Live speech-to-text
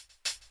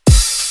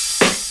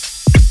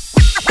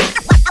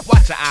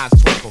your eyes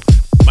twinkle.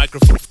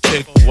 Microphone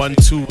check 1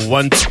 2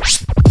 1 2.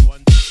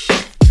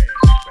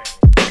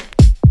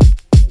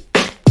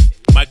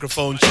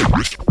 Microphone check.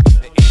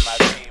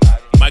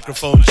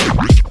 Microphone check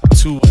 2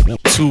 2 1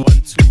 2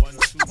 1 2.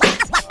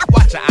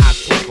 Watch your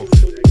eyes twinkle.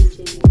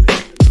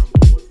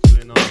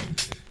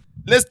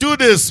 Let's do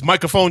this.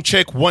 Microphone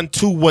check 1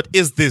 2. What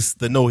is this?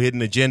 The No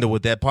Hidden Agenda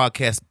with that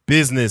podcast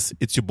business.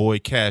 It's your boy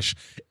Cash,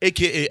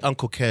 aka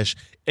Uncle Cash,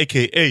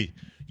 aka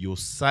your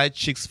side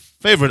chick's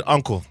favorite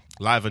uncle.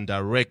 Live and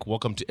direct.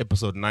 Welcome to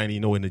episode 90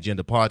 No Hidden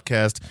Agenda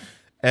podcast.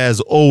 As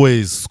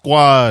always,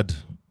 squad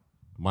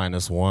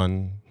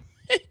 -1.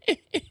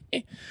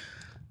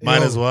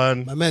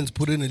 -1. My man's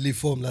put in a leave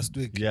form last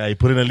week. Yeah, he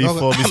put in a leave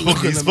form.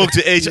 He spoke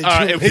to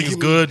HR. Everything's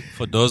good.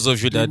 For those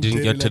of you that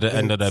didn't get to the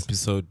end of the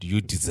episode,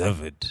 you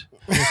deserve it.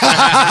 They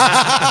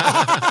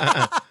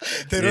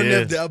don't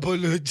have the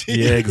apology.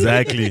 Yeah,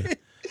 exactly.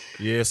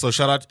 Yeah, so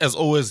shout out, as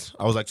always,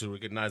 I would like to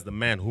recognize the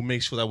man who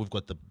makes sure that we've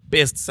got the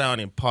best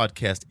sounding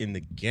podcast in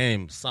the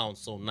game. Sounds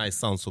so nice,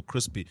 sounds so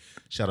crispy.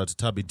 Shout out to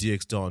Tubby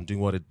DX Don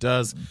doing what it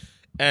does.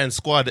 And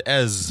squad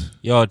as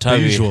Yo,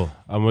 Tavi, usual.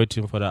 I'm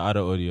waiting for the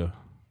other audio.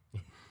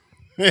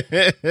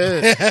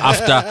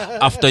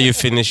 after you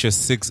finish your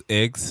 6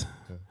 eggs.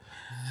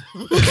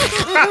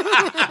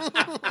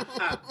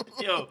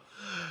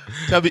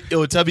 Tubby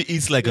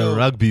eats like a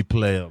rugby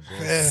player,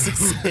 bro.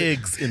 6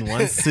 eggs in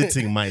one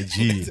sitting, my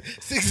G.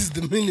 6 is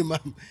the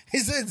minimum. He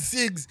said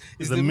 6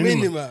 is the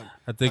minimum. minimum.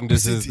 I think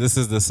this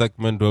is the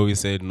segment where we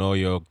say know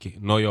your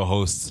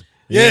hosts.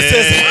 Yes.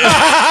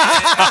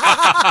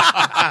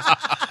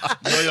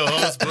 Know your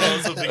host,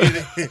 bro. So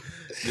beginning.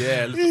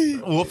 Yeah,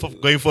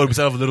 going forward, we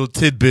have little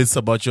tidbits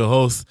about your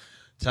host.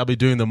 Tubby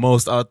doing the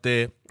most out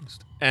there,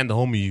 and the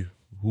homie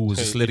who was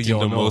just letting you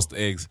all the know. most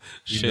eggs.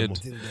 Shit.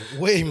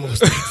 Way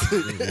most.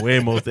 Way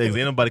most eggs.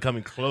 Ain't nobody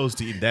coming close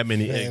to eating that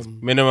many eggs.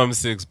 Minimum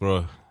 6,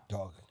 bro.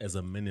 Dog. As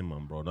a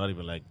minimum, bro. Not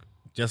even like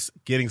just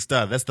getting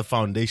started. That's the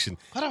foundation.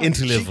 What about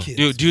Into level.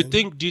 chickens, Do you man?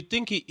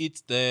 think he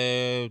eats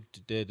the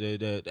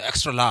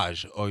extra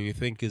large, or you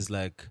think it's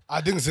like?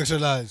 I think it's extra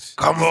large.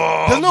 Come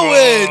on, There's no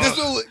way. There's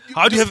no way.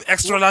 How do you have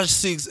extra large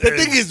 6? The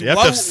thing is, You have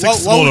to why, have 6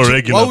 small would or you,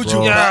 regular, why would you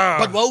bro. buy, Yeah.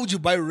 but why would you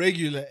buy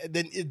regular and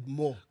then eat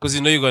more? Because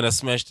you know you're gonna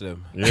smash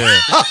them. Yeah.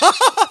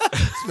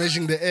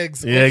 Smashing the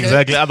eggs. Yeah,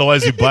 exactly.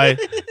 Otherwise you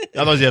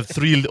have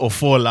 3 or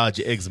 4 large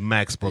eggs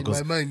max, bro. My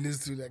 'Cause- mind needs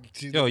to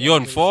like. Yo, you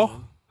on 4?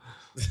 No.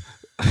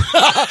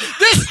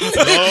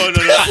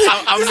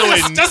 I'm nowhere.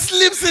 Just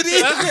slips it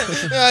in.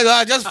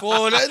 I just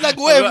fall. Like,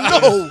 wait,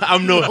 no.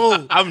 I'm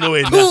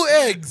nowhere. 2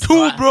 eggs.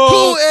 2, bro.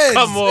 2 eggs.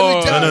 Come every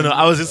on. time. No.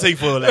 I was just saying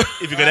for like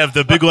if you could have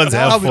the big ones,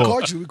 Nah, have we 4.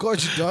 caught you,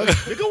 dog.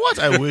 Nigga, what?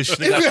 I wish. If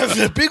you have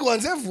the big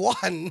ones, have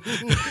 1.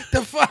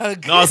 The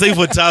fuck? No, I was saying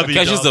for Tubby.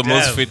 Cash is the dog,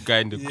 most damn. fit guy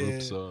in the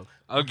group, so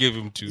I'll give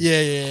him 2.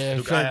 Yeah.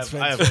 Look, Facts.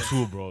 I have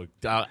 2, bro.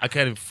 I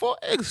can't even 4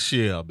 eggs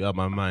share. I'll be out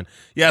my mind.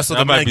 Yeah, so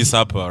That might be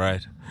supper,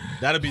 right?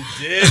 that'll be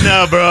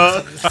dinner,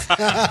 bro.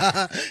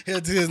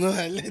 There's no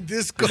let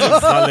this go.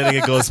 Not letting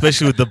it go,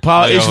 especially with the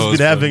power Know your issues we've host,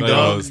 been having, bro. Know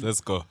your dog. host. Let's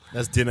go.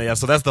 That's dinner, yeah.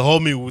 So that's the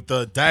homie with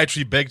the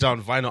dietary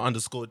backdown vinyl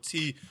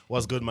 _T.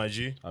 What's good, my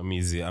G? I'm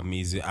easy.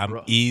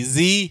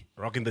 Easy.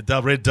 Rocking the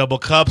red double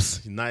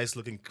cups. Nice,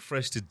 looking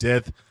fresh to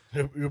death.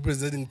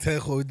 Representing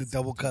Tejo with the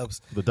double cups.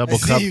 The double I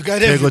see cup. you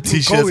got Tego everything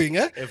t-shirts. going,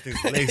 eh?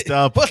 Everything's laced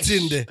up. What's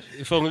in there?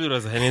 If only it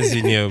was Hennessy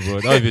in here,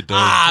 bro. That would be dope.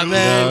 Man,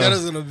 that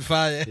is gonna be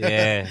fire.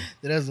 Yeah.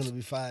 That is gonna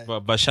be fire.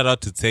 But shout out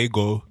to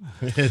Tego.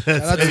 Shout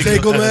out to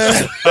Tego,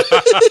 man.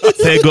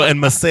 Tego and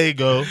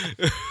Masego.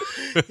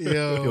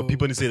 Yo. Yo,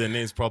 people need to say their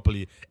names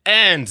properly.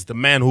 And the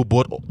man who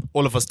brought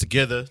all of us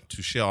together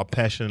to share our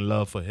passion and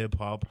love for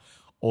hip-hop,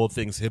 all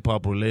things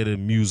hip-hop related,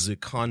 music,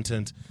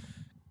 content,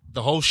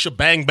 the whole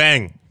shebang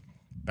bang.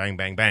 Bang,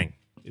 bang, bang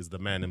is the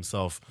man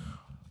himself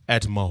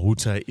at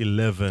Mahuta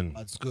 11.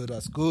 That's good.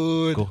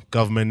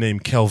 Government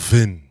name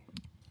Kelvin.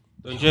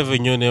 Don't you have a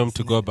new name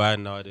to go by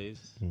nowadays?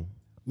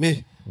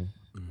 Me.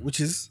 Which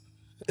is?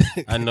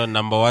 I know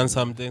number 1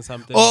 something.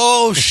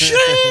 Oh, shit.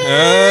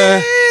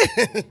 Yo,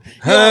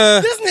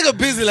 this nigga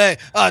busy like,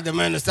 the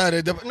man that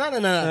started. No.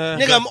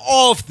 Nigga, I'm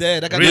off there.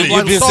 Like, Really? I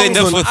You've been saying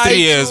that for 3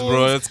 years, iTunes,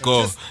 bro. Let's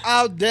go. Just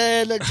out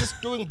there, like,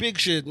 just doing big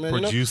shit, man.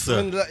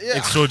 Producer. You know? Like, yeah.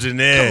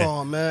 Extraordinaire. Come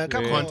on, man.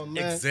 Come on,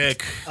 man.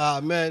 Exec.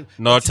 Man.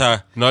 Not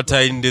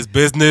in this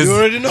business. You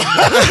already know.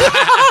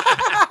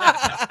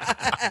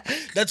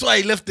 That's why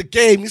he left the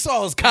game. He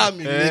saw I was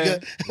coming,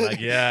 nigga. Like,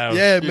 yeah.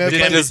 Yeah, man. You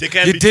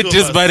did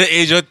this by the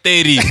age of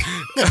 30.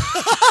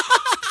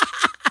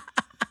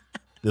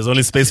 There's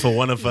only space for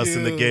one of us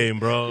in the game,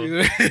 bro.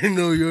 You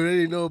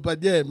already know.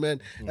 But yeah, man.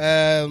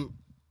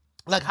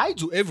 Like, hi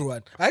to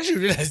everyone. I actually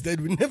realized that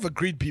we never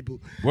greet people.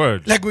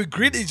 Word. Like, we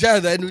greet each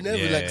other and we never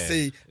Yeah. like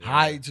say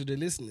hi to the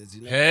listeners.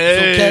 You know? Hey.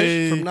 So,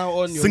 Cash, from now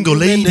on, you're Single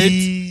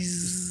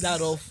ladies. Start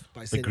off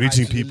by saying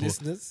greeting hi to people. the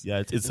listeners. Yeah,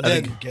 it's And I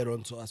then think get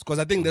on to us. Because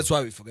I think that's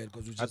why we forget.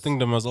 Because we just I think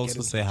they must also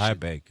get say into hi shit.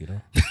 back, you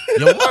know?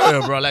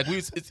 Yeah, bro. Like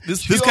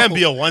this can't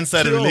be a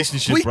one-sided Yo,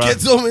 relationship, we bro.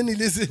 get so many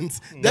listens.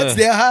 That's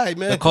their high,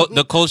 man.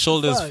 The cold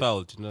shoulders Fine.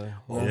 felt, you know.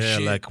 Oh, Yeah,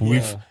 shit. like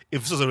we've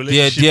if this was a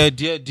relationship.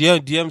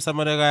 DM some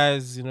other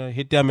guys, you know,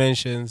 hit their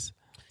mentions.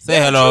 Say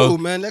Yeah, hello. true,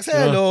 man. Like say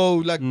hello,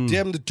 like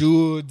DM the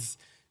dudes,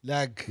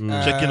 like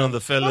Check in on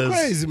the fellas. Go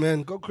crazy,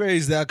 man. Go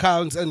crazy. The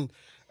accounts, and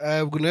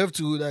we're gonna have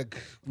to like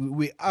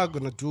we are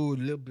gonna do a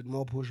little bit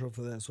more push up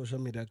for the social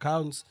media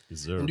accounts.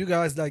 Yes, sir. And you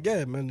guys like,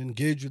 yeah, man,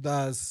 engage with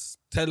us.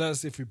 Tell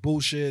us if we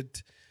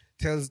bullshit.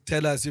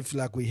 Tell us if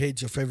like we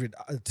hate your favorite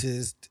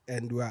artist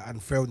and we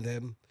unfriend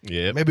them.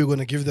 Yeah. Maybe we're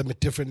gonna give them a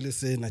different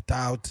listen. I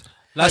doubt.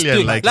 Last Highly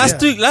week,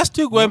 unlikely. last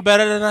week went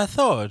better than I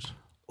thought.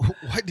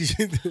 What did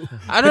you do?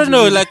 I don't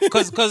know, like,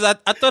 cause I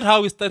thought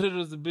how we started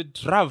was a bit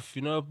rough,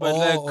 you know, but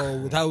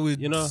with how we,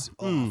 you know,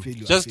 I feel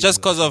you, I just feel you,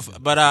 cause of,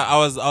 but I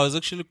was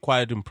actually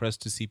quite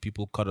impressed to see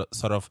people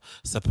sort of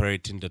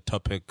separating the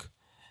topic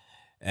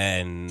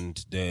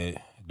and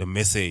the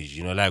message,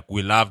 you know, like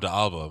we love the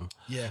album,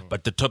 Yeah.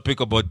 but the topic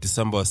about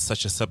December is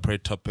such a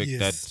separate topic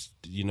Yes.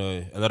 that, you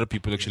know, a lot of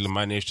people actually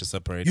managed to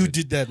separate You it.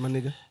 did that, my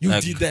nigga. You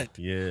Like- did that.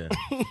 Yeah.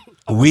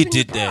 We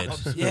did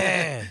that.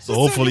 Yeah. So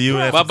hopefully you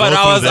have But to go I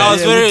was through that. I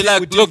was Yeah, we very did- we like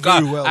did look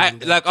very well I in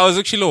that. like I was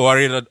actually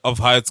worried of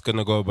how it's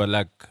gonna go, but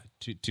like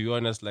to be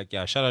honest, like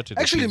yeah, shout out to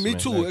the Actually, kids, me man.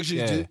 too. Like, Actually,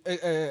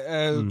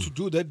 yeah. to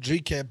do that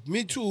recap,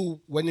 me too.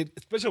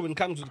 Especially when it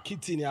comes to the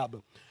Kid Tini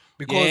album,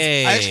 because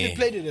Yeah. I actually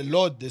played it a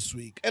lot this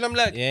week, and I'm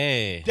like,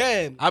 Yeah.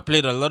 damn, I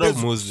played a lot there's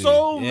of music.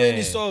 so Yeah.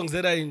 many songs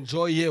that I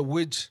enjoy here,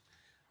 which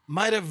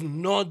might have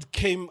not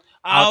came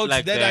out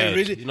like that I that.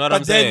 really. You know what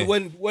but I'm then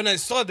saying? when I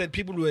saw that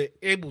people were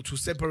able to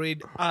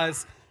separate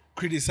us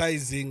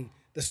criticizing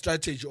the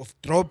strategy of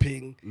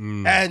dropping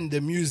and the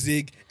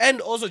music,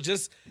 and also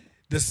just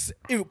this,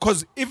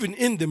 because even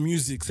in the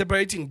music,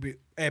 separating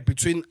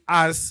between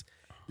us,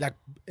 like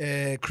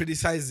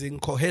criticizing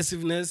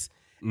cohesiveness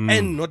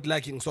and not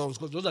liking songs,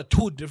 because those are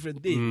two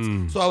different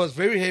things. So I was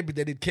very happy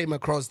that it came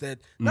across that.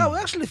 Now we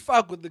actually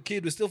fuck with the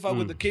kid. We still fuck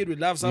with the kid. We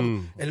love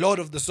a lot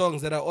of the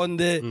songs that are on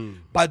there,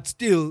 but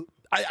still,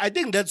 I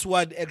think that's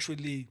what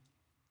actually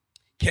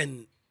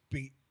can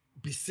be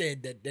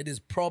said, that is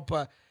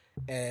proper.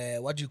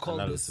 What do you call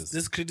Analysis.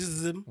 this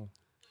criticism?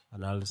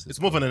 Analysis. It's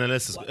more of an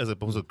analysis as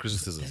opposed to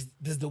criticism.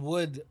 There's the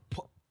word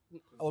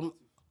constructive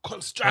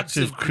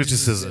Constructive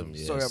criticism,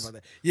 yes. Sorry about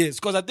that. Yes,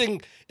 because I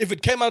think if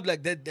it came out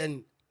like that,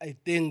 then I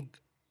think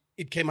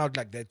it came out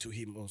like that to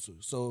him also.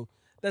 So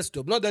that's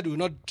dope. Not that we're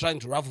not trying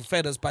to ruffle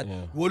feathers, but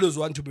we always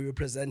want to be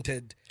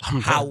represented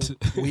how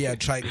we are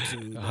trying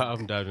to.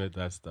 I'm done with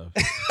that stuff.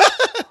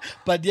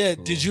 But yeah,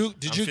 did you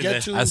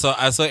get to? I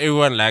saw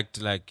everyone like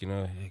you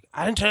know,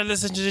 I didn't try to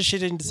listen to this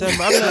shit in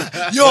December. I'm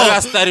like, Yo, I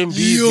starting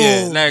beef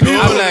here. Like people,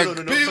 I'm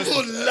like,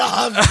 people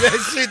love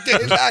that shit.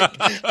 They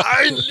like,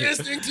 I'm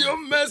listening to your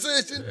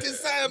message in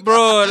December,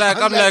 bro, like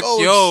I'm like,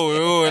 oh,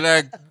 yo,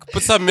 like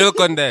put some milk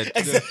on that.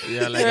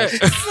 Yeah, like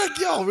It's like,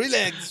 yo,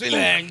 relax.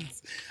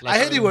 I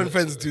hate it when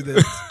friends do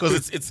that.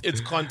 Because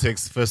it's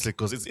context firstly,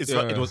 because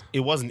it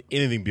wasn't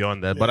anything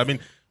beyond that. But I mean,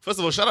 first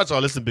of all, shout out to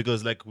our listeners,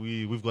 because like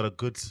we've got a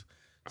good,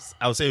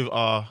 I would say,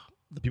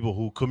 the people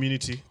who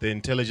community, they're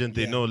intelligent,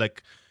 they know,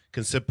 like,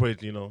 can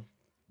separate. You know,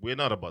 we're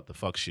not about the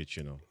fuck shit.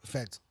 You know,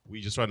 Fact.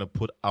 we're just trying to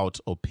put out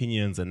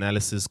opinions,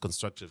 analysis,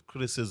 constructive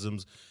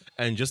criticisms,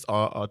 and just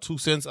our 2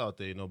 cents out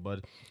there. You know,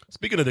 but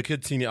speaking of the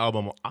Kid Tini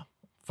album, I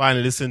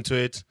finally listened to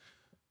it.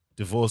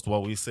 Divorced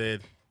what we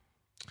said.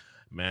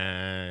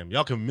 Man,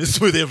 y'all can miss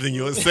with everything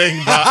you were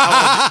saying, bro.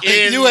 I was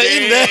in You were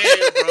in there.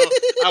 bro.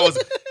 I was,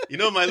 you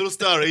know, my little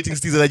star ratings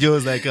teaser that you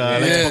was like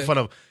to poke fun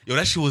of. Yo,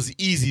 that shit was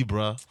easy,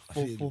 bro.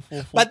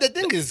 But the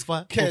thing is,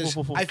 Cash,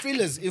 I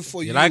feel as if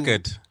for you, you like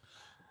it.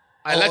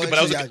 I like it, but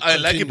actually, I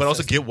like it, but I also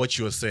first. get what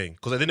you were saying,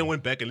 because I then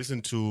went back and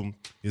listened to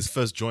his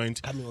first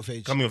joint, Coming of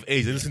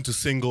Age. and listen to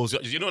singles.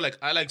 You know, like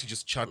I like to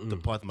just chart the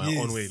path my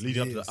own way,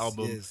 leading up to yes, the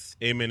album. yes.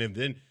 Amen. And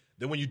then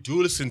when you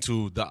do listen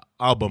to the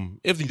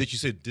album, everything that you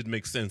said did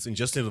make sense in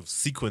just terms of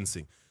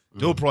sequencing.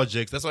 Dope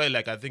projects. That's why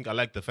I think I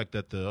like the fact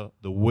that the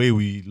way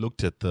we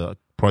looked at the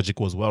project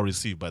was well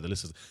received by the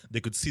listeners. They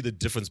could see the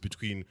difference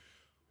between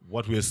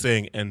what we were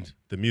saying and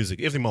the music.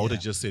 Everything Mahoda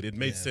just said, it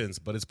made sense,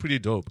 but it's pretty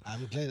dope.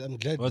 I'm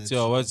glad. What's that-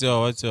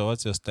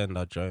 your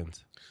standout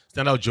joint?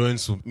 Standout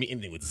joints with me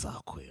ending with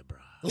Zakwe, bro.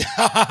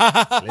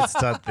 Let's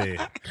start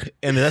there.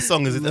 And that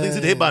song is, I think it's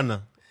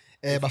Hebana.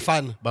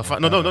 Bafana. Bafana.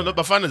 No,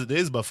 Bafana. There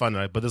is Bafana,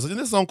 right? But there's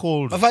a song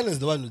called. Bafana is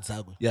the one with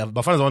Zago. Yeah,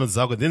 Bafana is the one with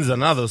Zakwe. Then there's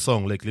another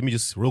song. Like, let me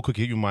just real quick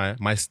give you my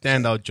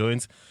standout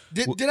joints.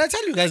 Did I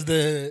tell you guys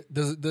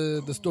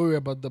the story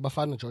about the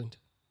Bafana joint?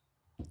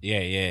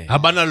 Yeah.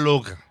 Habana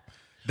Loga.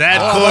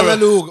 That Habana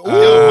chorus. Loga.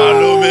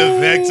 Yo, Malume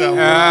Vector.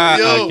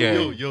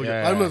 okay. Yo.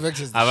 Yeah. Maluma Vex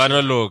is the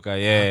Havana Loca,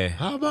 yeah.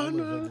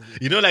 Habana.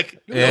 You know, like.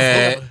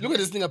 Yeah. Look at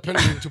this thing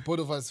appending to both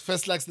of us.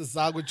 First likes the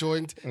Zago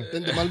joint,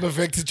 then the Maluma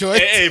Vector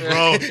joint. Hey,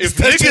 bro. If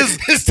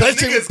He's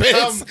touching niggas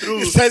come base. through.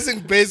 He's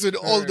touching base with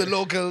all the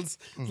locals.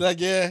 It's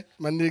like, yeah,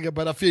 my nigga,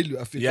 but I feel you.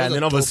 Yeah, and Those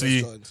then are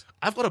obviously, dope-ass joints.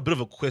 I've got a bit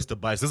of a quest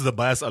of bias. This is a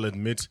bias I'll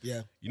admit.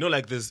 Yeah. You know,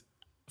 like this.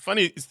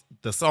 funny, it's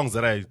the songs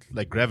that I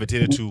like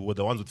gravitated to were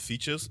the ones with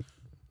features.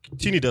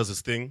 Teeny does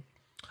his thing.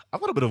 I've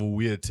got a bit of a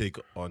weird take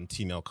on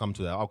Teeny. I'll come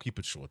to that. I'll keep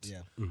it short.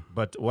 Yeah.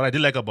 But what I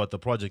did like about the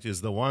project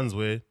is the ones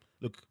where,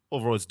 look,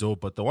 overall it's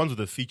dope, but the ones with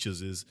the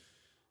features is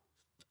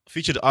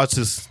featured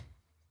artists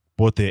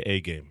brought their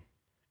A game.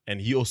 And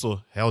he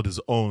also held his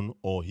own,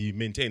 or he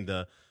maintained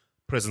the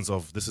presence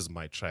of, this is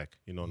my track.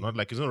 You know, not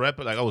like, he's not a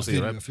rapper. Like I would say,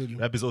 feel you.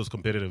 rap is always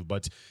competitive.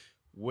 But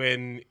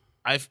when,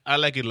 I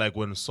like it like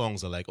when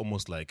songs are like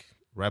almost like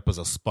rappers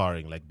are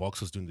sparring, like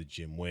boxers doing the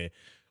gym, where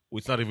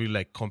it's not really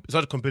like it's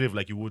not competitive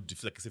like you would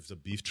if it's a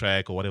beef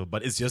track or whatever,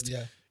 but it's just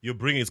you're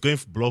bringing, it's going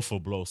blow for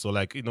blow. So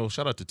like, you know,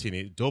 shout out to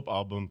Teeny, dope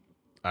album.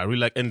 I really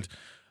like, and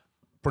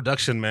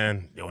production,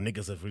 man, yo,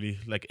 niggas have really,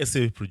 like,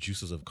 SA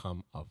producers have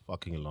come a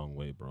fucking long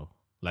way, bro.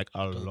 Like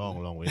a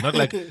long way. Not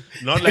like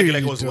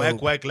it was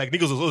whack. Like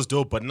niggas was always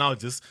dope, but now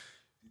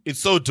it's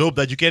so dope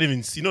that you can't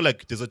even see. You know,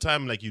 like there's a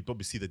time like you'd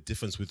probably see the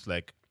difference with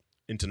like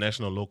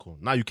international local.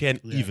 Now you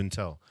can't even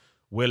tell.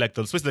 Where like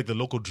especially like the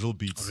local drill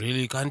beats.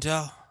 Really can't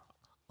tell.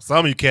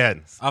 Some you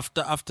can.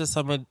 After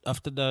the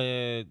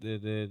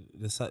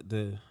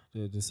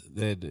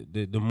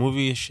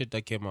movie shit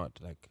that came out,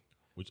 like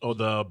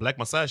the Black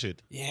Messiah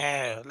shit.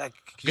 Yeah, like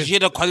you hear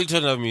the quality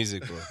of the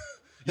music, bro.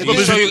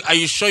 Yeah, Are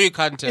you sure you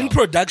can't tell? In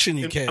production,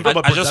 you can.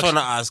 I just want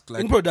to ask,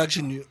 like, In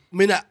production,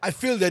 I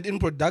feel that in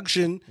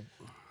production,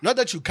 not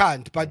that you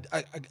can't, but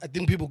I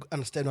think people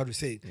understand what we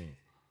say.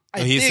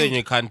 he's saying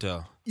you can't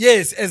tell.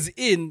 Yes, as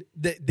in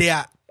they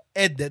are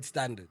at that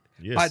standard.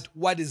 Yes. But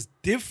what is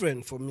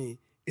different for me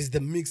is the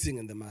mixing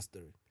and the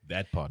mastering.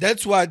 That part.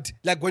 That's what,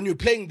 like when you're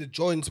playing the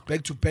joints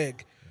back to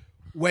back,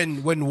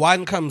 when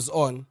one comes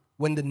on,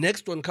 when the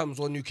next one comes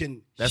on, you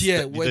can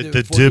hear where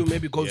the volume dip.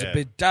 maybe goes a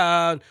bit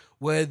down,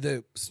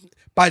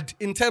 but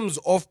in terms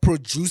of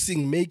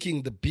producing,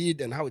 making the beat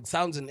and how it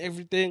sounds and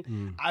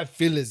everything, I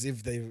feel as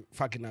if they're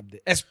fucking up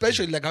there.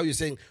 Especially like how you're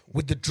saying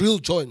with the drill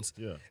joints.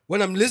 Yeah.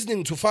 When I'm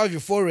listening to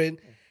 5 Foreign,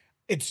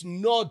 it's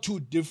not too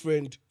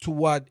different to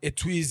what a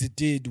Tweezy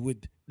did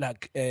with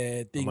like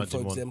a thing, for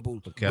Amadimoni, example,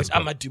 for with Casper.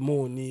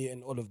 Amadimoni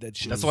and all of that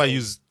shit. That's why I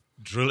use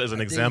drill as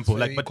an example.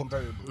 Like, but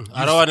comparable.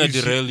 I don't want to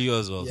derail you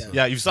as well. Yeah. So.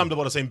 yeah, you've summed up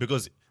what I'm saying,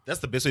 because that's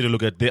the best way to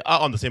look at it. They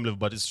are on the same level,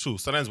 but it's true.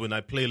 Sometimes when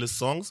I playlist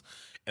songs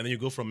and then you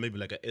go from maybe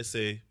like a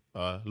SA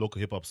local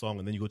hip hop song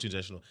and then you go to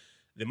international,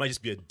 there might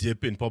just be a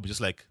dip in probably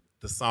just like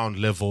the sound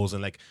levels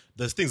and like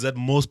there's things that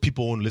most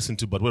people won't listen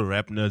to, but we're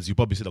rap nerds. You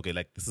probably said, okay,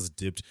 like this is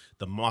dipped.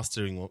 The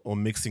mastering or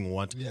mixing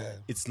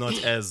it's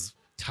not as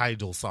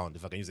tidal sound,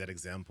 if I can use that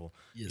example.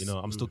 Yes. You know,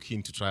 I'm still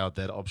keen to try out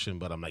that option,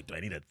 but I'm like, do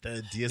I need a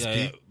third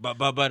DSP? Yeah.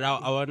 But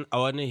I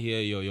want to hear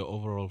your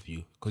overall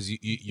view, because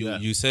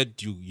you said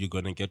you're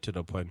gonna get to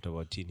the point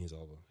about Teeny's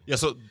album. Yeah,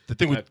 so the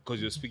thing with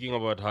Because you're speaking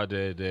about how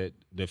the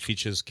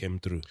features came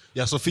through.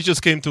 yeah, so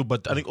features came through,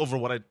 but I think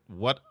overall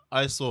what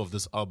I saw of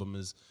this album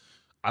is,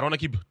 I don't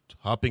want to keep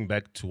hopping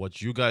back to what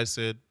you guys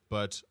said,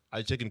 but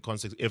I check in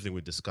context everything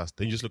we discussed.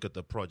 Then you just look at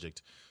the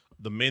project.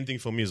 The main thing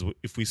for me is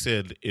if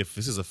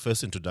this is a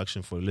first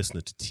introduction for a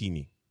listener to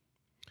Teeny,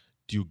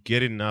 do you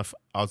get enough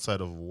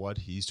outside of what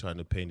he's trying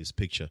to paint his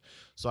picture?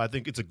 So I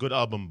think it's a good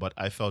album, but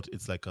I felt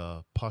it's like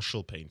a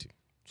partial painting.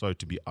 Sorry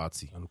to be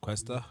artsy. And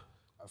Questa?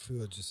 I feel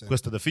what you're saying.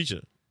 Questa the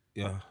feature.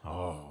 Yeah.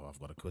 Oh, I've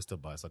got a Questa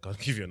bias. I can't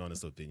give you an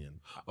honest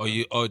opinion.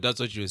 Oh, that's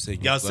what you were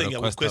saying. Yeah, I was saying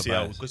with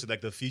Questa like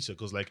the feature,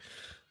 because like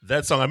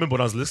that song, I remember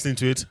when I was listening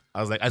to it,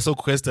 I was like, I saw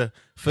Questa,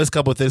 first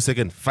couple 30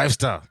 seconds,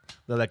 5-star.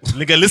 They're like,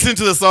 nigga, listen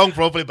to the song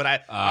properly, but I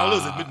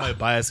always admit my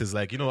biases,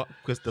 like, you know,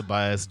 Questa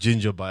bias,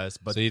 Ginger bias,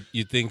 but So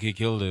you think he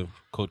killed him,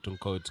 quote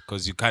unquote,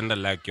 because you kind of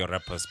like your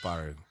rapper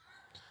sparring.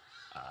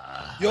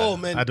 Yo,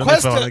 man, I don't know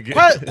if I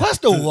wanna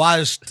Questa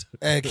washed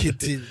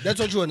Kitty. That's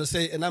what you want to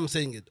say, and I'm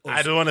saying it. Also.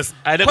 I don't want to.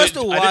 I Questa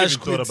didn't washed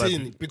even thought about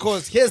Kitty it.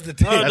 because here's the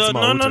thing. That's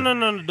my No,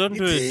 alter. don't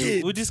do He it.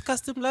 did. We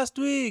discussed him last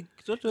week.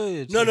 Don't do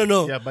it.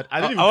 No. Yeah, but I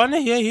I didn't. Even, want to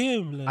hear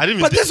him. Like. I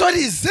didn't. But Even that's what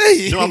he's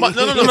saying. no, I'm not,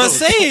 no. You must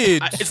say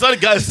it. It's not,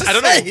 guys. I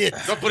don't know. Say it.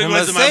 Stop putting You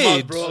words in must my say mouth,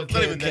 it. bro. It's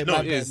not even that. No,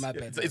 my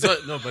bad. It's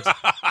not. No,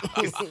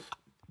 but.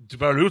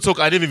 But real talk,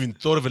 I didn't even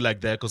thought of it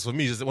like that, because for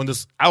me, just when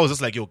this, I was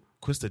just like, yo,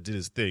 Questa did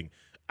his thing.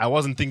 I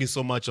wasn't thinking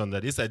so much on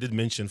that. Yes, I did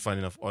mention, funny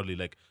enough, oddly,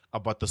 like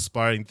about the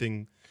sparring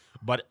thing,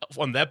 but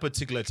on that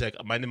particular track,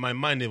 my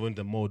mind never went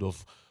in the mode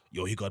of,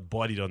 yo, he got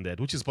bodied on that,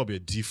 which is probably a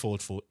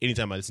default for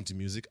anytime I listen to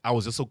music. I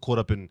was just so caught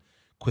up in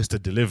Questa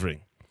delivering,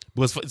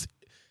 because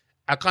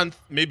I can't.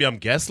 Maybe I'm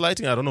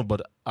gaslighting. I don't know,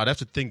 but I'd have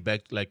to think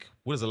back. Like,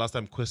 when was the last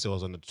time Questa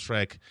was on the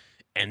track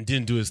and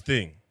didn't do his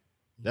thing?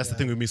 That's the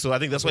thing with me. So I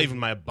think that's why even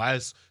my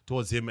bias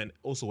towards him, and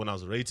also when I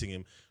was rating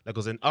him, like,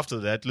 because then after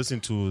that, listening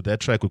to that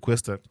track with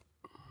Questa,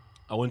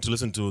 I went to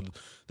listen to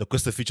the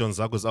Questa feature on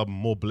Zako's album,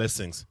 More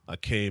Blessings. I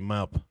came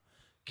up,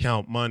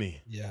 count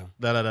money. Yeah.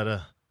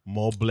 Da.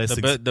 More blessings.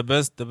 The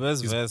best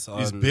verse on...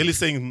 He's barely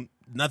saying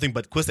nothing,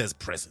 but Questa has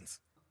presence.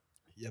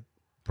 Yep.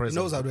 He Presence.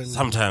 knows how to.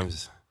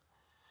 Sometimes.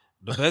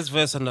 The best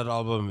verse on that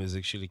album is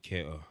actually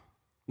KO.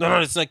 No,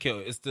 it's not KO.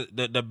 It's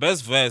the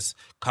best verse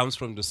comes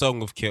from the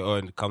song of KO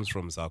and it comes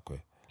from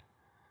Zakwe.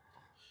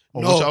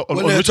 On No, which, on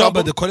when which we're talking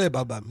album? about the collab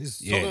album,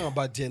 he's Yeah. talking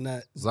about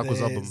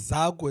Zakwa's album.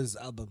 Zakwa's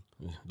album.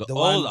 The The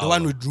old one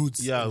album. with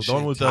Roots. Yeah, and the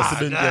one shit. with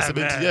 70, yeah,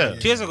 70, yeah.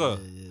 2 years ago.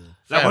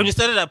 Like when you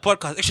started that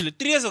podcast, actually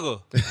 3 years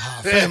ago.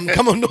 Fam,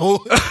 come on,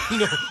 no.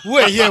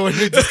 We're here when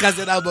we discuss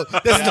that album.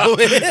 There's no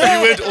way.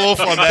 We went off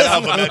on that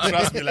album. Like,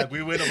 trust me, like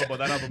we went off about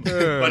that album.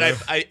 But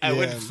I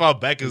went far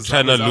back as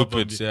Trying to Zakwa's loop album.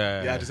 it,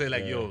 yeah. Yeah, to say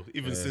like, yo,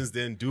 even since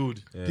then,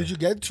 dude, Did you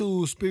get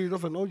to Spirit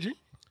of an OG?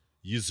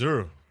 yes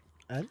sir.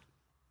 And?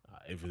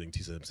 Everything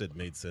T said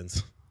made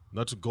sense.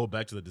 Not to go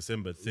back to the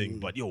December thing,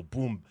 but yo,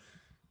 boom.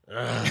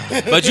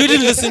 But you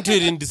didn't listen to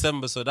it in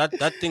December, so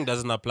that thing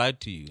doesn't apply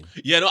to you.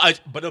 Yeah, no,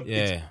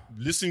 Yeah.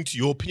 listening to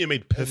your opinion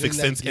made perfect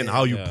like, sense in yeah.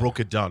 how you broke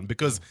it down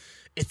because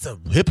it's a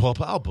hip hop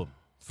album,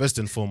 first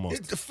and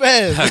foremost.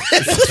 Fam.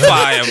 It's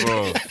fire,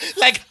 bro.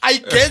 Like, I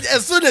get,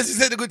 as soon as you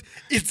said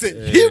it's a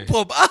hip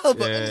hop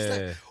album. I was Yeah,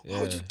 like,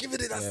 why would you give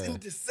it us in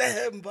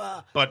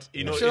December? But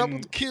you know, Should I in-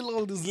 would kill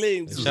all these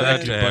lanes? Shout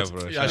out to Exactly, her, but-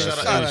 bro. Yeah, Shout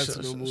shout out. out to to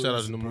Nomuzi, shout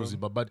out to bro.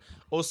 Nomuzi. But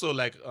also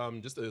like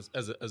just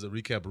as a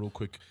recap, real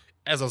quick,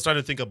 as I was trying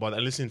to think about it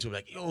and listening to it,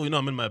 like, yo, you know,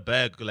 I'm in my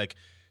bag. Like,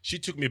 she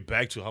took me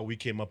back to how we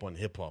came up on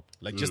hip hop.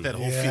 Like just that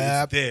whole feel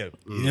Yep. is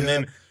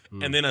there.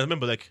 And then I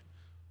remember like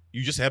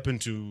you just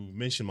happened to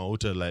mention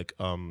Mahota like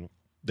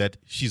that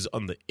she's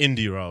on the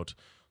indie route.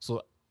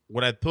 So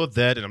when I thought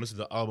that and I'm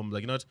listening to the album,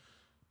 like, you know what?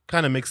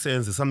 Kind of makes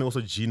sense. There's something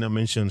also Gina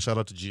mentioned. Shout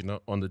out to Gina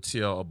on the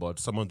TL about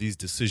some of these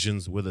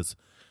decisions with it's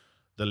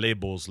the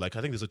labels. Like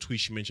I think there's a tweet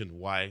she mentioned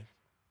why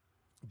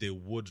they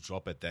would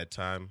drop at that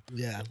time.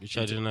 Yeah. Which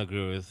I didn't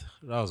agree with.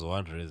 That was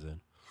one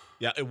reason.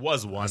 Yeah, it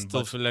was one. I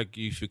still but feel like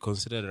if you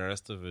consider the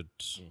rest of it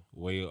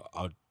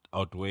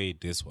outweigh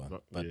this one.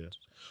 But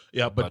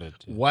yeah, but about it,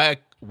 yeah. why?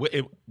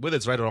 Whether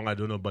it's right or wrong, I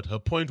don't know. But her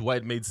point, why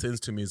it made sense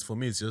to me, is for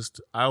me, it's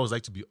just I always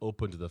like to be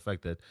open to the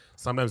fact that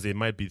sometimes there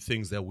might be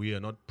things that we are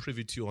not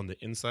privy to on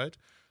the inside.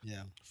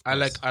 Yeah. I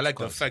like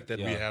the fact that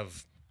we yeah.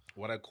 have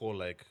what I call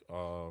like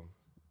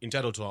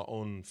entitled to our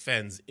own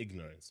fans'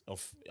 ignorance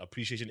of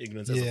appreciation,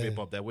 ignorance as a Yeah. hip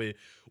hop. That way,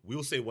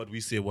 we'll say what we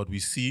say, what we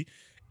see,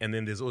 and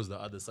then there's always the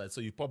other side. So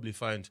you probably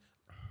find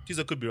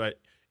Tisa could be right.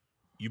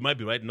 You might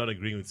be right, not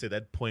agreeing with say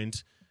that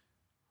point.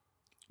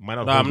 Might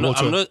not. No,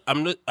 hold water.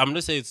 I'm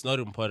not saying it's not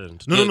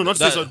important. No, not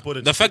say it's not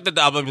important. The fact that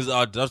the album is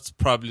out, that's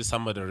probably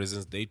some of the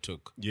reasons they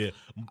took. Yeah,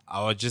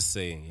 I was just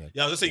saying.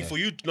 yeah. I was just saying for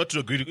you not to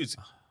agree,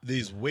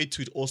 there's weight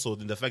to it also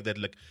than the fact that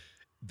like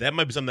that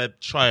might be something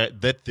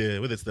that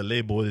whether it's the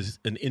label, whether it's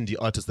an indie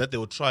artist that they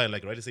will try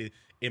like right to say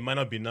it might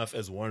not be enough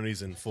as one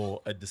reason for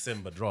a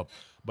December drop.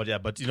 But yeah,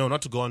 but you know,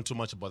 not to go on too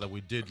much about that,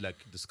 we did like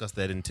discuss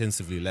that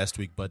intensively last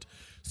week. But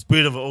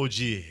Spirit of an OG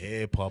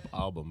hip hop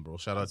album, bro.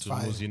 Shout out to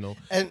fine. Moose, you know.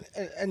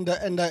 And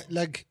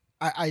like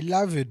I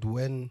love it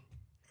when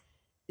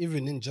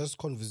even in just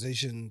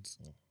conversations,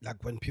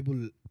 like when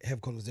people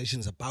have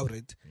conversations about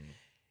it,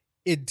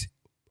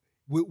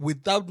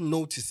 without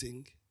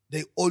noticing,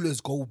 they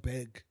always go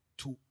back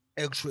to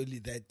actually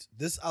that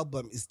this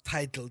album is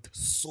titled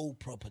so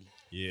properly.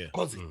 Yeah.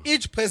 Because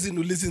each person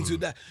who listens to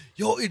that,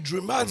 yo, it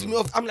reminds me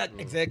of. I'm like,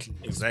 exactly.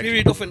 Exactly.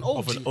 Spirit of an OG.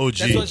 Of an OG.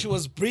 That's what she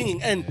was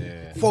bringing. And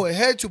for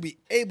her to be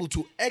able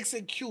to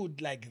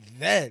execute like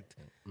that,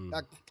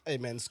 like, hey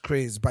man, it's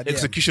crazy. But yeah,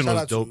 Execution shout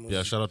was out to dope. Moses.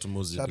 Yeah, shout out to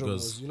Moses Shout out to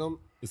because Moses, you know,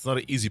 it's not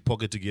an easy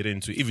pocket to get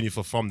into, even if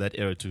you're from that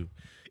era too.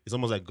 It's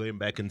almost like going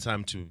back in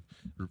time to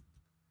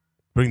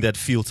bring that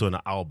feel to an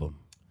album.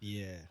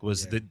 yeah.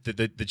 Was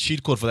the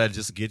cheat code for that is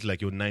just get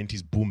like your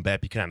 90s boom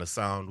bappy kind of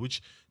sound,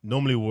 which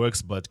normally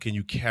works, but can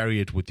you carry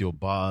it with your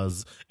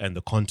bars and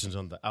the content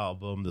on the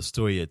album, the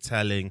story you're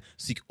telling,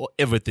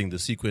 everything, the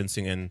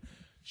sequencing, and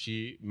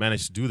she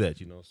managed to do that,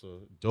 you know.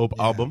 So dope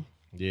album.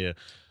 Yeah.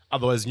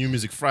 Otherwise, New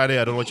Music Friday.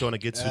 I don't know what you want to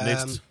get to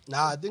next.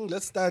 Nah, I think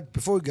let's start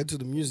before we get to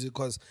the music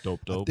because I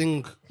Dope.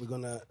 think we're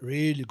gonna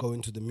really go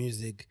into the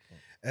music.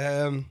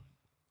 I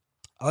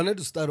wanted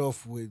to start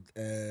off with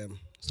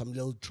some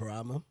little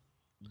drama.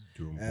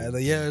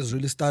 The year has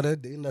really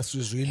started. The industry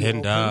is really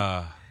open.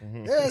 Henda.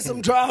 Yeah,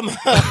 some drama.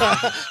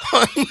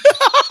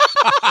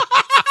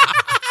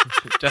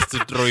 Just to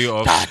throw you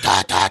off.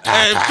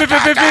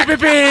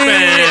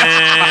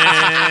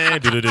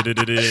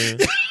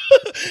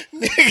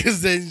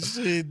 Niggas and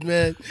shit,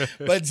 man.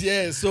 But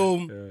yeah,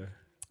 so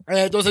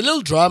there was a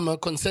little drama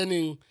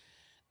concerning,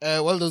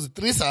 there was a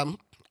threesome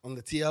on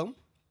the TL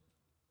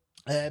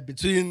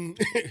between,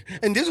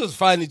 and this was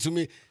funny to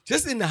me,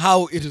 just in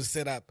how it was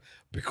set up,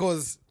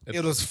 because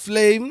it was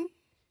Flame,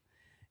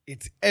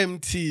 it's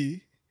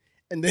MT,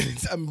 and then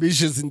it's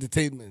Ambitious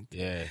Entertainment.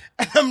 Yeah.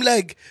 And I'm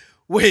like,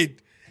 wait,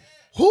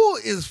 who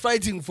is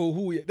fighting for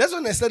who? That's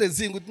when I started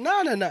seeing,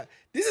 no.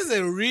 This is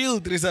a real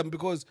threesome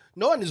because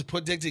no one is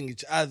protecting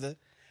each other.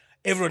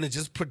 Everyone is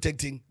just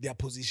protecting their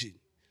position.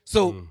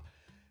 So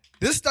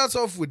this starts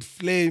off with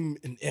Flame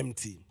and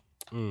MT.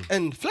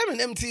 And Flame and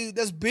MT,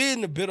 there's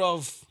been a bit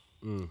of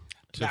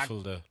tiff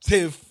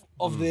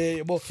of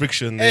the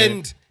Friction there.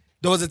 And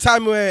there was a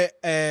time where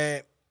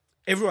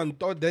everyone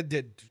thought that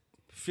they'd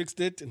fixed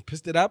it and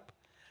pissed it up.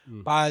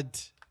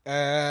 But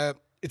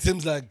it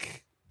seems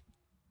like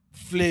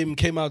Flame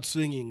came out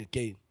swinging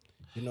again.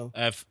 You know,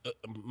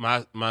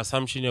 my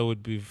assumption here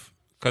would be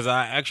because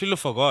I actually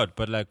forgot,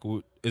 but like,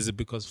 is it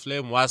because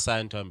Flame was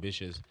signed to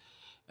Ambitious,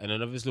 and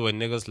then obviously when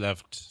niggas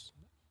left,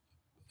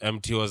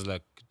 MT was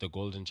like the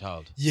golden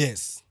child.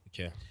 yes.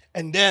 Okay,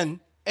 And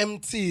then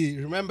MT,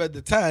 remember at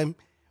the time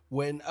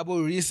when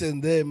Abu Reese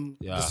and them,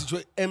 Yeah.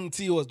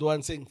 MT was the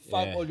one saying,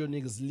 fuck Yeah. all your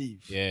niggas, leave.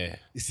 yeah,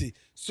 You see,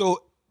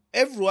 so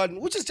everyone,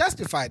 which is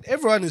justified,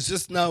 everyone is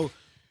just now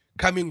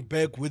coming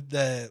back with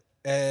the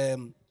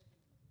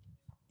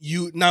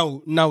you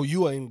now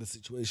you are in the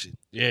situation.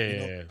 yeah, You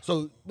know? yeah.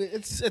 So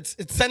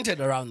it's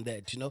centered around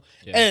that, you know.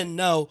 Yeah. And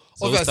now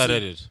So who obviously,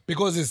 started it?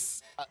 because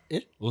it's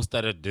Who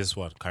started this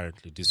one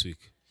currently this week?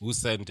 Who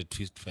sent the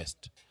tweet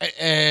first?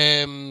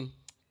 Flame.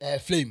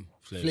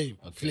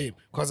 Okay. Flame.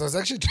 Because I was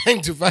actually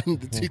trying to find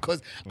the tweet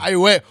because I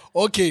were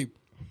okay.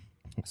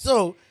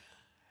 So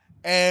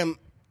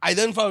I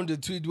then found a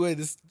tweet where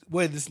this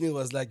nigga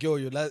was like, yo,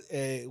 your last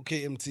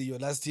okay, MT, your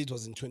last tweet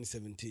was in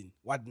 2017.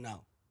 What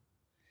now?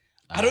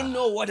 I don't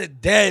know what a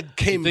dad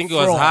came I think it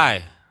from. was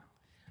high.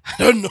 I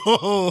don't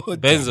know.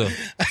 Benzo.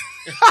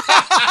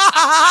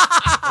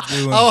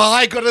 Our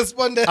high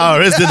correspondent. Our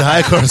resident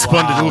high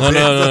correspondent.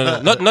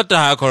 No. Not the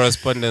high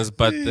correspondence,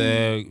 but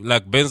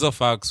like Benzo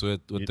fucks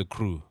with the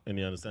crew. And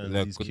you understand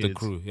Like these with kids. the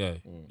crew, yeah.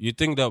 You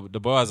think that the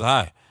boy was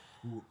high?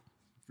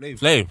 Flame.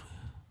 Flame.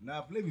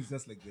 Nah, Flame is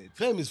just like that.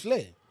 Flame is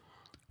flame.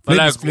 But Flame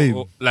like, is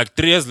Flame. like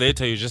 3 years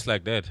later, you're just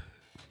like that.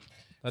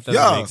 That doesn't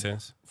Yeah. make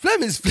sense.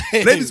 Flame is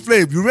flame. Flame is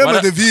Flame. You remember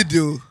What the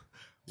video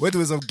where there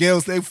was some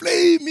girls saying,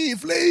 flame me,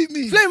 flame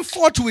me. Flame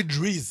fought with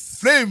Reese.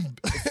 Flame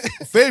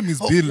is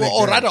being like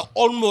or that. rather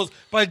almost,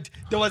 but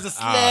there was a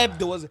slap,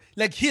 there was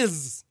like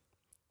his.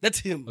 That's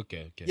him.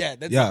 Okay. Yeah,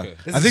 that's Yeah, okay.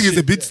 I think it's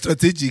a bit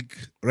strategic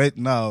right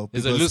now.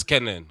 He's a because- loose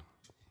cannon.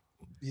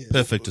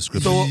 Perfect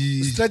description. So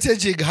He-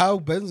 strategic how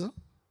Benzo?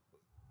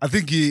 I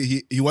think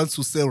he wants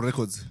to sell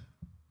records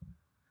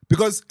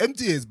because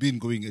MT has been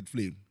going at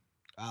Flame.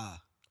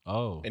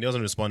 Oh. And he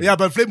wasn't responding. Yeah,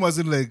 but Flame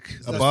wasn't like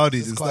about it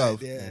it's and quiet,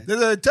 stuff. yeah.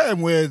 There's a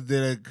time where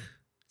there like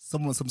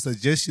some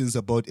suggestions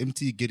about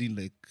MT getting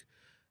like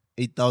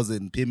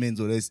 8,000 payments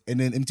or less, and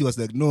then MT was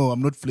like, "No,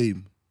 I'm not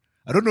Flame."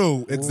 I don't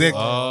know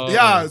exactly. Oh,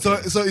 yeah,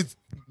 okay. so it's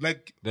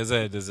like There's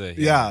a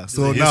yeah.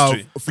 So a now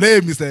history.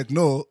 Flame is like,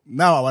 "No,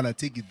 now I wanna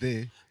take it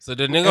there." So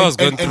the nigga was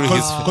going and through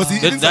his. 'cause he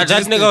even That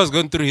suggested- nigga was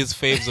going through his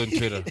faves on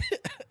Twitter.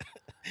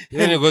 You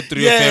didn't go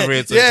through your Yeah,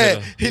 favorites on yeah.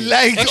 Twitter. He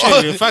liked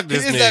Actually, fuck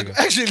this he's nigga. like,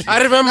 actually,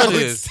 I remember now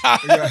this. it's time.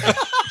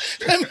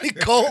 Let me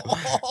go.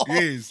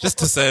 Yes. Just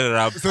to set it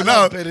up. So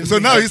now, better so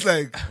than now that. he's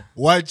like,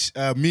 watch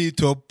me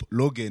top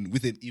Logan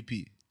with an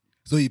EP.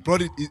 So he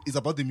brought it. It's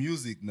about the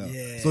music now.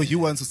 Yeah. So he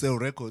wants to sell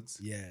records.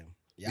 Yeah.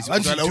 He's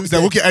once you do like,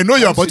 that- okay, I know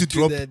you're once about you to do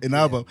drop that, an yeah.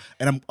 album,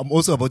 and I'm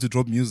also about to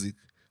drop music.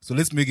 So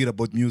let's make it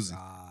about music.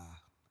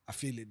 I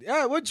feel it.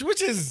 Yeah, which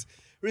is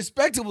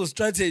respectable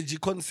strategy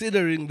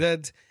considering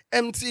that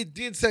MT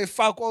did say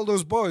fuck all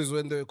those boys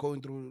when they were going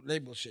through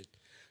label shit.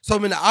 So I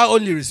mean, I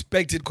only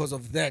respect it because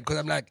of that. Because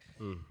I'm like,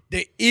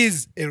 there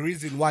is a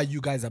reason why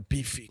you guys are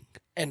beefing,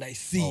 and I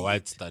see Oh, why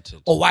it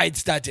started. or why it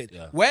started.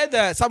 Yeah.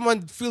 Whether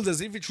someone feels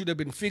as if it should have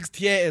been fixed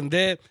here and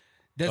there,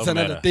 that's Don't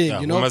another matter. thing.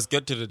 Yeah, You know, we must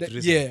get to the That-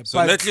 reason. yeah, So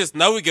but- at least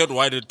now we get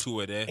why the two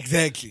were there.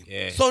 exactly.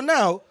 Yeah. So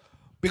now,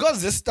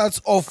 because this starts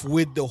off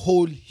with the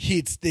whole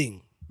hits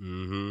thing.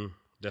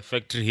 The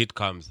factory hit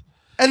comes.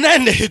 And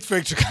then the hit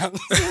factory comes.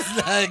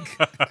 It's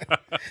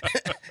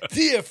like,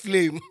 Dear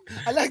Flame.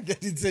 I like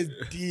that it says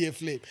Dear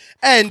Flame.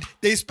 And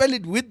they spell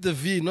it with the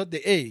V, not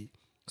the A.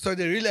 So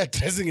they're really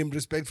addressing him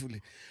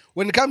respectfully.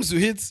 When it comes to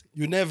hits,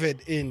 you never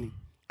had any.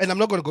 And I'm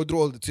not going to go through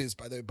all the tweets,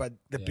 by the way, but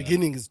the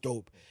beginning is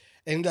dope.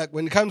 And like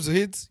when it comes to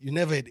hits, you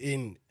never had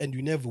any, and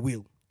you never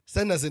will.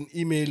 Send us an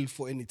email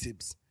for any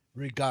tips.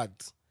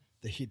 Regards,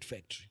 the Hit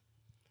Factory.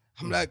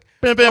 I'm like,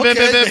 okay, the Hit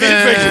Factory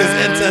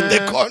has entered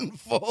the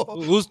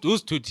convo. Who's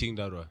tweeting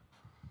that one?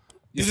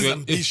 This is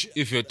ambitious.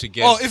 If you're to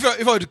guess. Oh, if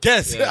I were to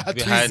guess, yeah, Tweez-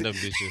 behind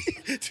ambitious.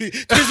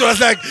 Tweez was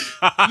like,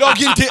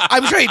 log in.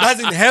 I'm sure he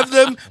doesn't have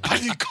them, but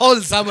he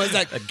called someone. He's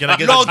like, Can I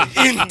get log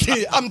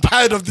in. I'm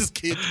tired of this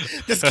kid.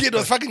 This kid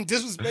was fucking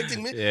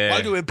disrespecting me Yeah.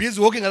 while they were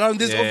busy walking around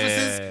these Yeah.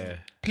 offices.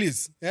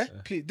 Please,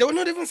 please. They were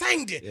not even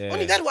signed yet. Yeah.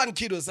 Only that one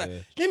kid was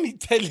signed. Let me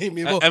tell him.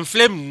 And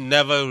Flame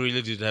never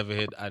really did have a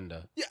head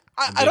under. Yeah,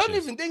 I don't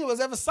even think it was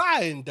ever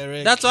signed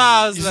directly. That's why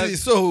I was You like, see,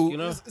 so you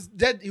know?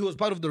 that he was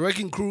part of the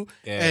wrecking crew,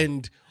 Yeah.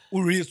 and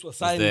Urias was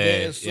signed there,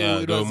 there. So yeah,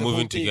 it they was were the moving whole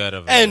thing.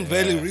 together, And yeah.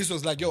 Valley Urias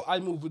was like, "Yo, I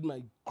move with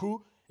my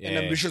crew," and Yeah.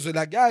 Ambitious was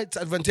like, "Yeah, it's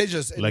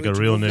advantageous." And Like when a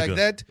you real move nigga. like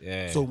that.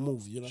 Yeah. So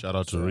move, you know. Shout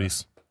out to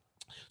Reese.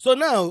 So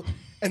now,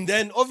 and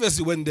then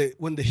obviously when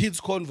the hits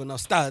convo now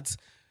starts,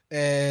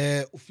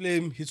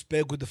 Flame hits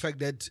back with the fact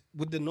that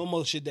with the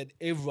normal shit that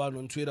everyone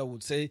on Twitter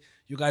would say,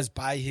 you guys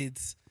buy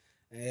hits,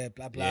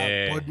 blah blah,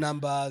 Yeah. board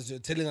numbers. You're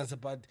telling us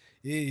about.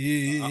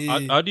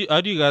 How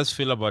do you guys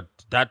feel about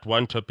that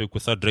one topic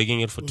without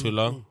dragging it for too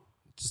long?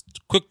 Just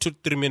quick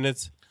 2-3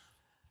 minutes.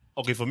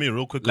 Okay, for me,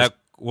 real quick. Like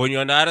when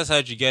you're on the other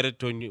side, you get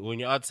it. When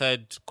you're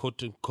outside,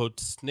 quote unquote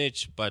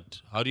snitch.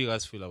 But how do you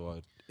guys feel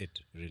about it?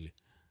 Really?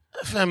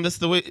 fam, that's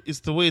the way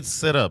it's the way it's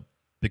set up.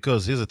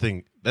 Because here's the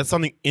thing. That's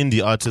something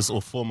indie artists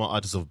or former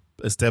artists of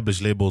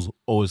established labels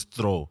always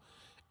throw.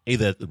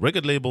 Either at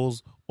record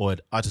labels or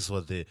at artists who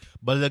are there.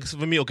 But like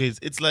for me, okay,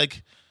 it's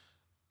like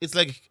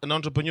an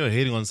entrepreneur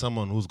hating on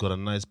someone who's got a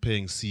nice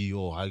paying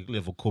CEO, high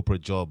level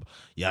corporate job.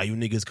 Yeah, you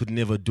niggas could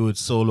never do it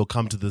solo,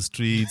 come to the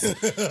streets.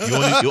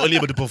 You're only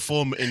able to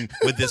perform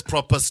with this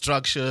proper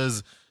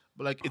structures.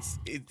 But like it's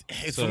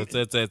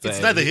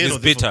neither here nor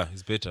there.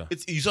 It's bitter.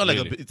 You sound like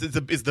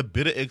it's the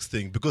bitter X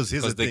thing because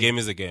here's the thing. game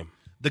is a game.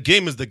 The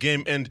game is the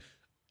game, and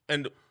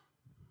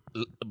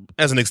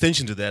as an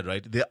extension to that,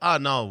 right? There are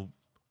now,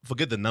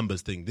 forget the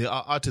numbers thing. There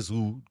are artists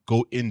who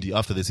go indie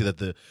after they see that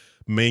the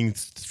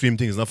mainstream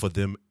thing is not for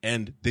them,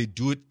 and they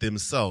do it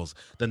themselves.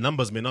 The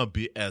numbers may not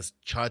be as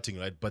charting,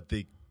 right? But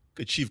they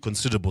achieve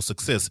considerable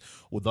success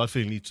without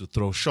feeling need to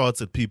throw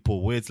shots at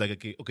people. Where it's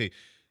like, okay,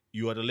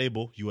 you are the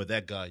label, you are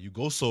that guy. You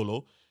go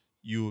solo,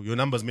 your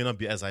numbers may not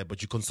be as high,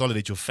 but you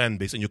consolidate your fan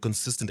base and you're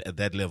consistent at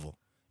that level.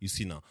 You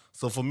see now.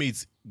 So for me,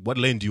 it's what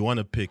lane do you want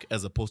to pick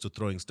as opposed to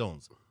throwing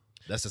stones?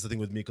 That's just the thing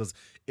with me because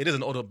it's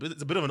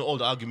a bit of an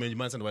old argument. You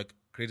might sound like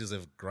creators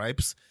have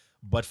gripes,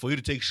 but for you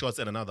to take shots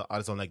at another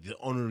artist on like the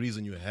only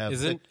reason you have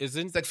it's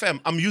like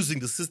fam, I'm using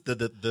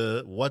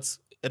the what's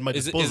at my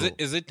disposal.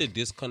 Is it the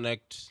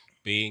disconnect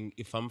being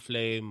if I'm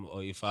Flame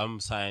or if I'm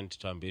signed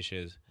to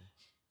Ambitious,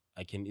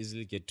 I can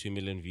easily get 2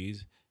 million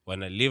views.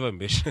 When I leave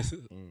Ambitious,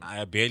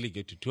 I barely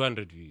get to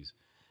 200 views.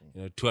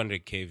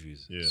 200k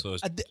views. Yeah. So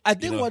I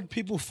think what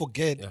people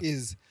forget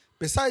is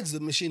besides the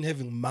machine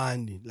having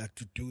money, like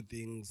to do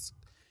things,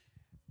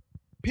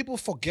 people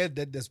forget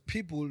that there's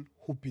people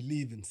who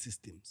believe in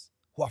systems,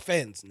 who are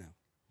fans now.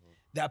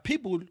 There are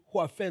people who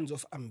are fans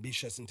of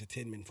Ambitious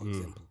Entertainment, for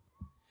example.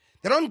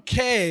 They don't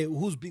care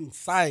who's being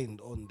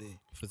signed on there.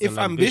 If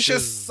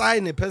Ambitious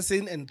sign a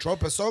person and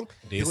drop a song,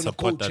 they're going to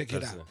go check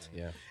it out.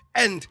 Yeah.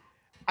 And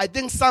I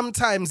think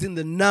sometimes in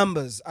the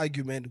numbers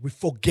argument, we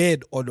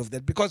forget all of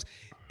that because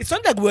it's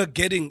not like we're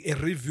getting a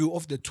review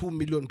of the 2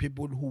 million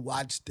people who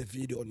watched the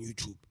video on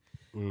YouTube.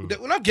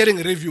 We're not getting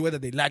a review whether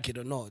they like it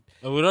or not.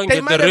 We don't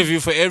get the review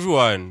for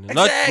everyone.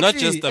 Exactly. Not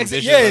just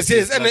Ambitious.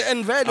 Yes.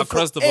 And value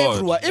across for the board.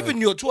 everyone.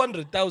 Even your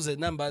 200,000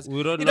 numbers.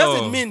 It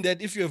doesn't mean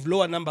that if you have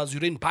lower numbers, you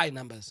didn't buy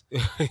numbers.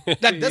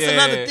 That's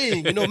another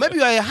thing. Maybe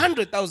you are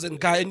 100,000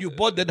 guy and you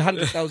bought that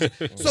 100,000.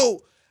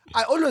 So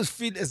I always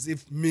feel as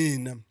if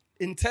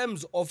in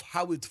terms of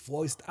how it's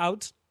voiced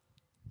out,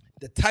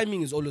 the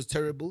timing is always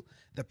terrible.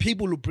 The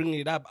people who bring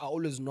it up are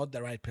always not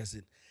the right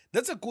person.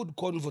 That's a good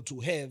convo to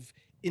have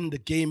in the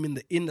game, in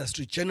the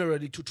industry,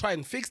 generally, to try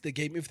and fix the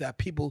game if there are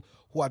people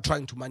who are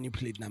trying to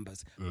manipulate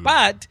numbers.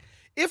 But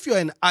if you're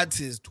an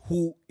artist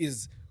who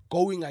is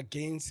going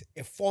against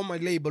a former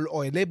label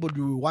or a label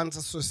you were once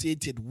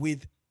associated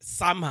with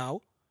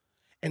somehow,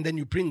 and then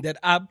you bring that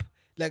up,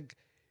 like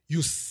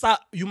you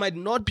might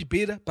not be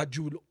bitter, but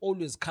you will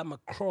always come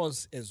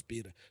across as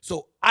bitter.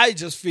 So I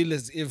just feel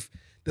as if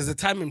there's a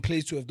time and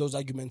place to have those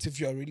arguments if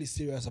you are really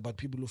serious about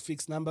people who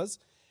fix numbers.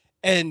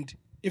 And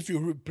if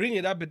you bring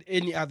it up at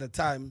any other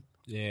time,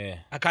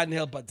 I can't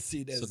help but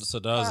see it as... So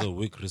that was a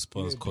weak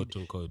response, quote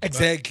unquote.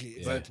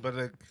 Exactly. But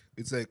like,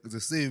 it's the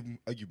same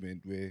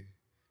argument where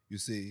you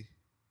say,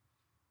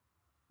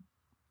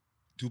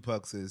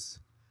 Tupac says,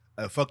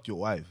 I fucked your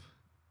wife.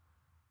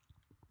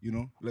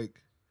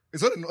 Like,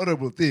 it's not an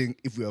honorable thing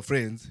if we are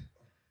friends,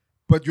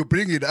 but you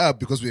bring it up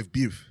because we have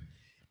beef.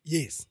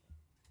 Yes.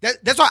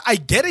 That's why I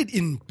get it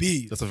in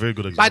beef. That's a very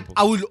good example.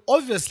 But I will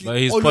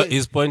obviously... But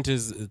his point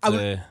is...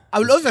 I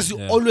will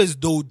obviously always,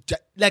 though...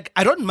 Like,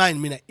 I don't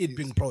mind it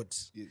being brought.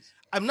 Yes.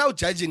 I'm now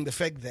judging the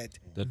fact that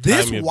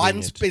this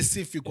one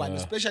specific one,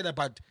 especially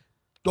about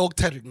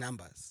doctoring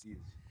numbers,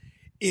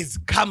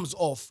 comes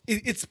off.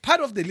 It's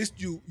part of the list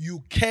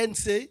you can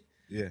say,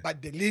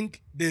 but the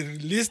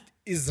list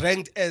is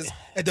ranked as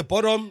at the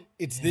bottom,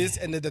 it's this,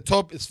 and at the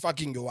top, it's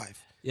fucking your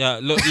wife. Yeah,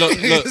 look.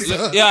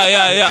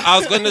 Yeah. I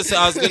was gonna say,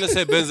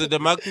 Benzo, the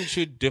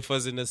magnitude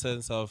differs in the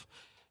sense of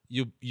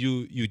you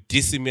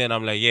dissing me and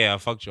I'm like, I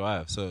fucked your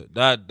wife. So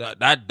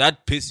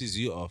that pisses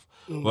you off.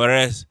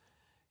 Whereas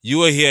you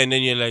were here and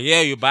then you're like,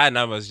 you buy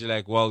numbers. You're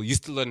like, well, you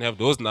still don't have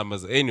those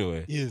numbers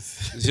anyway.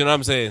 Yes. You know what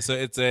I'm saying? So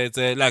it's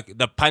a like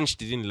the punch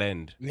didn't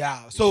land.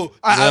 Yeah. So you know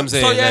what I'm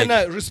saying?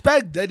 I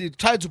respect that he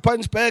tried to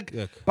punch back,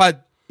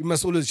 but you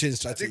must always change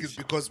strategy. I think it's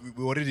because we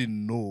already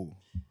know.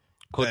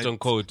 Quote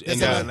unquote.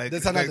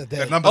 That's another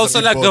thing.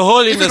 Also, like the whole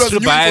industry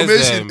buys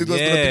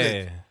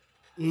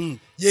them.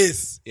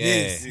 Yes.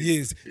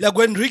 Like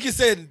when Ricky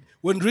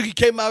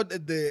came out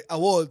at the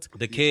awards,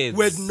 the kids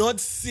we had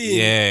not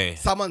seen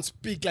someone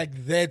speak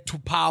like that to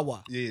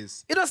power.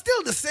 Yes. It was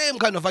still the same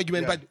kind of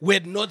argument, but we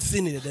had not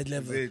seen it at that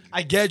level. Exactly.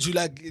 I get you,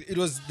 like it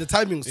was the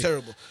timing was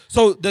terrible.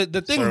 So the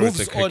thing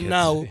moves on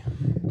now.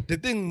 The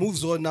thing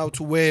moves on now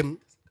to where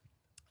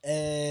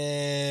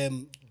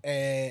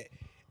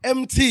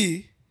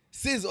MT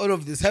sees all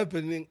of this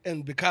happening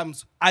and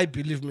becomes, I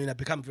believe me, I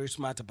become very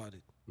smart about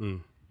it.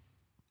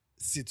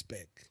 Sits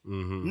back.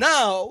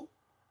 Now,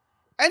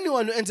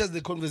 anyone who enters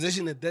the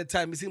conversation at that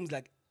time, it seems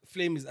like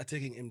Flame is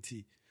attacking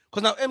MT.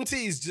 Because now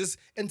MT is just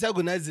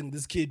antagonizing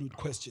this kid with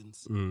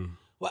questions.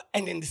 Well,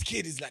 and then this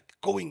kid is like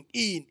going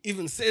in,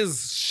 even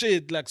says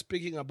shit like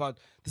speaking about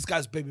this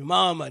guy's baby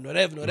mama and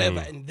whatever.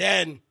 And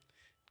then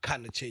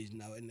kind of changed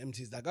now. And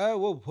MT is like, oh,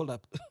 whoa, hold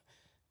up.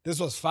 This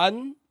was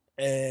fun.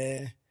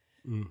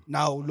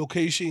 Now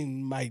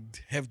location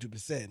might have to be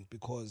sent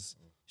because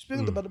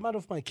speaking about the mother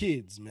of my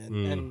kids, man.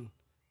 And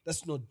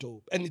that's not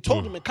dope. And he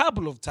told him a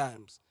couple of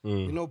times,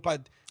 you know,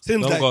 but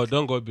seems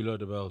Don't go below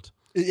the belt.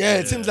 Yeah,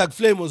 it seems like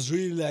Flame was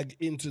really like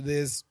into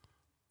this.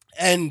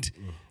 And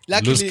Loose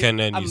luckily,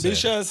 cannon, he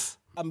said.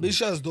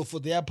 ambitious though for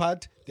their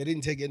part, they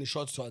didn't take any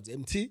shots towards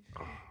MT.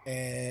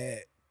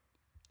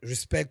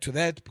 Respect to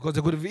that because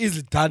they could have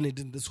easily done it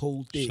in this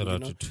whole thing. Shout you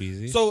out know? to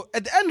Tweezy. So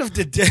at the end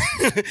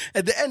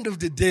of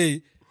the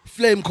day,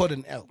 Flame caught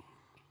an L.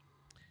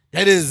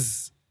 That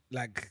is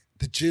like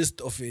the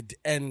gist of it.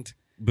 And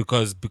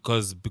Because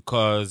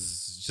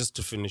just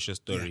to finish your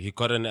story, he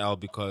got an L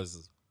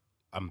because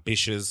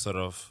Ambitious sort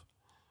of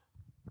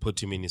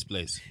put him in his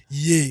place.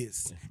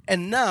 yes.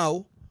 And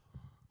now,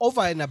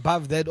 over and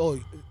above that,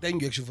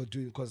 thank you actually for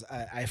doing it because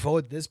I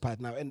forgot this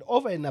part now. And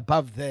over and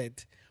above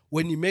that,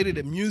 when he made it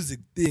a music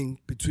thing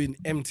between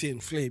MT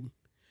and Flame,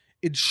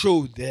 it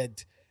showed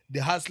that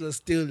the Hustler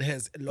still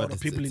has a lot But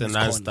of people it's in a his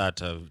corner.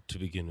 non-starter to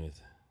begin with.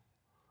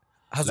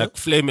 Hustler? Like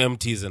Flame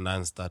MT is a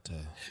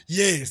non-starter.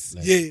 Yes,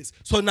 yes.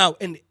 So now,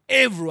 and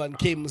everyone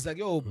came. It's like,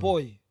 yo,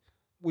 boy,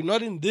 we're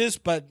not in this,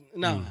 but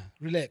now,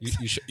 relax.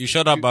 You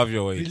shut above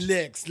your weight.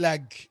 Relax.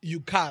 Like,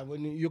 you can't.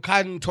 You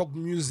can't talk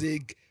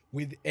music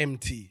with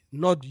MT,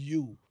 not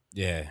you.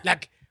 Yeah.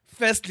 Like,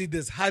 firstly,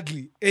 there's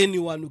hardly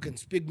anyone who can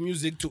speak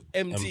music to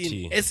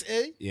MT in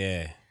SA,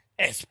 Yeah.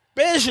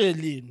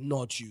 especially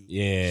not you.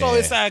 Yeah. So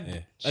it's like, yeah.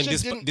 And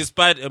shit didn't-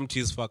 despite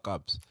MT's fuck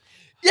ups.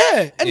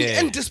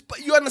 and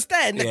despite, you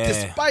understand, like, Yeah.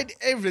 despite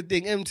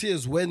everything MT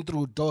has went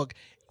through, dog,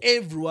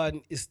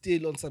 everyone is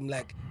still on some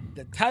like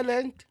the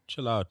talent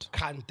Chill out.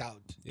 can't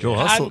doubt. Joe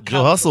Can't Hustle- come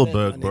Joe for that,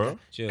 Hustleberg, my bro. nigga.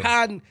 Chill.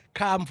 Can't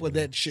come for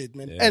that shit,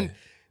 man. Yeah. And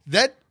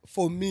that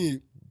for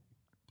me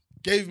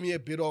gave me a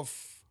bit of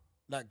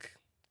like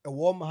a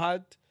warm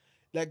heart,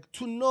 like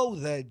to know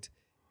that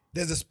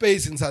there's a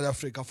space in South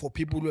Africa for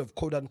people who have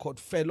quote unquote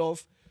fell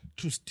off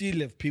to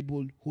still have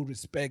people who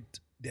respect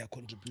their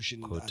contribution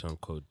in Quote art.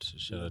 unquote.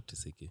 Shout out to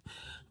Siki.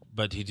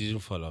 But he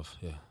didn't fall off.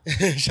 Yeah.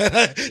 shout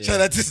out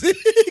to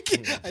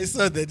Siki. I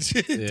saw that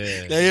shit.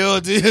 Yeah. Like, yo,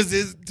 to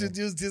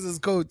use this as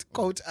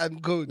quote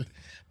unquote.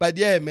 But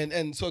yeah, man,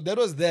 and so that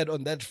was that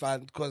on that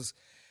front because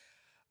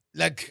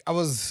like I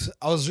was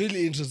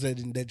really interested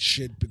in that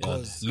shit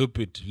because Loop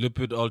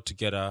it all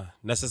together.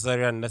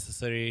 Necessary,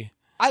 unnecessary.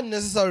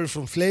 unnecessary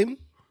from Flame.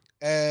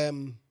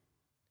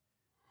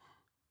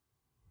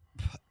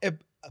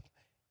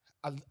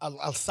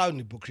 I'll sound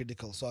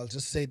hypocritical, so I'll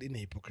just say it in a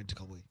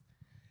hypocritical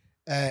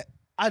way.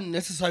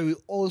 Unnecessary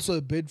also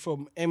a bit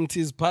from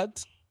MT's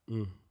part,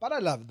 but I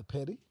love the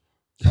Perry.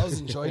 I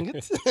was enjoying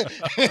it.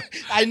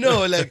 I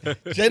know, like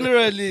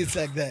generally it's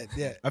like that.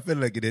 Yeah, I felt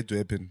like it had to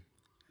happen.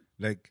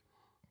 Like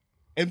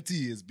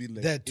MT has been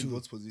like That in too.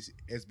 those position,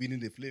 has been in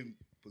the Flame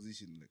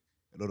position like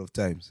a lot of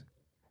times.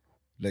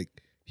 Like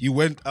he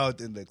went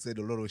out and like said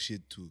a lot of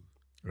shit to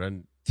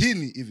Ran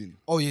Teeny even.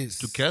 oh yes,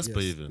 to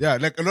Casper yes. even. Yeah,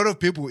 like a lot of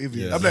people even.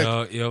 Yeah. I'm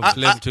like, Your I-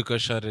 Flame I- took a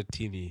shot at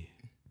Teeny.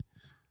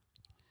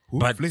 who?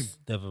 But Flame?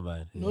 never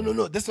mind.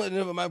 No, that's not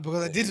never mind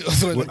because I did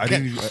also Well, I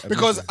didn't even- I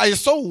because missed I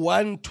saw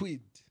one tweet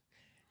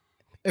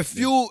a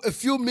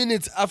few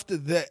minutes after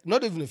that,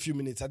 not even a few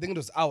minutes, I think it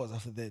was hours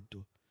after that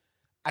too.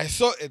 I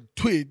saw a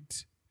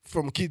tweet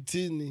from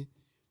Kitini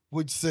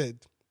which said,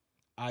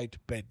 "I'd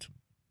bet."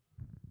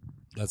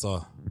 That's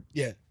all.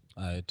 Yeah.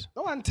 Alright.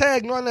 No one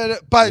tagged, no one,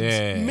 but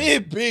Yeah. me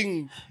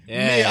being me,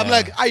 Yeah. I'm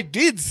like, I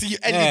did see,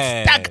 and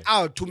Yeah. it stuck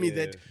out to me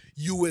that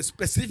you were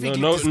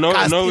specifically discussing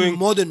knowing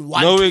more than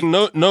one.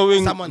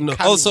 knowing Someone coming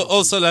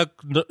also like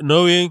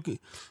knowing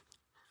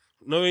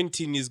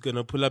Teeny is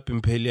gonna pull up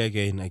in Pele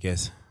again. I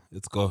guess.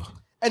 Let's go.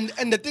 And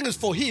the thing is,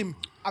 for him,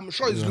 I'm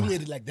sure he's looking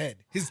at it like that.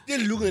 He's still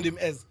looking at him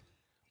as,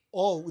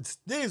 oh, it's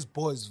this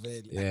boys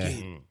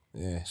again.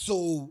 Yeah.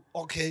 So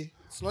okay,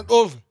 it's not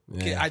over.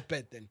 Okay, Yeah. I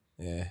bet then.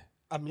 Yeah.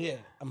 I'm here.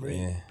 I'm ready.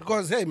 Yeah.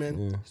 Because hey,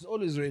 man, he's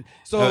always ready.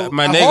 So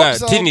My I nigga,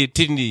 hope so. Teeny,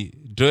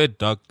 do it,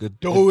 dog.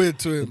 Do it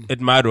to him.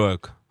 It might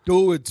work.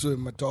 Do it to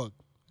him, my dog.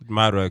 It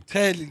might work.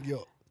 Telling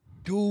you,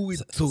 do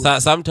it to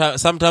him.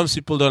 Sometimes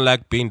people don't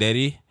like being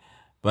dirty,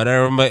 but I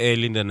remember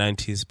early in the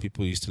 90s,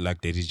 people used to like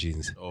dirty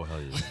jeans. Oh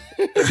hell yeah.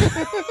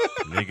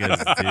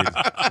 Niggas did.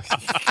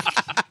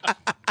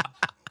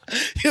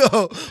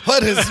 Yo,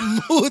 what a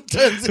smooth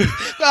transition.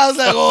 I was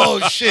like, oh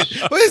shit,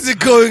 where is it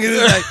going? And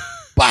it's like,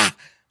 bah.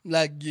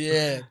 Like,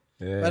 yeah.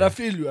 But I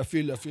feel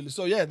you.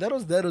 So yeah, that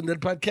was that on that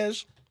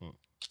podcast.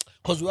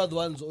 Because we are the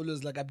ones who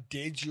always like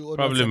update you. On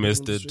Probably what's happening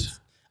missed on the it. streets.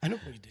 I know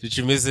you did. Did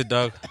you miss it,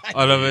 dog?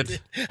 All of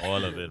it?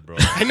 All of it, bro.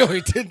 I know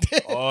he did.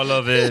 All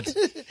of it.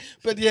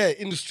 But yeah,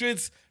 in the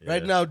streets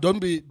right now, don't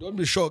be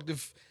shocked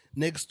if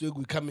next week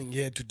we're coming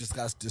here to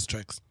discuss diss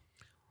tracks.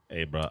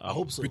 Hey, bro. I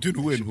hope so. Between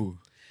who and who?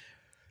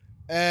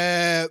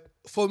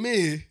 For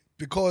me,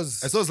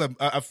 because I saw some.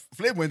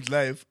 Flame went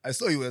live. I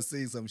saw you were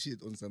saying some shit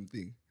on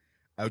something.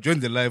 I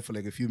joined the live for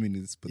like a few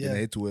minutes, but then I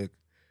had to work.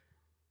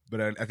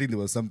 But I think there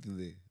was something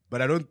there.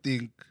 But I don't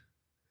think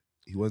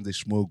he wants the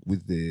smoke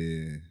with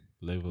the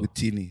Label. with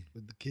Tini.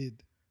 with the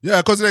kid.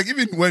 Yeah, because like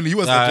even when he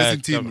was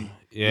addressing Tini,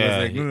 he was yeah,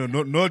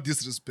 like, no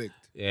disrespect.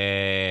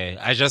 Yeah,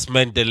 I just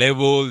meant the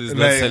label is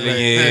not Like- selling like-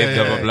 it,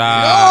 blah, blah, No!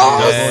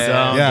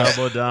 blah. Yeah.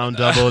 Double down,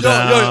 double No,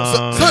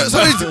 down. so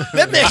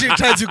let me actually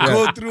try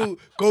to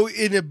go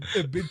in a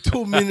bit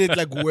 2 minutes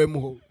like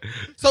wormhole.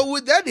 So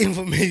with that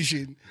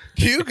information,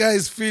 do you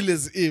guys feel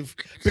as if,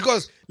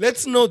 because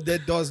let's note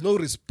that there was no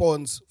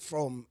response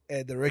from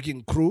the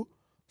Wrecking Crew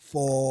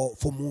for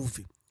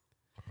movie.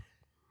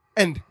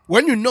 And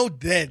when you know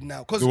that now,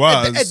 because It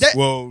was. which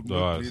Well, There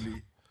not was.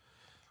 really.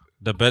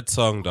 The bed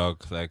song,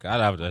 dog. Like, I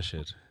love that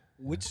shit.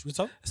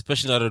 song?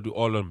 Especially now that we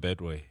all on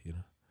Bedway, you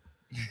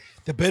know.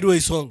 The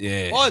Bedway song.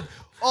 Yeah.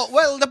 Oh,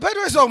 well, the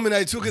Bedway song,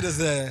 I took it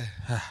as a.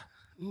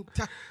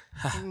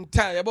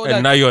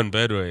 And now you're on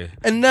Bedway.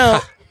 And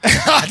now,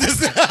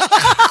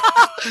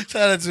 shout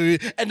out to me.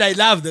 And I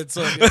love that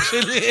song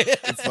actually.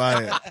 It's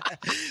fire.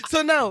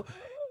 So now,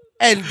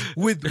 and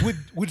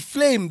with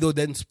Flame though,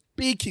 then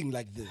speaking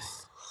like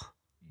this,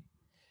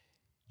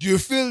 do you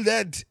feel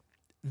that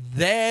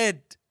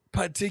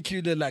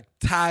particular like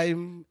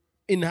time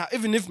in how,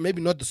 even if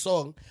maybe not the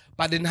song,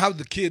 but in how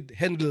the kid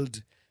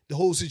handled the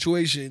whole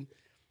situation,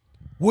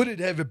 would it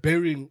have a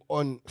bearing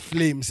on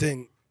Flame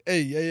saying,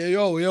 "Hey,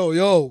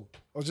 yo,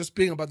 I was just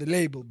speaking about the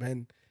label,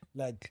 man.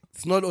 Like,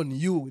 it's not on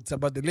you. It's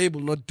about the label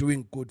not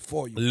doing good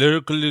for you."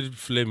 Lyrically,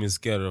 Flame is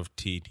scared of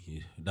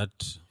TD.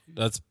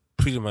 That's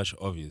pretty much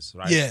obvious,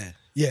 right? Yeah.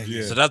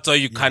 So that's why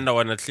you kind of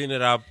want to clean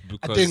it up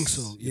because I think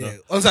so. you Yeah. know.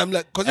 Also, I'm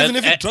like, because even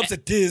if it drops a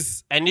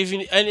diss, And if you,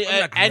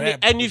 like rap,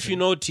 and if you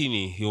know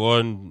Tini,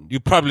 you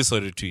probably saw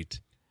the tweet.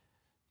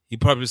 He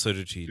probably saw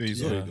the tweet. Yeah, he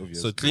saw you it, know.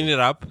 obviously. So clean it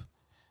up.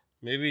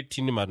 Maybe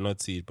Tini might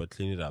not see it, but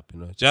clean it up.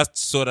 You know, just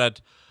so that,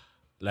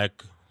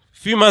 like,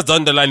 few months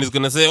down the line, he's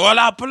gonna say, "Well,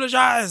 I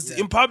apologize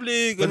in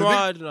public But and the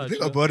what." thing, the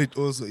thing about it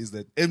also is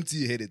that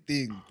MT had a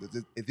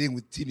thing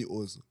with Tini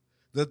also.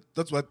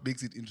 That's what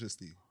makes it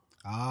interesting.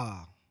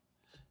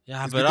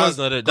 Yeah, It's but that was because-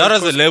 not it. because-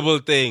 That was a label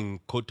thing,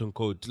 quote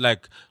unquote.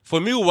 Like, for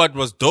me, what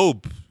was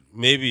dope,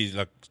 maybe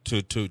like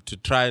to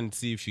try and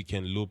see if you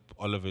can loop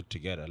all of it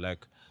together.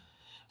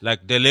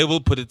 Like the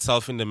label put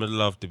itself in the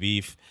middle of the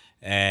beef,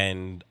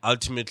 and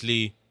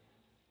ultimately,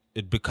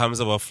 it becomes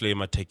about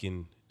Flame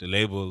attacking the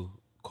label,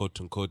 quote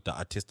unquote, the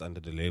artist under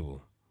the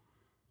label.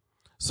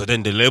 So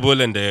then the label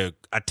and the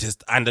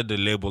artist under the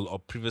label, or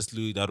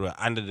previously that were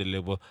under the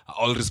label, are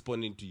all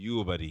responding to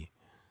you, buddy.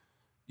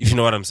 If you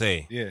know what I'm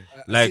saying. Yeah.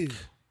 Like,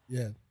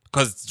 yeah.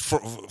 because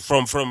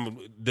from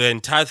the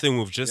entire thing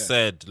we've just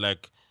said,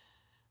 like,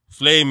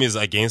 Flame is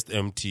against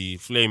MT,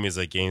 Flame is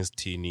against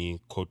Tini,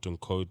 quote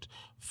unquote.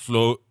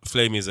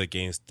 Flame is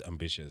against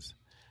Ambitious.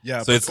 Yeah.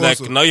 So but it's like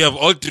also- now you have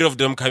all three of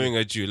them coming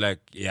at you. Like,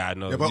 yeah,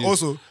 no. Yeah, but you,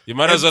 also, you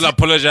might as well MT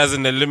apologize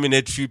and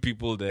eliminate few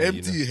people there.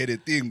 MT You know? had a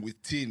thing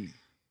with Tini.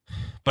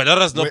 But that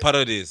was not Wait. part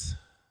of this.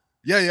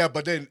 Yeah,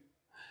 but then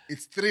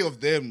it's three of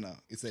them now.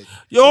 It's like,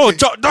 Yo, okay,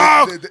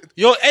 dog, they-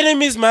 your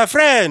enemy is my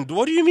friend.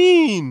 What do you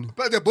mean?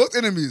 but they're both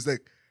enemies.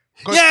 Like,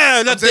 'cause Yeah,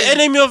 I'm like the saying-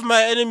 enemy of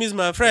my enemy is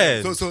my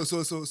friend.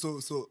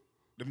 So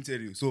let me tell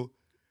you. So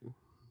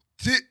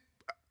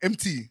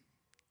MT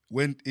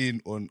went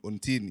in on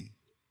Tini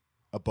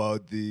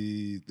about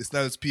the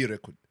Styles P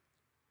record.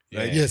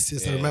 Right? Yes,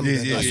 I remember Yeah,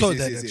 that. yeah, I yeah, saw yes,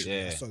 that yes, actually.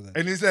 yes. I saw that.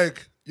 And it's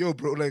like, yo,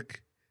 bro,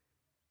 like,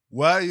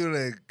 why are you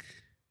like,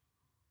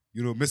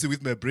 messing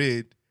with my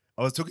brain?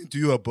 I was talking to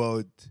you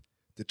about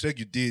the track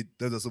you did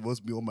that was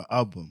supposed to be on my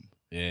album.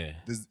 Yeah,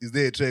 Is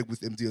there a track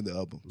with MT on the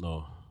album?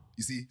 no.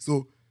 You see,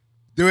 so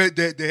they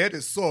had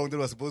a song that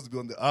was supposed to be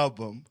on the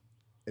album,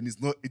 and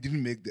it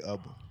didn't make the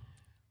album.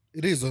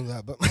 It is on the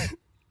album.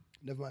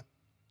 Never mind.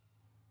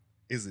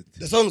 Is it?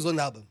 The song's on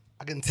the album.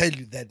 I can tell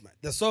you that, man.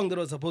 The song that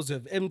was supposed to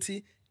have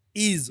empty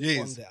is on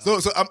Yes. the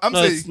album. So I'm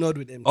No, saying, it's not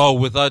with empty. Oh,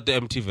 without the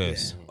empty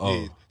verse. Oh,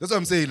 yeah, that's what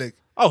I'm saying. Like,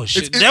 oh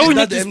shit. It's- Then we it's need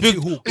not to the speak.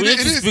 empty hook. We need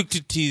It to is. speak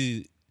to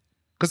T.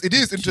 because it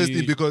is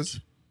interesting because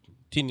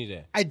Tini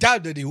there. I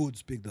doubt that he would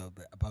speak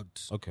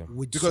about Okay.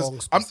 which Because song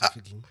I'm-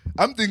 specifically.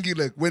 I'm thinking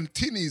like when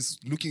Tini is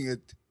looking at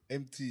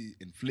MT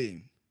and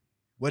Flame,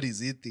 what is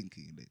he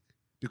thinking? Like,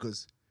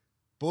 because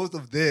both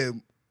of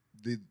them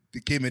they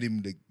came at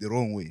him like the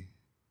wrong way.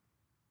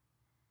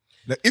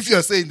 Like if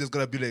you're saying there's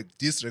gonna be like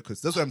these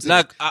records, that's what I'm saying.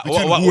 Like,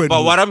 between who and but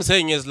who. what I'm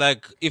saying is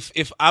like,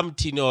 if I'm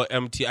Tini or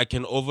MT, I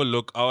can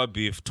overlook our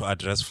beef to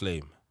address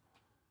Flame.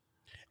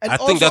 And I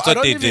think also, that's what I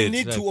don't they even did,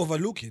 need like- to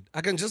overlook it.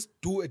 I can just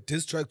do a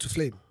diss track to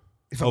Flame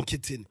if I'm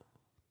Kid Tini.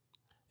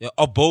 Yeah,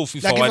 or both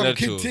if Like I if I'm wanted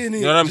to. Kid Tini,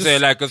 You know what I'm just-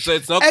 saying? Like, so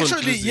it's not Actually,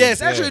 conclusive.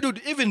 yes. Yeah. Actually, it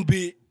would even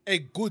be a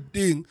good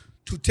thing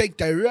to take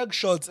direct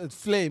shots at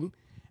Flame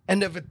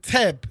and have a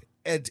tap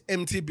at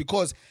MT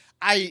because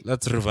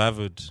Let's revive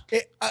it.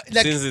 like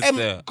Since it's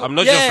there. I'm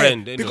not your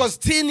friend, anyway. because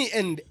Tini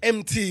and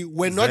MT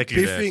were not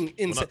Exactly that. beefing.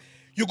 We're not-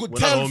 You could we're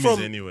not tell homies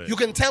from anyway. you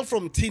can tell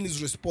from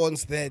Tini's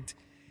response that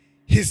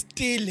he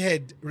still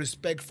had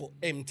respect for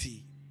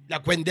MT.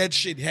 Like when that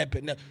shit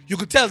happened, like, you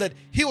could tell that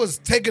he was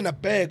taken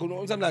aback. You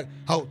know, something like,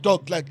 "How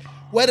dog?" Like,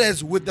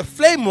 whereas with the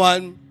Flame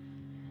one,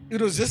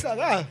 it was just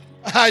like,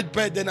 I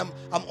bet then I'm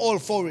all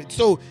for it.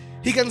 So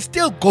he can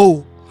still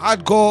go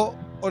hardcore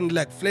on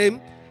like Flame,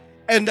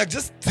 and like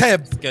just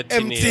tap get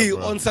MT Tinia,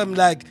 bro. on some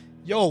like,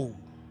 yo,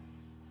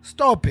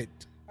 stop it.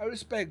 I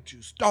respect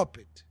you. Stop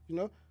it. You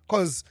know,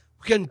 because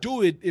we can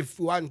do it if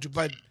we want to,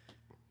 but.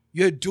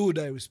 You're a dude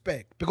I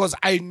respect because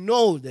I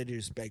know that you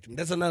respect him.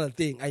 That's another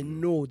thing. I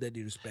know that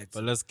he respects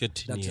But him. let's get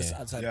That's Tini just here.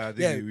 outside. Yeah, I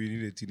think we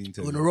need a teen We're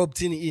interview. gonna rope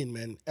Tini in,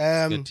 man.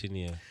 Get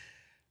Tini here.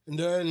 And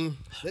then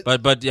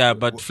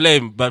But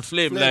Flame,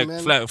 Flame,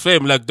 man.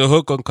 Flame, like the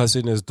hook on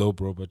Casino is dope,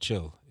 bro. But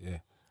chill, yeah.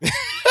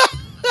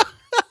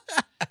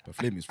 But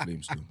Flame is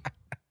Flames too.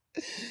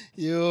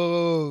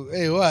 yo,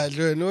 hey, what?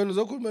 No one's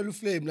talking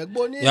Flame. Like,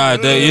 Yeah,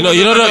 you know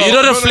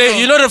the Flame.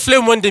 You know the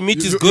Flame when the meat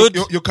is good.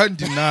 You can't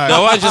deny. The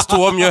one just to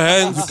warm your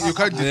hands. You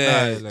can't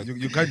deny. Yeah, like-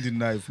 you can't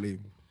deny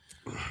Flame.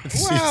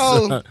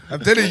 Wow, I'm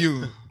telling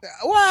you.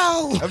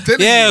 wow. I'm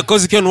telling Yeah, you.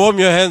 because you can warm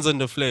your hands on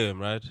the flame,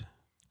 right?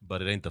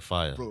 But it ain't the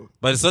fire. Bro.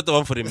 But it's not the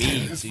one for the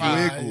meat.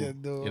 Fuego.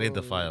 No. It ain't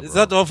the fire, It's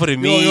bro. not the one for the Yo,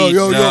 meat. yo,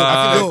 yo, yo,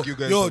 nah. feel like you yo,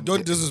 guys yo, don't don't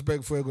get-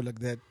 disrespect Fuego like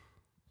that.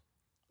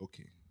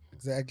 Okay.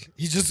 Exactly.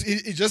 He just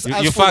You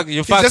asked fuck- for you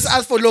he fuck- just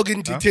asked for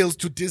login details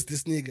to diss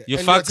this nigga. You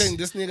And you're fucks. saying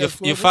this nigga You,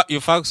 is you, Fuego? you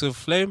fucks with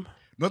flame.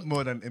 Not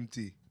more than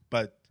MT,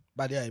 but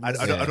But yeah, I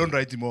don't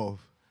write him off.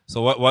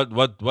 So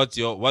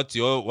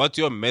what's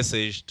your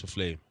message to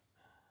flame?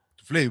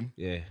 Flame.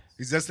 Yeah,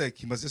 It's just like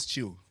he must just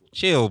chill.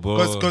 chill, bro.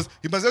 Because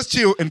he must just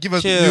chill and give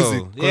us the Chill.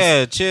 music. 'Cause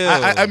Yeah, chill.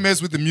 I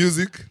mess with the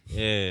music.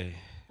 Yeah.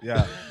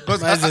 Yeah.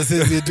 Because Mazda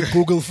says he had to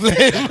Google Flame.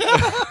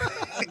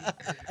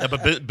 Yeah,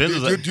 but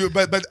Benzo's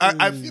like, but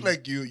I feel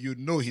like you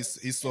know his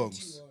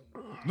songs.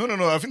 No.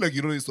 I feel like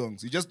you know his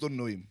songs. You just don't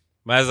know him.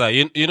 Maza,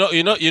 you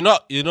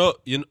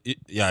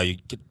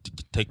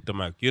take the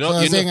mic. So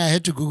I was saying I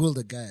had to Google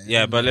the guy.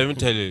 Yeah, but let me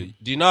tell you.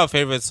 Do you know our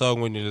favorite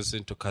song when you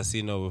listen to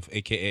Casino with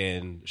AKA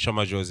and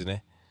Shoma Josie,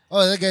 ne?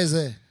 Oh, that guy's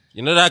there.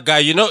 You know that guy,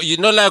 you know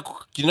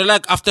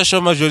like after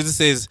Shoma Josie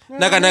says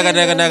naga naga,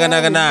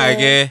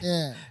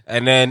 Yeah.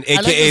 and then I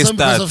like AKA the song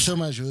because starts. of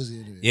Shoma Josie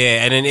anyway.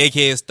 Yeah, and then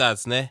AKA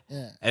starts, ne?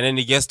 Yeah. And then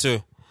he gets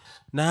to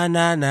na. had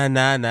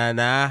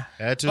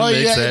to Oh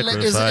make yeah, like,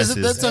 sacrifices. is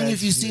it that song?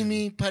 If you see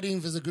me partying,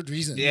 there's a good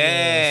reason.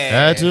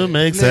 Yeah. Had to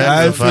make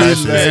I feel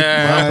sacrifices. like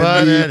My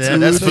body, yeah,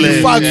 that's So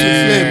you Flame. fucks with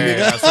Flame,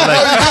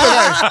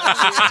 nigga.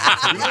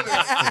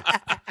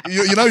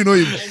 You know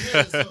him.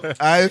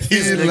 I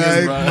feel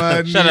like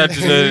man. Shout out to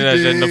the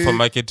agenda for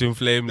marketing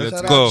Flame. Let's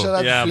Shout go. out, shout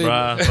out Yeah, to Flame.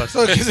 bruh. But-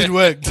 So because it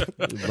worked.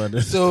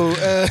 But- So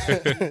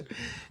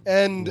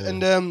and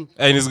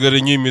And he's got a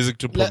new music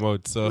to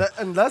promote, so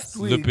and last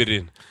week loop it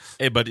in.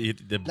 Hey, but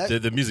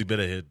the music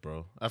better hit,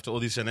 bro. After all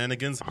these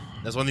shenanigans,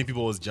 that's one thing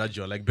people always judge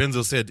you on. Like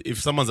Benzo said,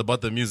 if someone's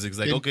about the music, it's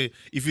like, okay,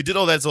 if you did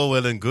all that, all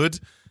well and good,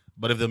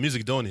 but if the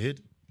music don't hit,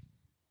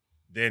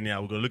 then yeah,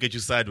 we're gonna look at you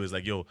sideways.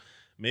 Like, yo,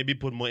 maybe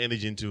put more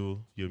energy into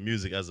your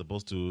music as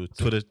opposed to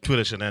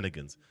Twitter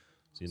shenanigans.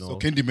 So, you know, So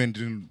Candyman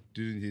didn't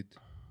hit.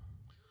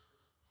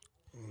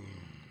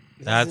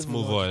 Let's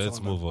move on. Let's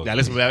move on. yeah,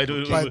 listen,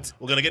 But-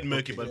 we're gonna get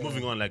murky, but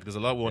moving on. Like, there's a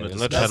lot we want We're to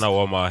not discuss. trying to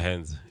warm our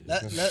hands.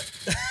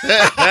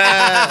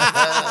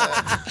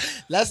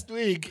 last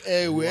week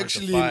we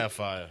actually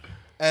Fire.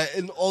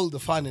 in all the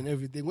fun and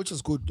everything, which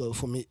was good though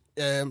for me.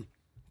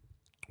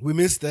 We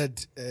missed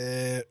that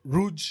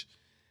Rouge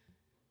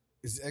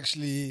is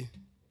actually,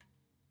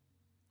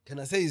 can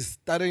I say, is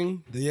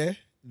starting the year.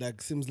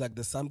 Like, seems like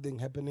there's something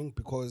happening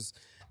because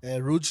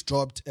Rouge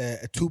dropped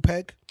a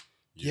 2-pack,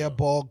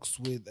 Gearbox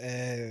with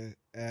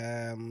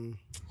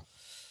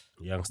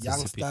Youngster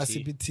Youngster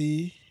CPT.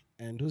 CPT,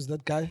 and who's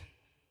that guy?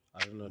 I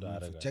don't know the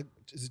other guy.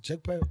 Is it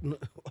Jack Parrow? No,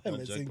 why am I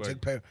Jack saying Parrow.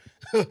 Jack Parrow?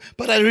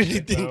 But I really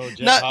think Parrow, Jack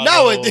now I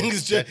Harlow, think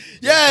it's Jack. Jack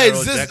Yeah, Parrow,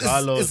 it's this. Jack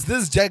Harlow. It's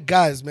this Jack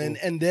guys, man.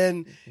 And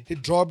then he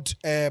dropped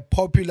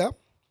Popular.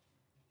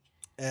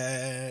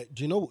 Do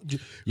you know?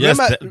 Yes,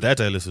 remember-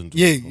 that I listened to.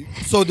 yeah.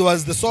 So there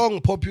was the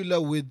song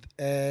Popular with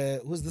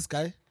who's this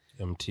guy?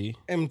 MT.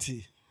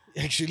 MT.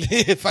 Actually,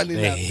 funny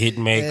The enough.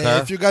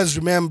 hitmaker. If you guys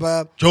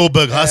remember, Joe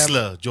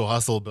Hustler, Joe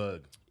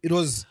Hustleberg. it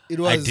was.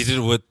 I did it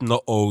with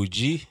no OG.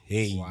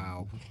 Hey.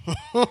 Wow.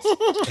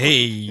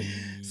 Hey.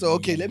 So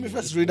okay, let me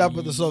first read up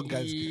with the song,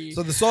 guys.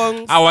 So the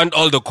song. I want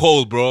all the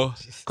coal, bro.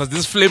 Because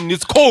this flame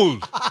needs coal.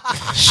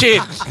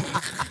 Shit.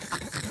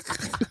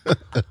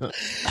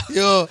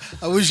 Yo,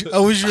 I wish you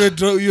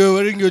were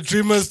wearing your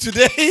dreamers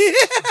today.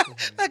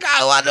 Like,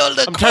 I want all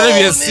the I'm trying to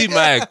be a coal, C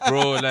nigga. mic,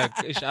 bro. Like,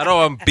 ish, I don't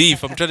want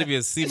beef. I'm trying to be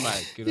a C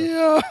mic. You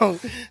know? Yo,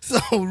 so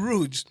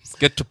Rouge. Let's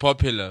get to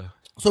popular.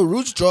 So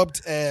Rouge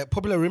dropped a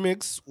popular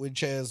remix,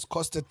 which has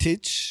Costa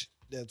Titch,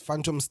 that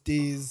Phantom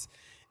Steez,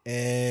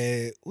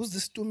 who's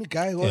this Tumi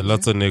guy? Yeah,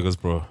 lots of niggas,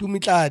 bro. Tumi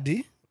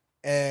Tladi,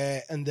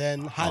 and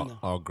then Hannah.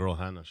 Our girl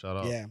Hannah, shout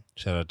out. Yeah.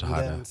 Shout out to And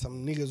Hannah. then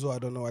some niggas who I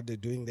don't know what they're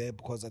doing there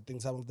because I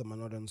think some of them are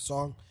not on the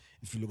song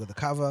if you look at the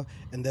cover.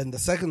 And then the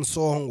second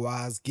song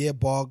was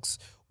Gearbox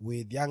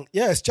with Young.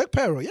 Yeah, it's Jack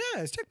Parrow. Yeah,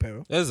 it's Jack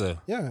Parrow. Is it?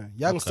 Yeah,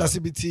 Young Star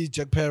CBT,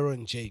 Jack Parrow,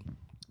 and Jay.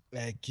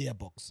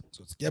 Gearbox.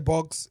 So it's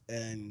Gearbox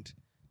and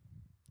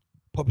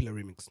Popular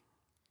Remix.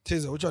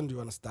 Tiza, which one do you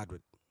want to start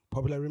with?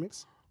 Popular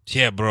Remix?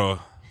 Yeah, bro.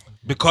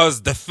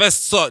 Because the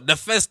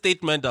first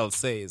statement I'll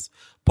say is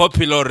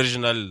Popular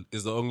Original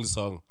is the only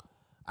song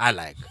I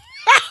like.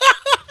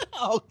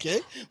 Okay.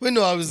 We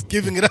know I was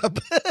giving it up.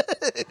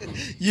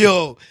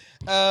 Yo.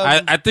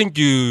 I think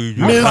you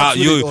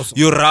really awesome.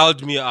 you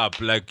riled me up.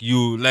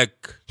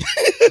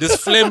 This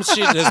flame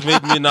shit has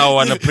made me now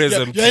wanna praise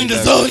MT. You're in the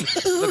like,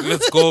 zone. like,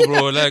 let's go,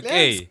 bro. Like, Let's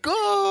hey,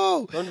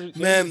 go. don't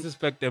Man.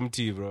 disrespect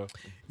MT, bro.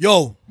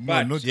 Yo.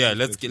 But not yeah,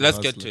 let's disrespecting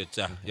get Hustler. to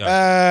it.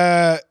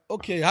 Yeah.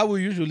 Okay, how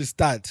we usually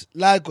start?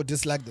 Like or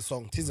dislike the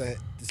song? Tiza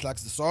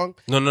dislikes the song.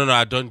 No,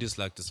 I don't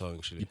dislike the song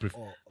actually.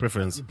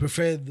 Preference. You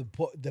prefer the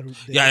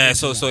Yeah.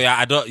 So yeah,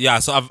 I don't. Yeah,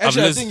 so I've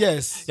Actually, I listened. think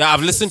yes. Yeah,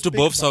 I've listened to Speak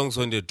both about- songs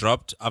when they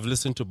dropped.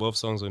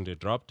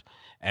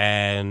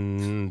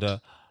 And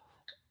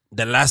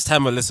the last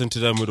time I listened to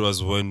them, it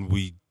was when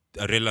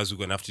I realized we're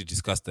gonna have to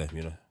discuss them.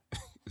 You know,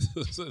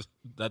 so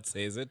that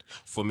says it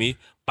for me.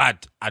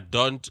 But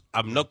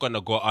I'm not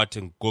gonna go out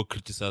and go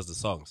criticize the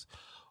songs.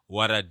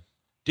 What I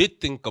did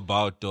think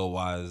about though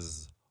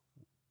was,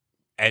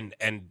 and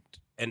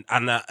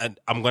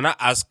I'm gonna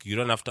ask. You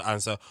don't have to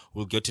answer.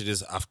 We'll get to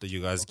this after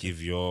you guys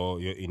give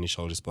your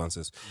initial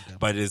responses. Okay.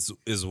 But is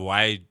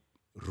why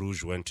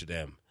Rouge went to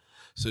them.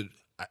 So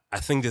I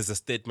think there's a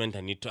statement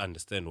I need to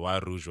understand why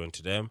Rouge went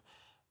to them.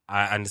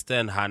 I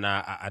understand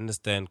Hannah. I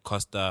understand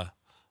Costa.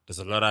 There's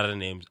a lot of other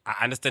names. I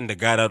understand the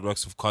guy that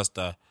works with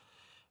Costa,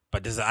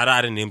 but there's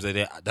other names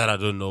that I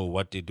don't know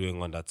what they're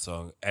doing on that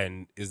song.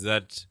 And is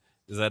that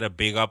a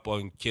big up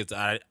on kids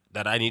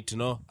that I need to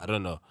know? I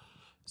don't know.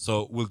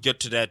 So we'll get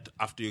to that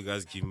after you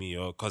guys give me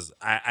your... Because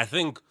I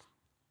think,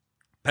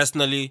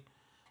 personally,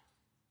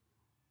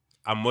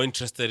 I'm more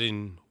interested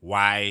in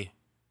why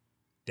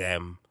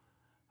them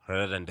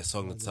rather than the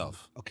song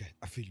itself. Okay,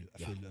 I feel you.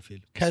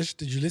 Cash,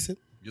 did you listen?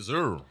 Yes,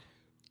 sir.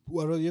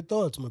 What are your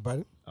thoughts, my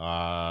brother?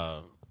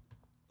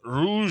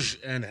 Rouge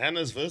and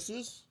Hannah's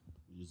verses.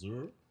 Yes,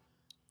 sir.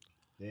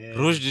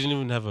 Rouge didn't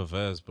even have a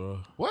verse, bro.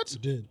 What? She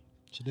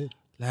did.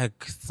 Like,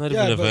 it's not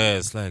Yeah, even a but-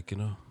 verse, like, you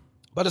know.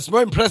 But it's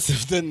more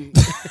impressive than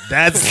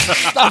That's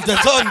stuff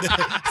that's on there.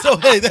 So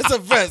hey, that's a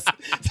verse.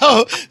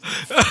 So,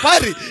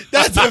 buddy,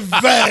 that's a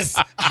verse.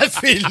 I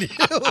feel you.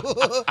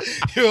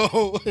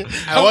 Yo,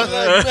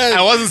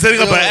 I wasn't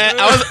setting up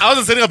I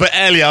wasn't setting up an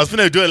alley. I was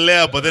gonna do a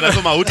layup, but then I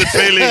saw my Huta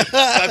trailing.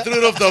 I threw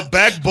it off the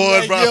backboard,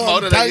 Like, bro. yo, My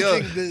I'm Huta like, yo,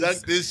 dunking this.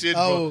 dunk this shit,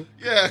 Oh.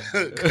 bro. Yeah,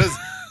 because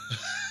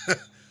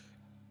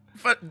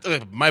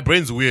my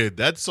brain's weird.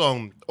 That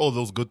song, all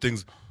those good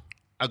things.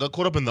 I got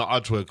caught up in the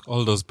artwork.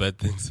 All those bad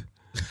things.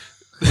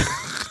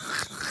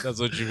 That's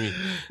what you mean.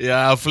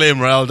 Yeah, Flame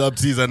riled up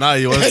teaser. Now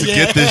he wants to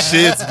get the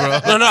shits,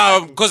 bro.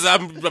 No, because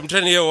I'm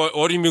trying to hear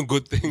what do you mean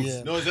good things?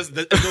 Yeah. No, it's just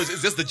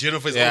the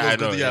general face. Yeah, all I those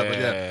know. good- Yeah, but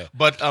yeah.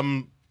 But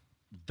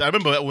I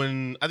remember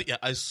when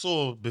I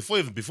saw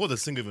before the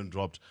single even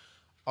dropped.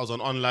 I was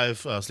on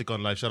Live, Slick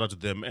on Live. Shout out to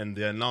them, and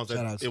they announced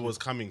Shout out that to it was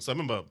coming. So I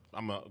remember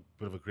I'm a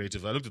bit of a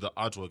creative. I looked at the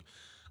artwork.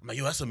 I'm like,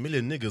 yo, that's a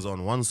million niggas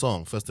on one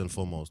song, first and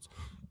foremost.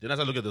 Then as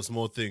I look at the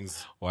small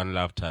things, One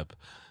Love type.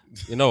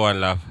 You know One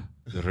Love,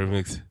 the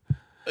remix.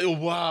 oh,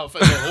 wow,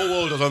 the whole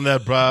world was on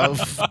that, bro.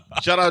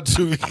 Shout out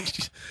to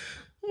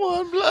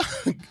One Blood.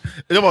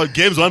 It's about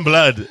Games One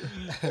Blood.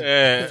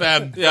 Yeah,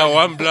 Fam. yeah,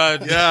 One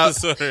Blood. Yeah,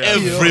 Sorry.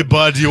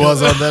 everybody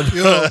was on that.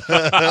 Yo,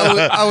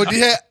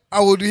 I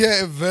would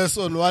hear a verse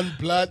on One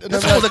Blood, and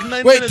That I'm was like, like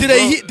 9 wait,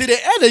 minutes, did they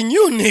add a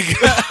new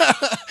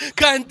nigga?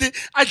 Can't they?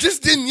 I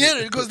just didn't hear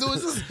it because there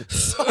was just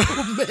so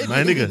many.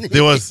 My nigga,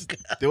 there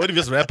weren't even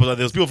just rappers.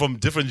 There was people from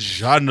different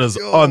genres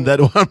Yo. on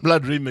that One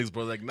Blood remix,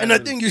 bro. Like, And I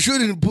think you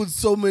shouldn't put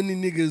so many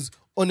niggas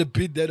on a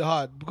beat that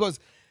hard because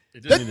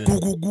It that didn't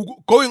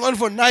going on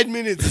for 9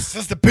 minutes is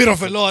just a bit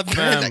of a lot, man.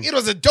 Fam. Like, it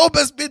was a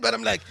dopest beat, but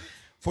I'm like,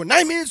 for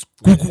 9 minutes,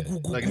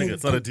 like nigga,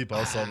 it's not a deep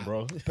house song,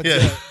 bro.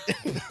 Yeah,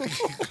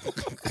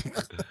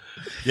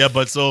 yeah,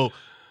 but so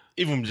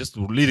even just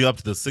leading up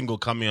to the single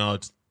coming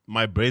out,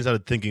 my brain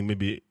started thinking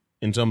maybe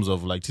in terms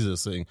of like Tisa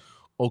saying,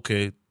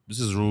 okay, this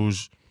is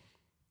Rouge,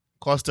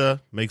 Costa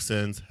makes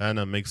sense,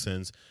 Hannah makes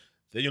sense.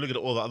 Then you look at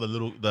all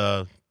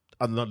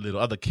the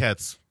other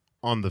cats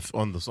on the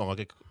song.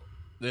 Okay,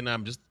 then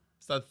I'm just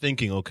start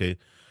thinking, okay,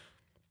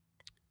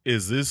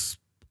 is this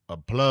a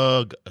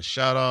plug, a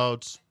shout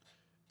out?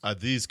 Are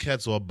these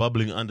cats who are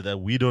bubbling under that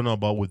we don't know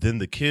about within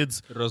the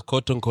kids? It was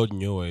quote unquote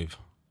new wave.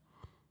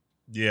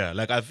 Yeah,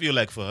 like I feel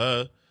like for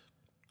her,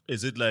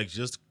 is it like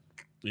just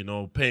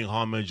paying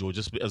homage or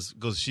just because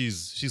she's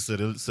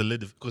solid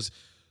because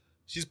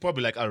she's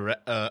probably like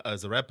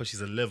as a rapper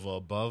she's a level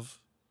above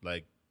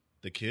like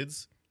the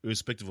kids,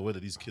 irrespective of whether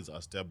these kids are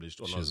established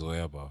or She's not. way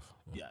above.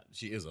 Yeah,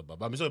 she is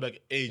above. I'm talking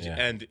like age Yeah.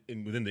 and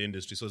within the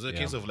industry. So it's a Yeah.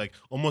 case of like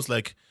almost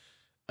like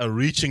a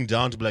reaching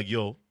down to be like,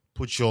 yo,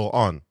 put your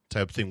on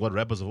type thing. What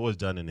rappers have always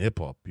done in hip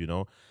hop,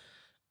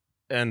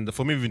 And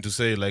for me even to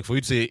say, like, for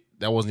you to say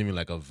that wasn't even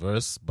like a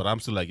verse, but I'm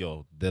still like,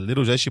 yo, the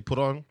little that she put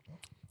on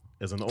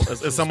as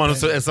someone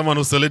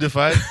who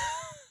solidified,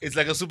 It's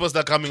like a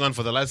superstar coming on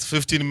for the last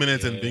 15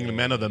 minutes and being the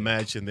man of the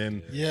match, and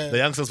then Yeah. the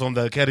youngsters from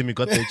the academy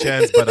got their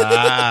chance, but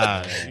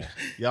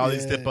yeah, they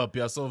step up.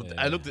 Yeah, so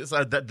I looked.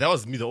 So that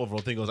was me. The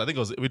overall thing I think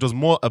it was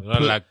more a. You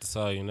don't like the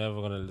song, you're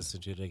never gonna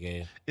listen to it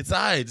again. It's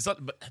alright. It's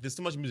not. But there's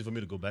too much music for me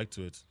to go back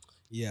to it.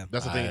 Yeah.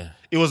 That's the thing.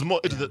 It was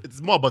more.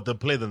 It's more about the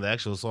play than the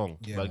actual song.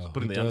 Like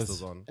putting the It youngsters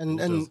does. on.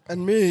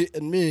 And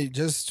me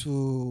just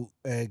to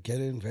get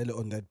in valid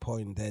on that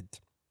point that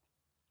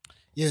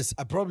yes,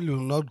 I probably will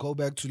not go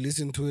back to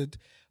listen to it,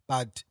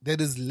 but there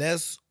is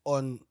less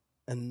on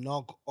a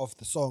knock of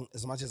the song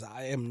as much as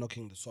I am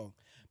knocking the song,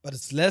 but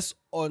it's less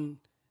on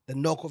the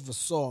knock of the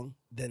song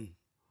than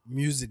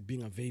music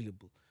being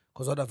available.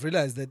 Because what I've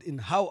realized that in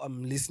how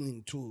I'm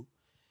listening to,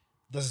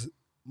 there's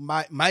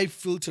my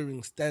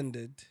filtering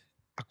standard,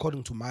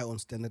 according to my own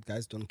standard,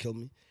 guys, don't kill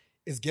me,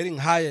 is getting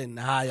higher and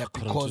higher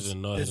because I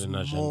there's didn't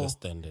actually more.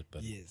 understand it,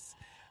 but Yes,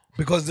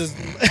 because there's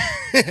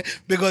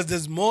because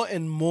there's more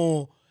and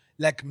more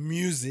like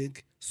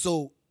music.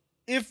 So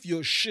if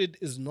your shit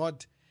is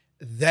not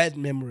that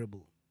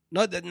memorable,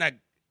 not that like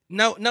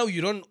now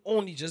you don't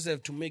only just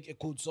have to make a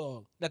good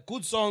song. Like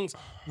good songs,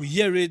 we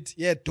hear it,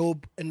 yeah,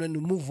 dope, and then we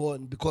move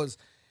on because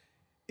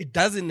it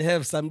doesn't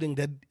have something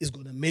that is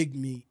gonna make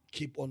me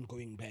keep on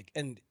going back.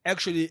 And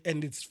actually,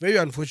 and it's very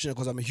unfortunate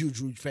because I'm a huge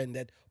fan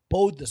that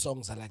both the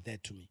songs are like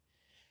that to me.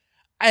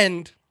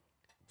 And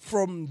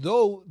from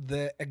though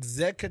the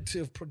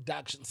executive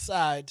production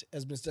side,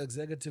 as Mr.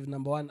 Executive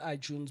 #1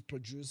 iTunes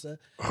producer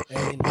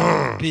in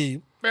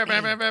R&B,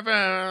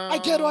 I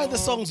get why the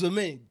songs were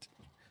made.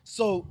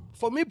 So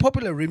for me,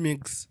 Popular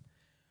Remix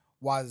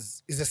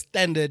is a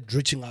standard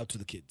reaching out to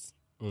the kids.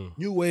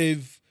 New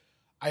Wave,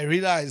 I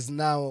realize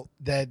now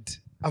that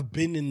I've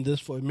been in this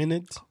for a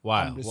minute.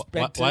 why? I'm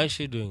respected. Why is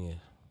she doing it?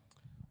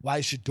 Why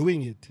is she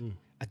doing it?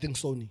 I think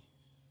Sony.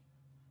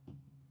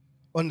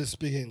 Honestly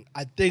speaking,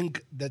 I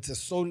think that's a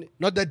Sony.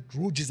 Not that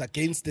Rouge is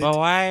against it, But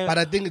why- But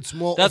I think it's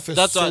more That's of a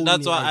that's why Sony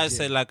that's why I idea.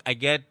 say like I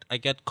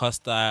get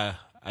Costa,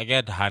 I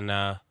get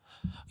Hannah,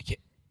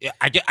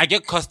 I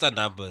get Costa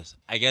numbers,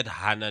 I get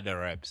Hannah the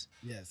reps.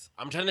 Yes.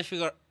 I'm trying to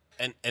figure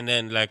and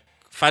then like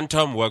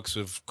Phantom works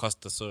with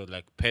Costa, so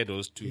like pay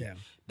those two. Yeah.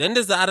 Then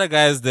there's the other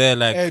guys there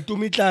like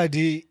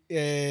Tumitladi,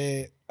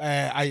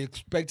 I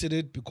expected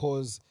it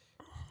because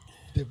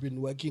they've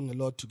been working a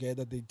lot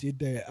together. They did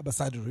the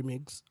Abasadi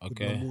remix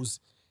Okay. with Mamuz.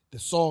 The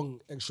song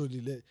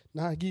actually,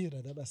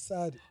 Nagira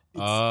Abasadi. It's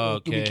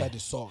okay.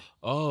 Tumitladi's song.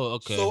 oh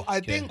okay. So I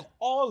okay. think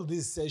all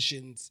these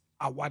sessions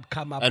are what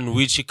come up. and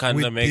Wichi kind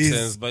with of makes these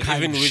sense, but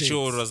kind even of Wichi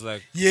shades. was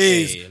like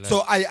Yes. hey, like,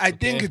 So I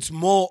think okay. it's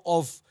more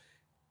of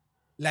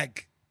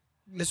like,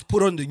 let's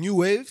put on the new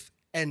wave.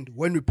 And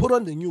when we put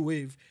on the new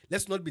wave,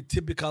 let's not be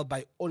typical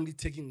by only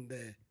taking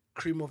the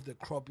cream of the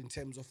crop in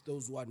terms of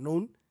those who are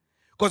known.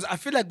 Because I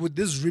feel like with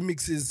these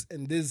remixes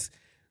and this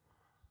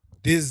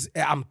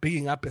I'm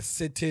picking up a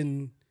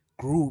certain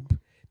group,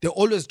 they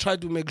always try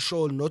to make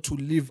sure not to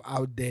leave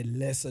out the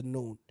lesser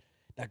known.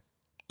 Like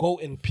go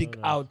and pick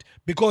out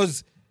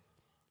because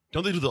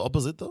Don't they do the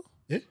opposite though?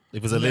 eh?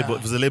 If it's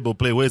a label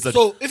play, where it's like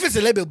So if it's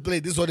a label play,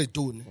 this is what they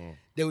do.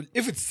 They will,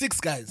 if it's 6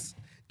 guys,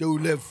 they will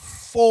have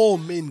 4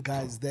 main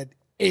guys that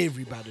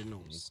everybody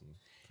knows.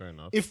 fair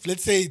enough. If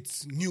let's say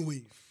it's new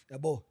wave,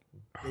 they'll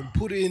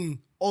put in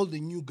all the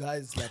new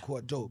guys like who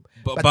are dope.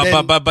 But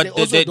then but they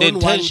also the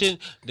don't want-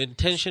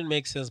 intention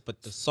makes sense,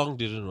 but the song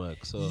didn't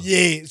work. So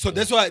Yeah, so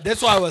that's why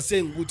I was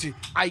saying, Uti,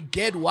 I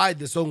get why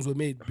the songs were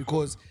made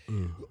because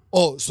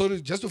oh,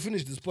 sorry, just to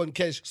finish this point,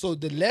 Cash. So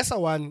the lesser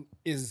one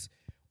is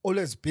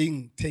always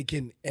being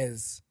taken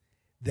as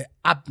the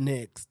up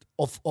next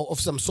of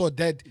some sort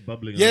that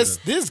Bubbling yes,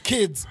 under. these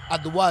kids are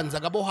the ones,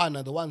 like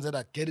Abohana, the ones that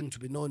are getting to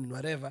be known and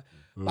whatever.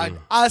 But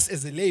us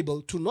as a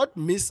label, to not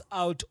miss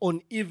out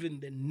on even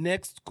the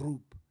next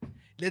group,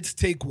 let's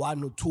take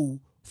 1 or 2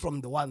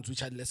 from the ones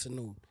which are lesser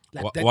known.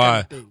 Like that why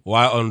kind of thing.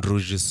 why on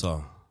Rouge's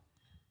song?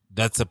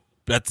 That's a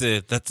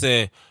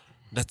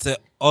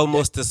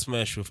almost a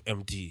smash with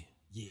MD.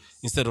 Yes.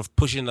 Instead of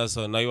pushing us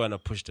on, now you wanna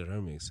push the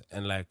remix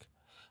and like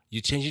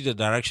you changing the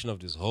direction of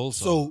this whole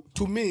song. So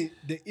to me,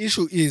 the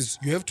issue is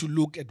you have to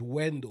look at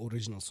when the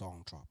original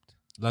song dropped.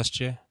 Last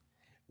year,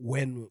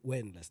 When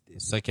last year?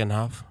 second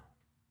half.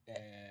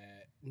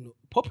 No,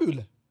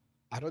 Popular.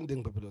 I don't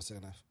think Popular was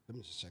second half. Let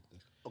me just check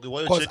this. Okay,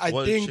 while Because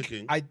you're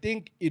checking, I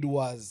think it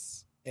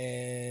was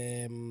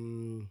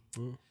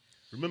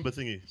remember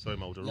thingy. Sorry,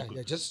 Mauta. real yeah, quick.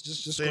 yeah, just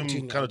Same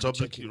continue. kind of I'm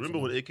topic. checking You remember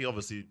for with AK,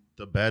 obviously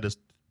the baddest.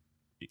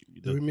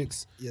 the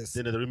remix. Yes.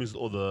 Then the remix with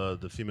all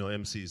the female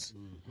MCs.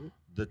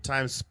 The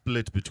time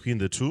split between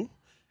the two,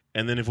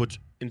 and then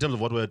in terms of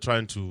what we're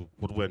addressing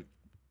and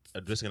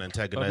But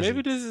antagonizing.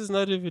 maybe this is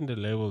not even the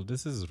label.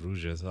 This is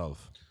Rouge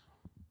herself.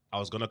 I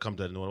was gonna come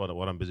to that. And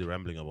what I'm busy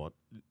rambling about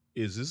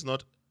is this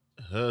not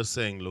her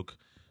saying, "Look,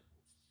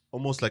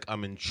 almost like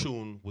I'm in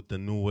tune with the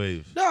new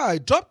wave." No,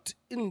 it dropped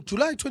in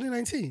July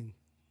 2019.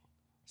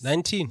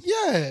 19.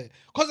 Yeah,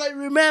 because I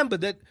remember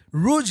that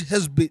Rouge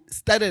has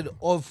started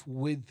off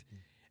with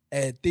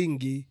a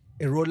thingy,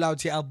 a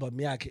rollout album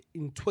yake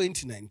in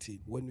 2019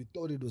 when we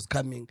thought it was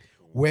coming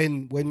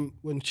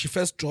when she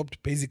first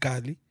dropped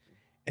basically,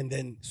 and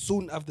then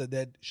soon after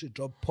that she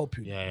dropped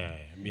Popular.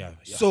 Yeah.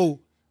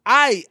 So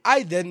I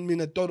then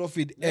thought of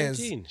it as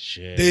 19.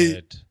 Shit.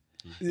 they-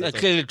 Like,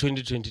 clearly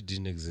 2020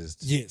 didn't exist.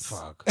 Yes.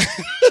 Fuck.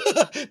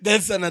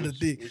 that's another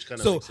thing. which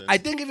kinda So makes sense. I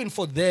think even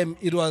for them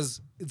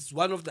it's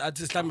one of the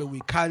artists that we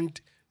can't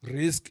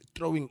risk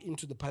throwing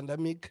into the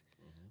pandemic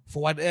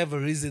for whatever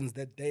reasons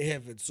that they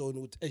have it. So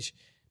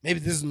maybe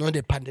this is not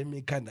a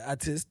pandemic kind of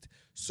artist.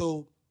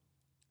 So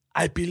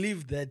I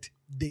believe that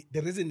the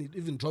reason it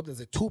even dropped as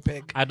a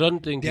 2-pack. I don't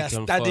think They you are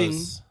can studying-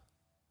 force.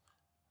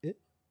 Eh?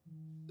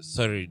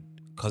 Sorry,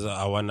 because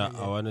I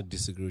wanna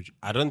disagree with you.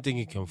 I don't think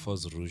you can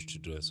force Rouge to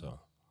do a song.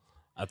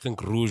 I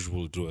think Rouge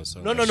will do a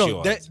song. No. like she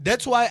wants.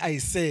 That's why I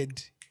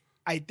said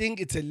I think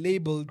it's a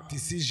label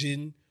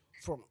decision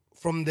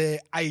from the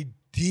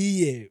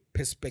idea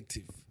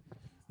perspective,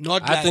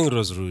 not I like think it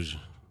was Rouge.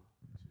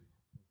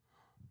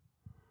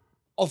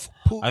 of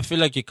who. I feel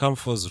like you can't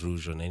force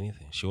Rouge on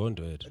anything. She won't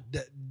do it.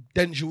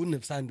 Then she wouldn't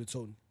have signed with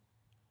Sony.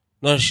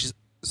 No, she's.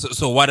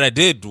 So what I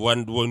did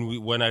when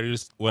I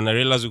realized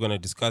we're gonna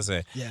discuss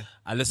it, Yeah.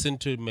 I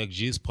listened to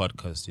McG's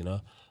podcast. You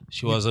know,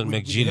 she was on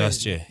With McG her.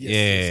 last year.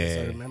 Yes,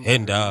 I Yeah, remember.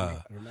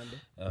 Henda. I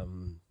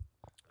remember.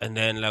 And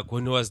then like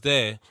when he was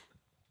there,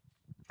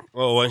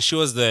 well, when she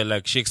was there,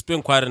 like she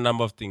explained quite a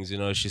number of things. You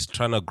know, she's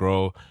trying to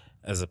grow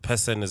as a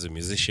person, as a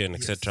musician,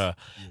 etc.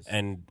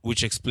 And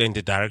which explained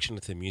the direction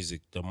of the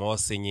music. The more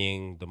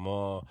singing, the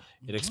more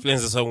it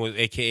explains the song with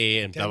AKA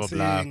and blah blah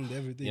blah. Dancing,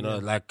 everything, You know,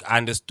 yeah. like I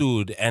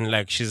understood, and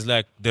like she's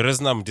like, the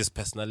reason I'm this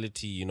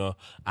personality, you know,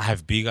 I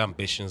have big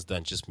ambitions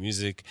than just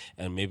music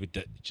and maybe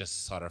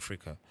just South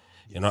Africa.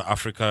 You know,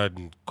 Africa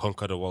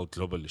conquer the world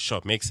globally.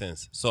 Sure, makes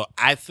sense. So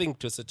I think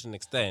to a certain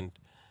extent,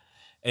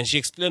 and she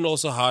explained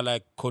also how,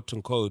 like, quote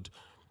unquote,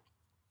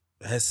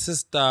 her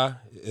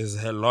sister is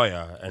her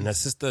lawyer, and her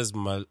sister is,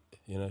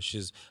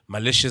 she's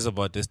malicious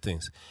about these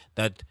things.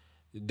 That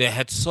they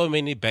had so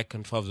many back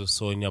and forth with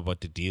Sonia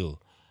about the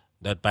deal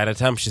that by the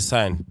time she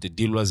signed, the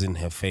deal was in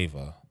her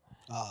favor.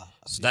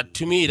 So that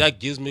to me, that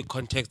gives me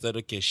context that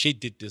okay, she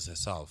did this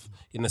herself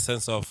in the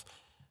sense of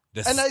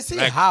this. And I see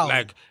like, how.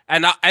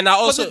 and I Because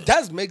also it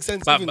does make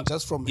sense but- even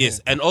just from yes,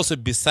 her. and also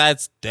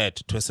besides that,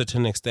 to a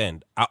certain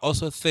extent, I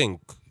also think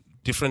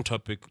different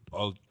topic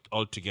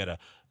altogether.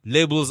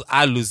 Labels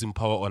are losing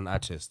power on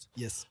artists.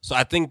 Yes. So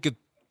I think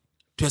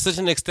to a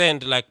certain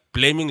extent, like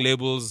blaming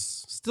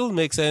labels still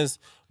makes sense,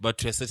 but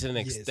to a certain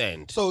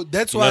extent. So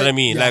that's you why. know what I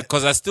mean? yeah, Like,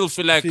 because I still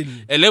feel like Feel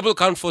you. a label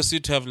can't force you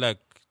to have like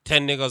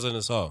 10 niggas on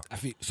a song.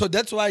 so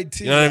that's why it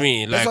is. You know what I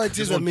mean? That's Like, why it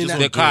is. just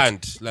they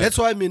can't. Like, That's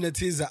why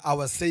it is. I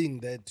was saying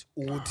that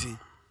Uti.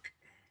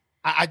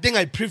 I think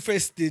I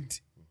prefaced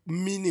it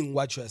meaning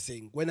what you are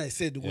saying when I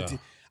said Uti. Yeah.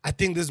 I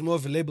think this is more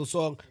of a label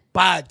song,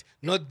 but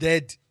not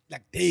that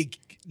like they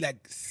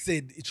like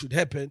said it should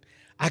happen.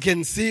 I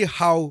can see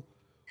how,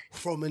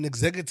 from an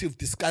executive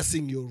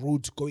discussing your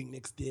route going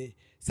next year,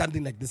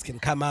 something like this can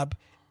come up.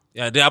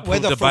 yeah, they approve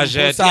Whether the from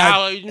budget. both sides,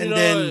 Yeah, you and know,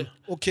 then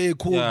okay,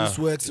 cool, yeah. this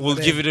works. We'll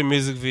whatever. give it a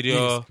music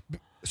video.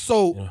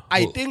 So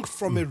I Cool. think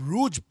from a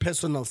Rouge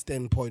personal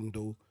standpoint,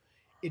 though,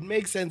 it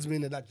makes sense.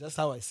 Meaning that that's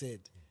how I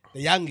said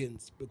the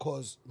youngins,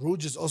 because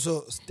Rouge is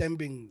also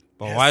stamping.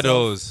 But why herself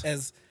those?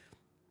 As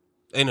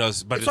You know, but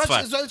It's it's, what-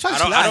 fine. it's what she I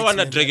don't likes, want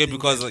to man, drag I it think,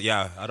 because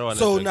man. I don't want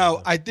to. so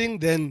now I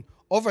think then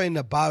over and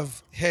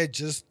above her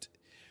just.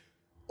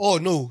 Oh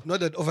no,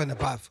 not that over and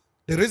above.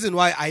 The reason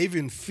why I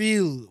even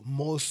feel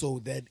more so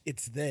that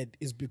it's that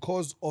is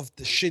because of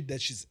the shit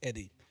that she's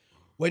adding.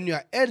 When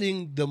you're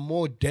adding the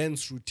more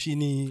dance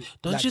routine,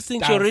 Don't like, you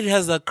think she stuff, already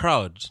has a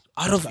crowd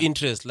out of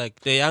interest,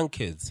 like the young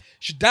kids?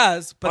 She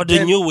does, but Or the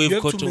then new wave, you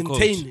have quote, to unquote.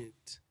 maintain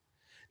it.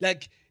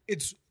 Like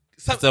it's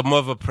It's a more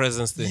of a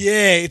presence thing.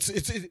 yeah,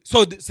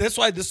 so that's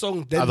why the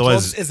song then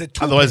Otherwise, drops as a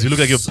two. otherwise you look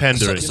like you're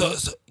pandering. So,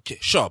 okay,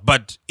 sure,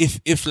 but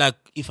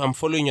if I'm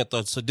following your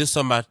thoughts, so this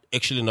song might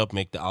actually not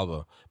make the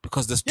album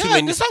because there's too yeah,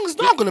 many. the song is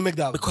not gonna make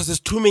that. because there's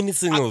too many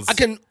singles. I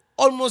can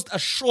almost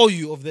assure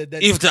you of that.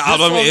 If the this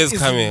album song is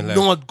coming, like-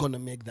 not gonna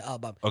make the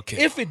album. Okay.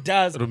 if it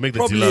does, It'll make the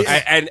probably deluxe.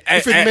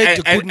 if it makes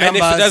the good and if it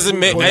numbers, doesn't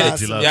make bonus,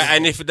 deluxe.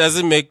 and if it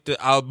doesn't make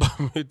the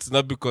album, it's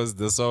not because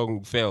the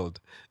song failed.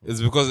 It's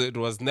because it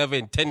was never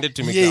intended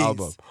to make the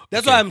album.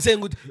 That's Okay. why I'm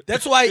saying.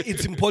 That's why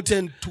it's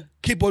important to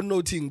keep on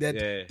noting that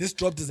Yeah. this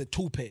dropped as a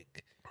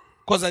 2-pack.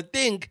 Because I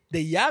think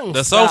the young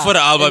The song for the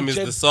album and is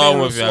Jack the song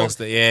Sparrow with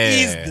Youngster, song yeah.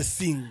 is the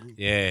single.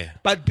 Yeah,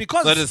 But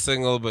because it's not a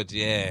single, but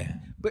yeah.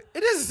 but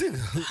it is a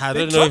single. I They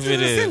don't know dropped if it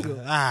as a is.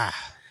 single.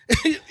 Ah,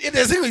 It's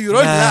a single you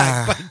don't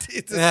Ah. like, but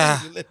it's a Yeah.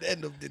 single at the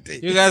end of the day.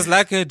 you guys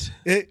like it?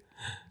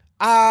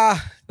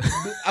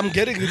 I'm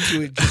getting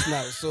into it just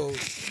now. So,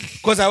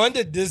 because I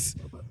wanted this,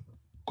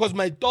 because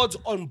my thoughts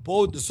on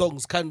both the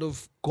songs kind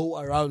of go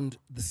around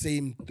the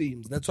same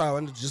themes. That's why I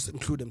wanted to just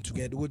include them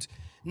together.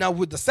 Now,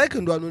 with the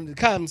second one, when it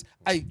comes,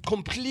 I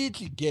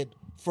completely get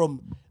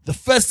from the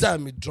first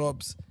time it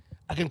drops,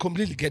 I can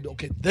completely get,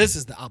 okay, this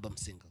is the album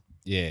single.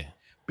 Yeah.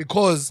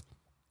 Because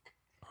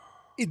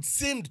it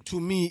seemed to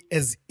me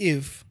as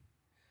if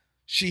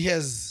she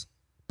has,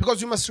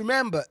 because you must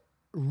remember,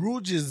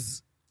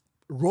 Rouge's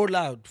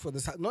rollout for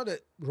this, not a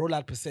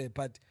rollout per se,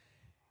 but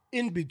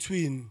in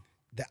between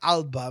the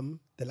album,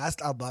 the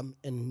last album,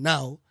 and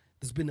now,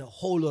 there's been a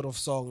whole lot of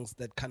songs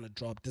that kind of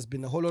dropped. There's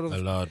been a whole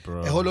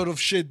lot of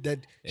shit that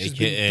she's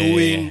been AKA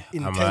doing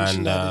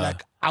intentionally, Amanda,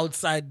 like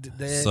outside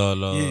the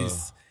Solo,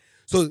 Yes.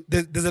 So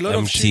there's a lot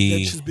of shit MT.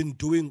 that she's been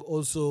doing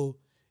also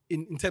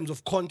in terms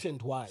of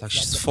content wise. Like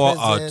she's 4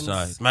 out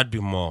now. It might be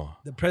more.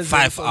 The presence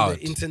 5 on out.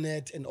 the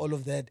internet and all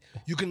of that.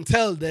 You can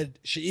tell that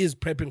she is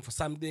prepping for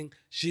something.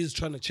 She's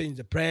trying to change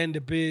the brand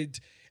a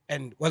bit,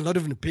 and well, not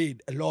even a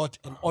bit, a lot,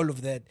 and all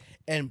of that.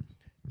 And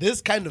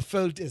this kind of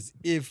felt as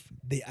if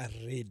they are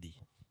ready.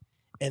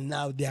 And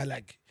now they are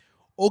like,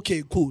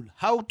 okay, cool.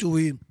 How do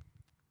we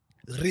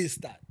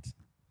restart?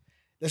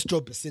 Let's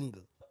drop a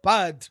single.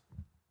 But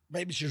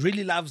maybe she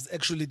really loves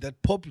actually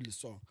that popular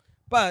song.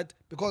 But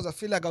because I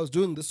feel like I was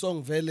doing the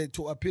song Vele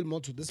to appeal more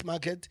to this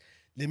market,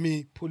 let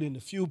me pull in a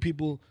few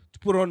people to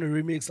put on a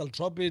remix. I'll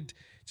drop it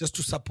just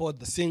to support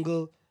the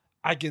single.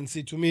 I can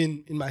see, to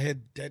me, in my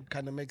head, that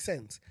kind of makes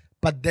sense.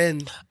 But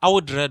then, I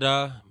would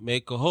rather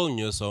make a whole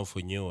new song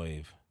for New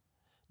Wave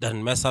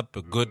than mess up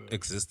a good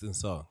existing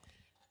song.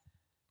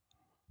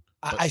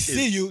 I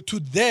see you. To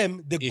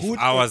them, the If good.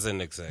 I was an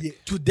exec. Yeah,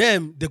 to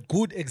them, the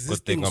good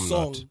existing I'm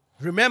song. not.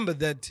 Remember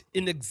that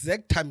in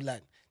exact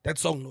timeline, that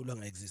song no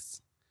longer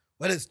exists.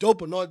 Whether it's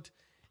dope or not,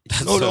 it's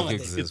That no song longer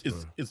there. exists.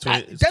 It's It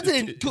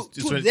doesn't-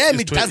 to them,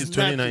 it does It's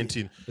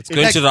 2019. It's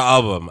going like- to the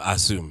album, I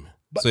assume.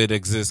 So it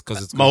exists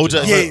because it's going to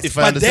Mahuta, the Yes, album. if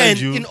I but understand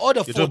then you, in order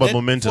you're for talking about that,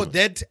 momentum.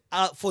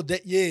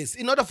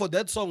 in order for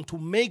that song to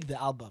make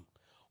the album,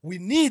 we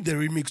need the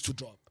remix to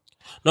drop.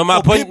 No, my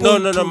for point. No, people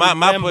no, no. to My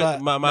remember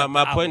point.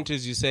 My the point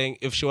is, you're saying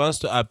if she wants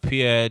to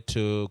appear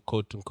to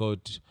quote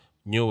unquote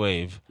new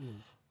wave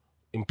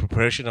in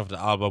preparation of the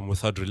album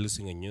without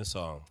releasing a new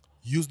song.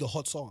 Use the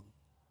hot song.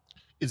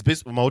 It's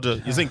based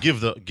Mahuta. You saying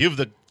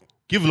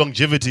give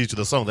longevity to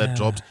the song that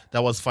dropped.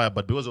 That was fire,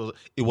 but because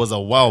it was a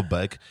while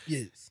back,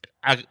 Yes.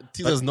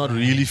 Teaser's not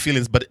really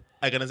feelings, but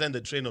I can understand the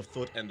train of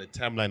thought and the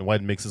timeline why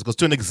it makes sense. Because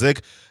to an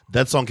exec,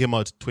 that song came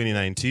out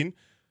 2019.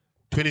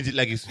 20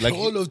 like it's like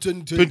All of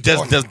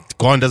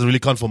 2020 doesn't really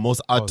count for most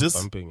I was artists.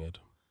 bumping it,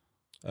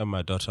 and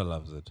my daughter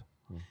loves it.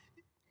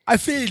 I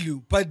feel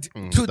you, but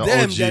to the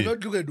them, OG. they're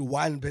not looking at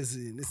one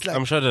person. It's like,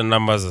 I'm sure the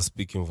numbers are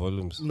speaking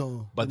volumes.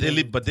 no. But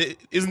they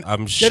isn't.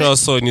 I'm sure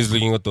Sony's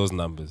looking at those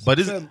numbers. But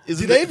Did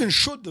isn't they even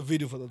shoot the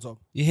video for that song?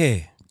 yeah,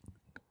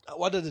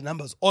 What are the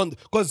numbers on?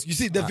 Because you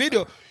see the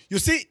video. You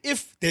see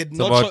if they had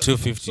not about shot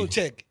 250. So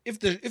check if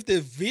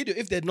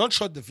they had not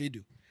shot the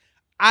video.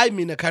 I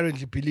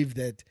currently believe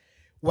that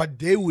what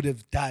they would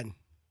have done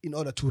in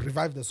order to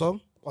revive the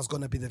song was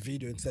gonna be the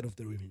video instead of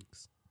the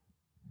remix.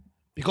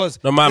 Because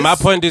no, my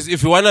this- point is,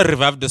 if you want to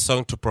revive the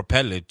song to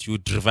propel it,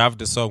 you'd revive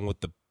the song with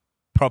the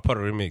proper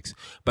remix.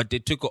 But they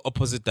took an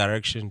opposite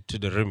direction to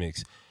the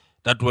remix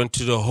that went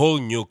to the whole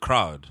new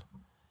crowd.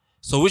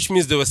 So, which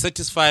means they were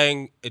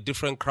satisfying a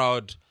different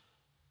crowd,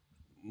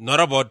 not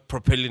about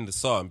propelling the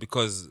song.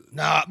 Because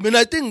Nah,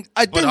 I think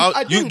how-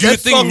 I you think do you that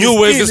think song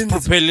New Wave still is in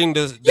this- propelling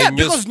the Yeah, new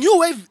because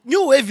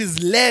New Wave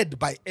is led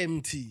by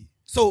MT.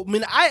 So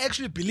I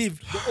actually believe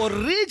the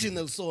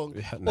original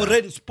song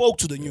already spoke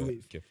to the New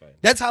Wave. okay, fine.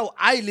 That's how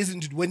I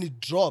listened to it when it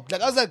dropped.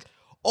 Like I was like,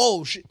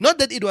 oh shit! Not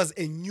that it was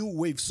a New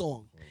Wave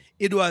song,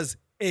 it was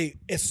a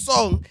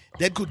song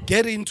that could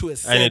get into a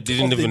set And it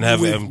didn't of the even New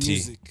have Wave MT.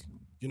 music.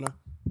 You know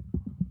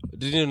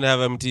didn't even have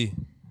MT.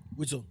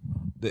 which song?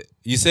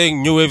 You're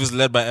saying New Wave is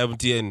led by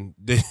MT and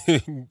the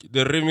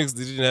remix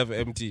didn't have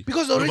MT.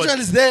 Because the original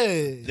is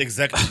there.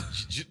 exactly.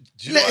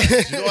 Do you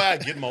know why I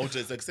get Mahuta?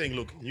 It's like saying,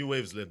 look, New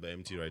Wave's led by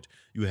MT, right?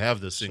 You have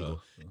the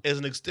single as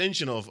an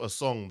extension of a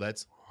song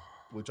that's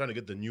we're trying to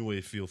get the new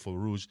wave feel for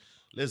Rouge.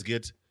 Let's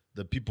get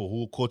the people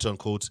who quote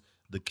unquote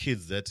the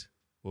kids that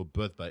were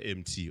birthed by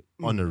MT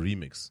on a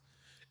remix.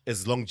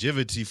 As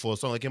longevity for a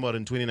song that came out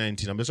in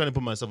 2019. I'm just trying to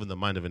put myself in the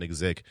mind of an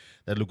exec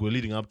that look, we're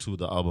leading up to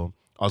the album.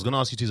 I was gonna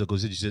ask you, Tisa,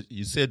 because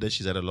you said that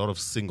she's had a lot of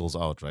singles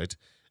out, right?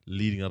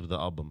 Leading up to the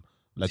album.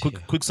 Like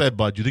quick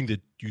sidebar, do you think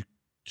that you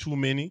too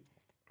many?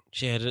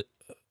 She had it.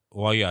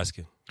 Why are you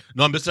asking?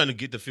 No, I'm just trying to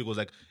get the figures.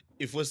 Like,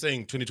 if we're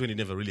saying 2020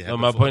 never really No,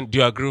 happened. my for- point. Do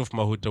you agree with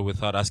Mahuta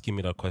without asking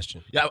me that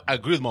question? Yeah, I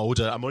agree with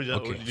Mahuta. I'm already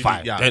Okay, already-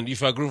 fine. Yeah, Then if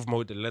you agree with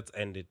Mahuta, let's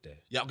end it there.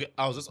 yeah. Okay.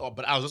 I was just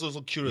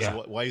also curious Yeah.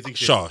 why you think.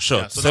 Sure. Yeah,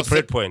 so that's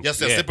Separate point.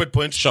 Yes, Yeah. separate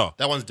point. Sure.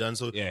 That one's done.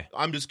 So Yeah.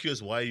 I'm just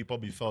curious why you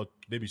probably felt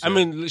maybe. I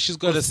mean, she's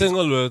got a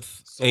single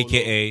with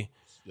AKA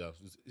yeah,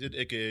 is it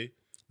AKA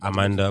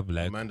Amanda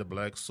Black. Amanda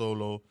Black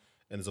solo,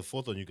 and there's a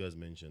fourth one you guys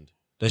mentioned.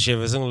 Does she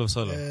have a single with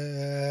solo?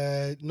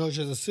 No,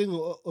 she's a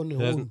single on her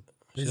She doesn't- own.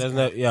 She doesn't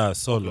have, yeah,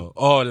 solo.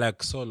 Oh,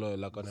 like solo,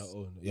 like on her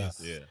own. Yeah.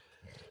 Yeah.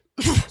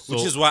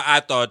 Which is why I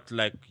thought,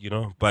 like,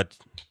 but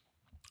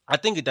I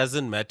think it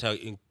doesn't matter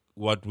in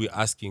what we're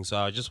asking. So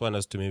I just want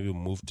us to maybe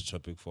move the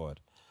topic forward.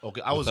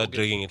 Okay, I was Without okay.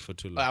 dragging it for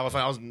too long. I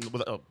was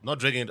not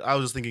dragging it. I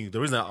was just thinking the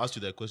reason I asked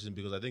you that question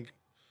because I think,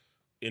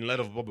 in light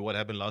of probably what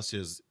happened last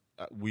year, is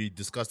we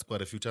discussed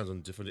quite a few times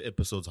on different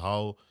episodes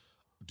how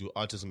do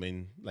artists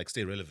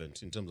stay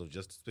relevant in terms of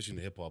just especially in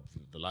the hip hop,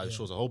 the live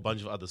shows, a whole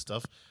bunch of other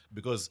stuff?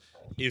 Because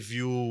if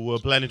you were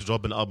planning to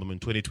drop an album in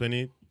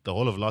 2020, the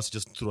whole of last year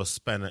just threw a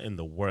spanner in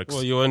the works.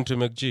 Well, you went to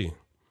McG.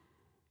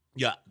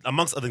 Yeah,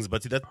 amongst other things,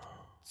 but see that.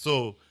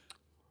 So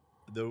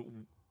the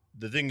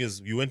thing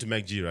is, you went to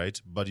MacG,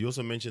 right? But you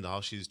also mentioned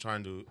how she's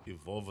trying to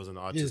evolve as an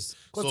artist.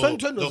 Yes, 'cause so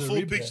 2020 was the a full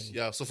rebrand. picture,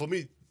 yeah. So for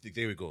me,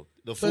 there we go.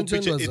 The full 2020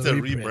 picture, was it's a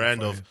a rebrand rebrand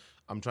for of. her.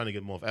 I'm trying to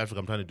get more of Africa.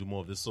 I'm trying to do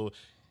more of this. So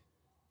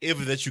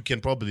everything that you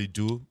can probably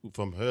do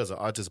from her as an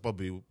artist,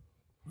 probably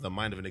the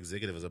mind of an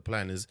executive as a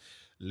plan is,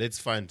 let's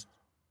find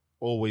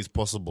always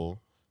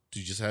possible to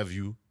just have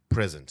you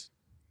present,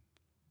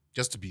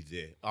 just to be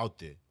there, out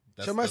there.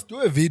 She must do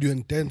a video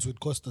and dance with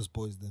Costa's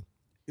boys then.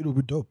 It'll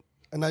be dope.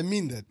 And I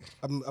mean that.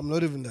 I'm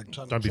not even like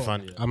trying Don't to be troll.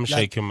 funny. I'm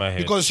shaking my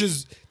head. Because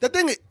she's the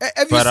thing. Have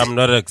you But seen, I'm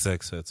not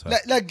exec, so it's fine.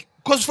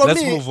 because for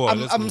Let's me, move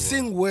on, let's I'm move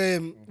seeing where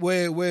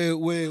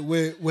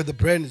the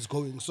brand is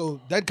going.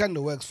 So that kind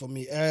of works for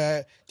me.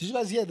 Did you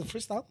guys hear the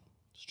freestyle?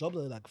 She dropped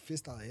like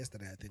freestyle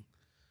yesterday, I think,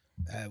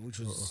 which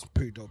was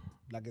pretty dope.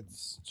 Like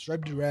it's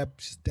straight rap,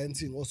 she's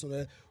dancing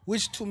also,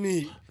 which to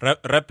me,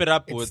 Wrap it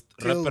up It's with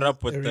still the a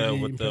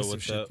really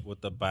impressive shit. with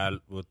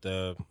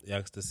the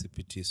youngster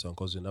CPT song,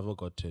 because we never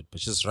got to it.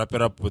 But just wrap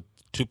it up with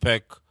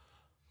Tupac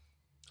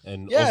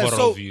and Yeah,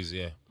 overall so- views.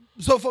 Yeah,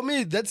 so for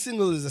me, that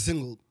single is a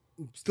single.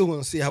 Still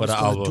want to see how For it's the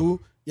gonna album.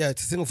 do. Yeah,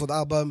 it's a single for the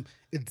album.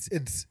 It's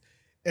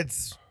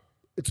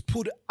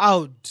put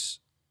out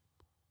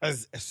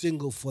as a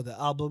single for the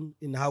album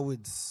in how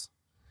it's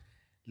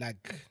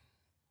like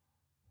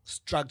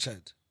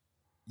structured.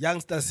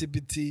 Youngster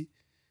CPT,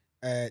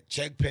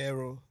 Jack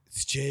Pero,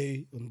 it's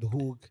Jay on the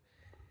hook,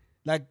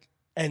 like,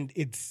 and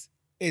it's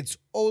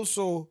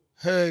also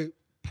her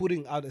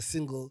putting out a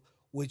single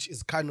which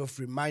is kind of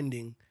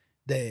reminding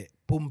the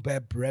boom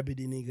bap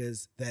rabbity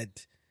niggas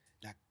that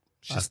like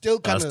she's still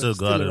kind of still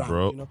got it, around,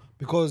 bro. you know,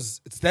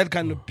 because it's that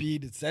kind of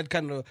beat, it's that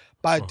kind of,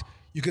 but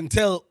you can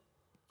tell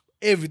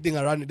everything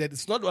around it that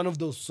it's not one of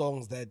those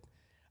songs that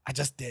I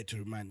just dare to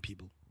remind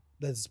people.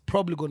 There's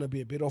probably going to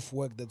be a bit of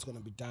work that's going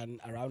to be done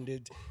around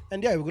it.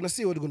 And yeah, we're going to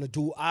see what we're going to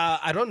do.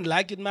 I don't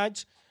like it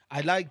much. I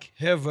like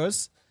her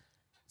verse.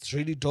 It's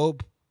really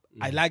dope.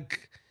 I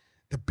like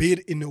the beat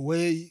in a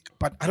way,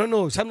 but I don't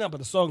know. Something about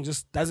the song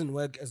just doesn't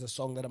work as a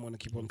song that I'm going to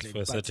keep on playing. for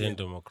a But certain yeah.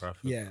 demographic.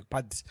 Yeah,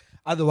 but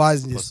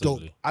otherwise it's dope.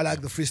 Possibly. I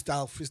like the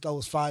freestyle. Freestyle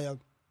was fire.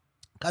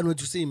 Can't wait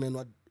to see, man,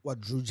 what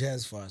Drew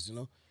has for us,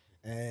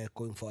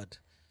 going forward.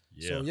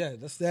 So yeah,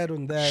 that's that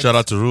on that. Shout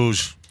out to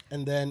Rouge.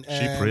 And then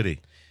She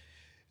pretty.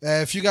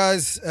 if you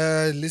guys,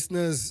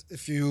 listeners,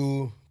 if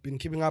you've been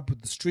keeping up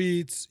with the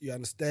streets, you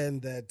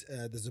understand that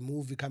there's a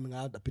movie coming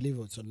out. I believe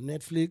it's on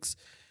Netflix.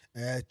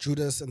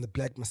 Judas and the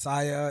Black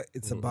Messiah.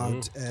 It's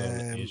about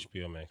It's on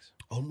HBO Max.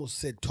 almost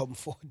said Tom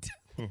Ford.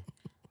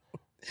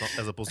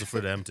 As opposed to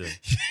Fred Hampton.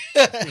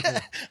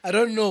 I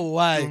don't know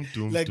why. Dum,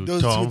 dum, Like dum,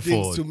 those Tom two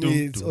things Ford, to dum,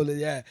 me, it's dum. all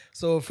yeah.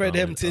 So Fred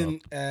Round it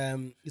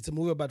Hampton, it's a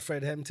movie about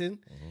Fred Hampton,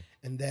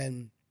 and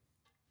then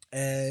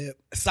a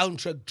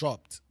soundtrack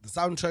dropped. The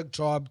soundtrack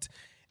dropped,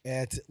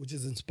 which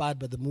is inspired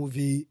by the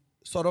movie.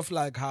 Sort of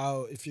like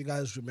how, if you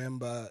guys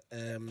remember,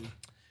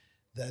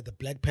 the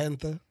Black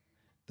Panther.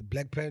 The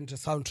Black Panther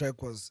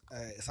soundtrack was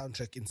a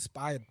soundtrack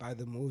inspired by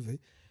the movie.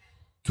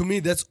 To me,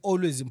 that's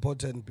always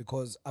important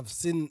because I've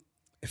seen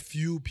a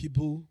few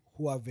people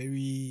who are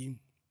very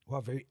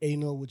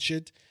anal with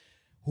shit,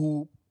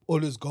 who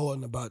always go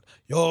on about,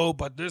 yo,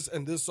 but this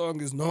and this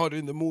song is not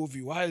in the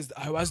movie. Why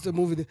watched the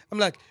movie? I'm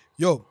like,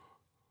 yo,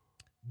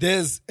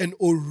 there's an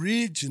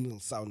original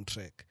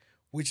soundtrack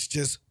which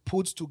just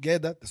puts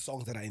together the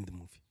songs that are in the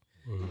movie.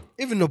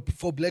 Even though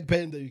for Black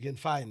Panther, you can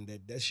find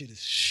that shit is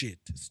shit.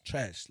 It's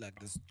trash. Like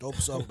this dope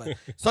song, but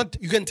it's not.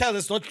 You can tell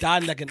it's not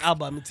done like an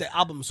album. It's an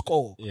album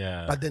score.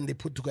 Yeah. But then they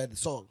put together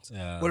songs.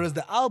 Yeah. Whereas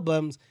the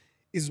albums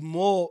is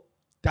more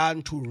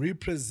done to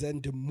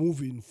represent the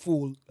movie in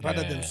full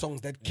rather than Yeah. songs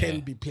that can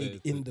Yeah. be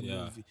played Yeah. in the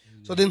Yeah. movie.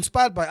 So the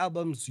inspired by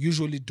albums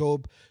usually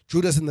dope.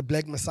 Judas and the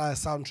Black Messiah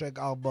soundtrack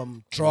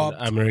album dropped.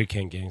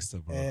 American Gangster,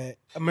 bro.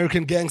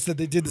 American Gangster,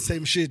 they did the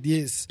same shit.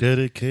 Yes.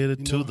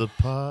 Dedicated to the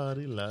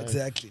party life.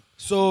 Exactly.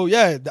 So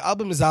yeah, the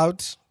album is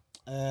out,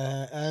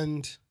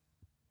 and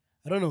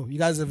I don't know. You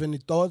guys have any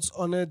thoughts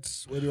on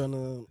it? Where do you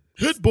wanna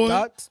Hit boy.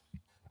 start?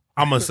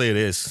 I'm gonna say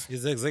this.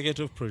 He's the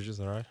executive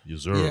producer, right?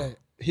 Yes, sir. Yeah,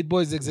 Hit Boy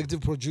is the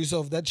executive producer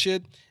of that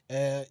shit.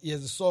 He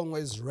has a song where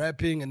he's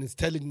rapping and he's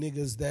telling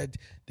niggas that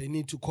they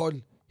need to call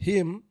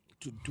him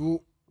to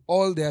do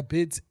all their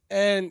beats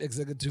and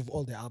executive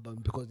all their albums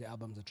because their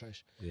albums are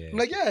trash. Yeah. I'm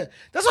like, yeah,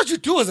 that's what you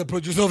do as a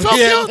producer of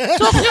here.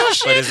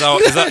 But is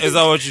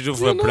that what you do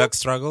for a black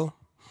struggle?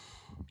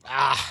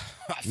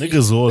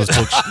 Niggas always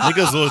talk.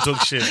 Niggas always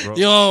talk shit, bro.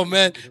 Yo,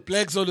 man,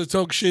 blacks always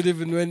talk shit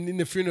even when in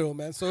the funeral,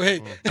 man. So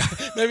hey,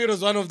 maybe it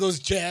was one of those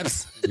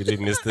jabs. You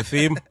didn't miss the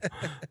theme.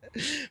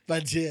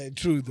 But yeah,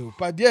 true though.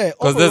 But yeah,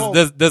 Because overall,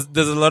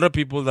 there's a lot of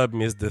people that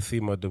miss the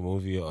theme of the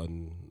movie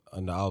on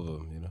the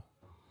album, you know.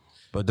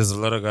 But there's a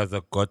lot of guys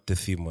that got the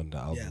theme on the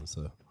album. Yeah.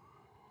 So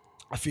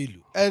I feel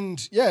you.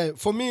 And yeah,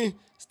 for me,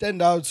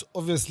 standouts,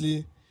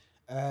 obviously,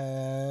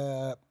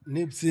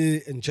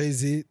 Nipsey and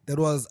Jay-Z.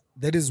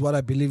 That is what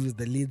I believe is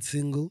the lead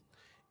single,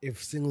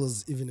 if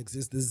singles even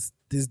exist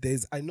these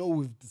days. I know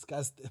we've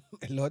discussed them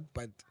a lot,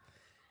 but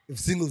if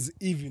singles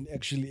even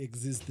actually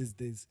exist these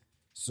days.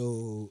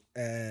 So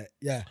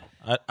yeah.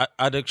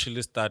 I'd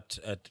actually start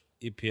at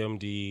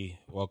EPMD,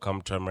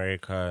 Welcome to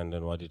America, and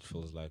then What It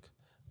Feels Like.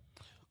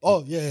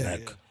 Oh yeah.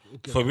 Like, yeah.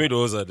 Okay. For me,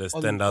 those are the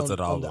On- standouts on- of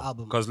the on the album.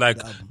 album, Because, on like,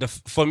 the album.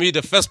 for me,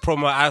 the first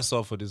promo I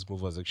saw for this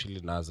movie was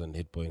actually Nas and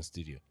Hit Boy in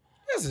studio.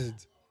 Is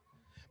it?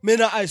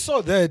 Man, I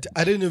saw that.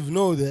 I didn't even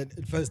know that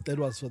at first that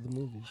was for the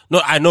movie.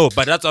 No, I know,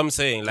 but that's what I'm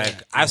saying.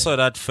 Like, I saw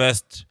that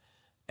first,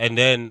 and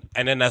then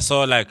I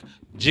saw like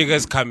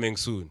Jigga's coming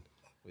soon.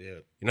 Yeah.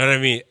 You know what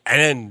I mean? And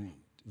then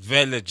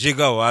Vele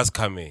Jigga was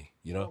coming.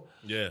 You know.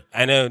 Yeah.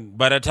 And then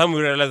by the time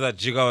we realized that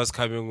Jigga was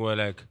coming, we were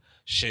like,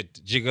 shit,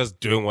 Jigga's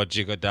doing what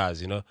Jigga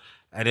does. You know.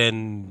 And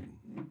then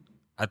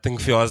I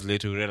think a few hours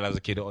later we realized,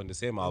 okay, they're on the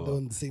same album.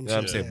 on the same You know what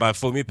I'm shit, saying? yeah. But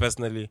for me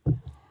personally,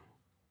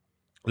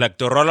 like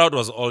the rollout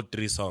was all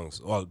 3 songs,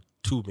 or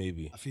 2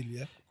 maybe. I feel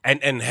yeah.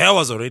 And Hair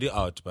was already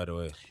out, by the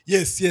way.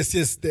 Yes.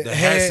 The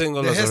Hair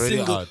single was Hair already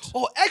single. out.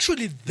 Oh,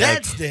 actually,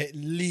 that's the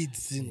lead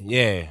single.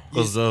 Yeah.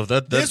 Because of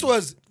that. This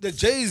was the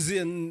Jay-Z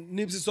and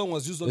Nipsey song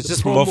was used on It's the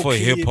just promo more for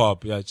clip hip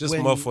hop. Yeah, just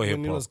when- more for when hip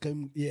it hop. was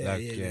yeah,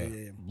 Like, yeah.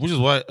 yeah. Which is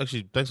why,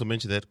 actually, thanks for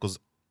mentioning that, because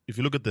if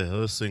you look at the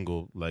Her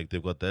single, like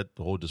they've got that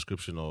whole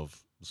description of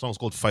the song's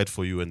called "Fight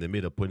for You," and they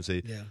made a point to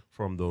say Yeah.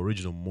 from the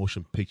original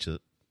motion picture,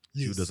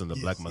 Judas and the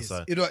Black yes.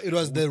 Messiah. It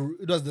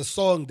was the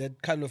song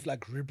that kind of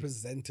like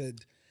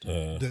represented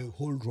the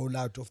whole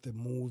rollout of the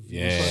movie.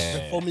 Yeah. It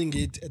was performing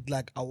it at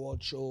like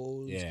award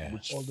shows, Yeah.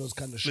 all those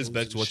kind of Flips shows.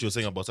 back to and what you were shit.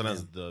 saying about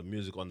sometimes the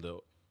music on the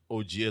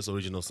OGS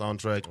original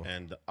soundtrack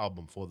and the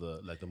album for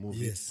the movie.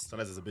 Yes.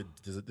 Sometimes there's a bit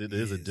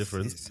there is a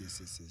difference.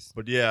 Yes.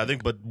 But yeah, I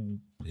think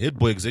Hit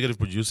Boy executive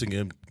producing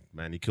him,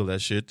 man, he killed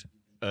that shit.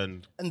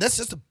 And And that's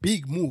just a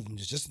big move,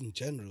 just in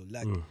general.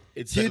 Like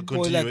it's like a Hit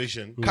Boy,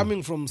 continuation.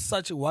 coming from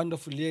such a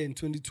wonderful year in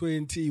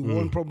 2020, he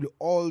won probably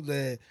all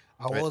the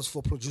awards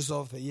for producer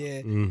of the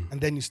year,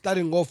 and then he's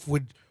starting off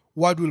with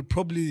what will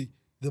probably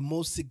the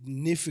most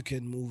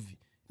significant movie.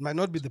 It might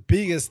not be the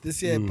biggest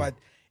this year, but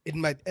it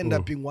might end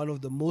up being one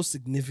of the most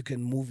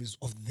significant movies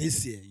of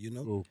this year. You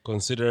know,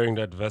 Considering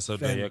that Verse of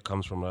the Fam. Year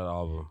comes from that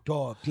album.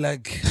 dog,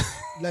 like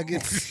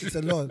it's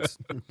a lot.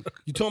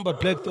 You talking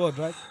about Black Thought,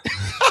 right?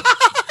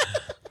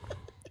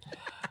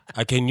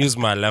 I can use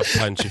my left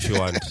punch if you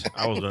want.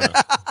 I was gonna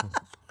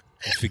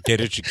If you get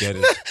it, you get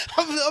it.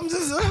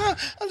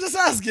 I'm just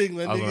asking,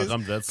 man. I was gonna niggas.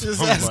 come to that Just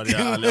song, but asking,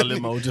 yeah, I'll man.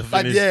 let my Uja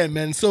But finish. yeah,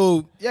 man.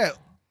 So yeah,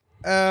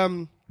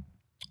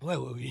 where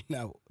were we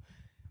now?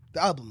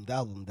 The album.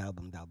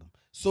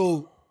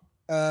 So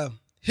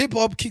hip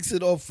hop kicks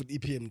it off with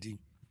EPMD,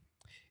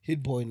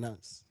 Hit Boy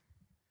Nas.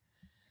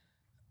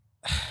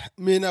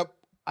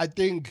 I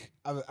think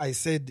I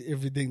said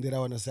everything that I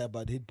want to say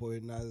about Hit Boy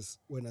Nas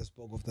when I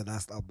spoke of the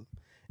last album,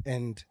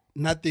 and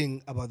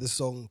nothing about the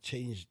song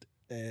changed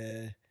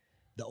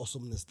the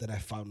awesomeness that I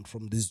found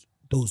from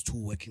those two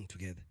working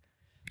together.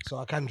 So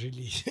I can't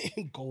really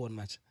go on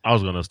much. I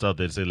was gonna start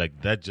there and say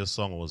like that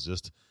song was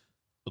just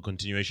a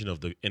continuation of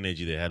the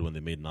energy they had when they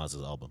made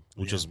Nas's album,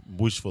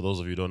 which for those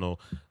of you who don't know,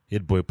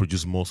 Hit Boy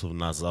produced most of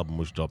Nas's album,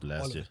 which dropped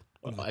last year.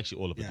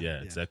 Actually, all of it.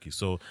 Yeah, exactly.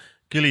 So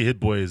clearly, Hit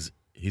Boy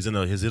he's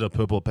hit a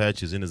purple patch,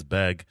 he's in his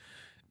bag,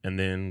 and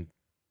then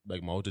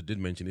like Maota did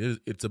mention,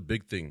 it's a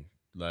big thing.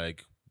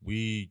 Like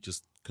we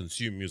just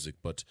consume music,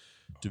 but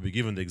to be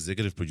given the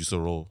executive producer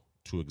role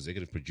to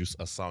executive produce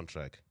a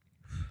soundtrack,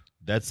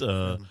 that's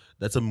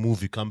a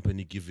movie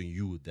company giving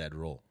you that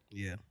role.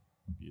 Yeah.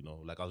 You know,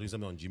 like I was doing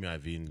something on Jimmy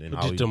Iovine and Who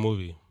how did the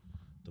movie?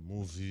 the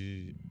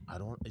movie. I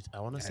want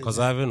to say Because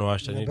I haven't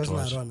watched. I need to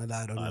Personally, watch.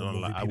 I don't know. I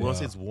don't like. I want to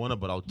say it's Warner,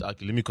 but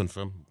let me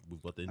confirm.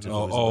 We've got the interview.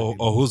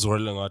 Or who's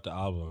rolling out the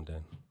album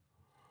then?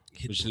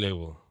 Which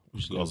label?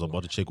 I was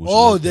about to check. Which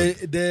Oh, one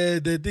it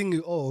is. the thing.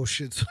 Oh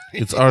shit.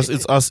 It's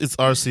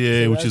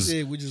RCA, which is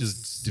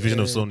RCA, division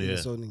of Sony. Yeah.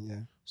 Sony, yeah.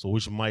 So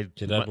which might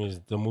Okay, that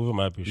means the movie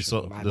might be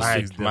so short.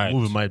 the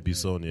movie might be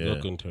Sony. Yeah.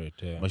 Look into it.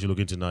 Yeah. I should look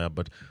into now. Yeah.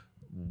 But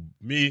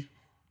me,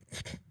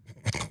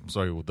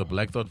 sorry, with the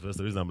Black Thought verse.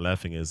 The reason I'm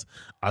laughing is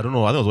I don't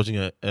know. I think I was watching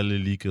a LA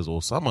Leakers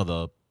or some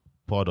other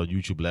part on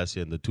YouTube last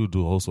year, and the two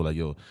do hosts were like,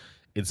 "Yo,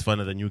 it's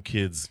funny the new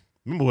kids."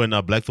 Remember when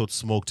Black Thought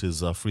smoked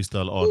his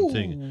freestyle on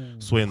thing,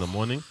 Sway in the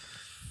Morning?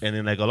 And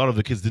then like a lot of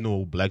the kids didn't know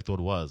who Black Thought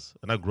was.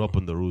 And I grew up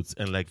on the roots.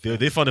 And like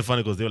they found it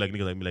funny because they were like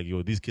niggas like me, like,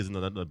 yo, these kids know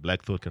that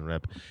Black Thought can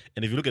rap.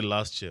 And if you look at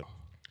last year,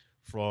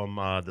 from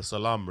the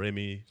Salam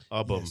Remy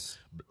album,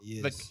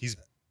 Yes. like he's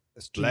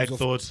Streams Black of-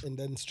 Thought. and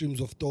then Streams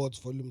of Thoughts,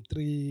 Volume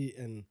 3,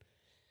 and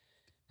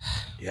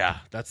yeah,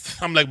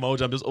 I'm like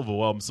Mauj, I'm just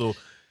overwhelmed. So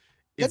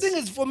the it's, thing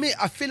is, for me,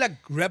 I feel like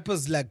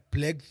rappers like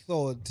Black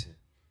Thought,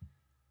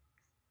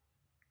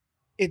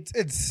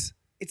 it's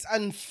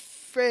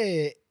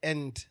unfair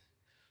and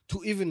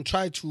to even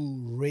try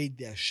to rate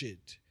their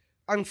shit.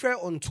 Unfair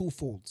on two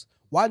folds.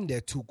 One,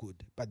 they're too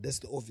good, but that's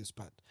the obvious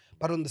part.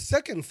 But on the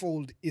second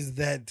fold is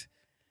that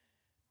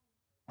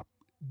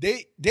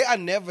they are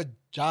never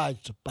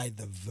judged by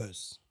the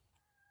verse.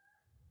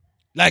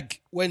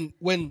 Like when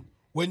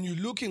you're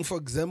looking, for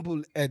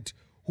example, at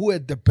who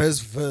had the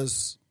best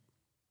verse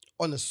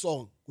on a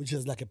song, which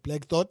is like a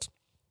Black Thought,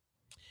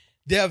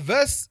 their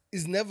verse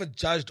is never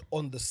judged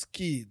on the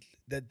skill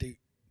that they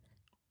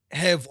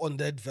have on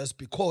that verse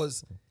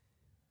because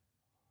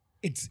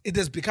it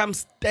has become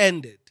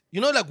standard.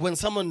 You know, like when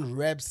someone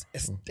raps a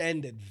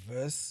standard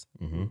verse,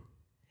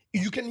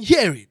 you can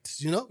hear it,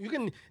 you know? You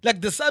can, like,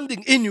 there's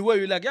something in you where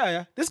you're like,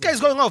 yeah, this guy's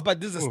going off, but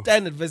this is a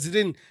standard verse. He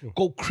didn't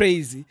go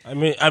crazy. I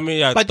mean,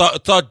 yeah,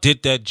 But- Thought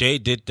did that, Jay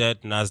did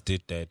that, Nas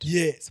did that.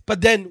 Yes.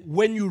 But then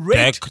when you rate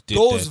Beck did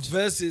those that.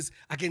 verses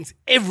against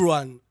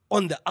everyone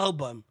on the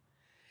album,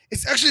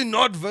 it's actually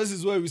not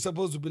verses where we're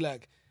supposed to be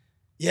like,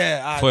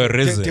 yeah, For a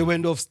reason. they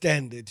went off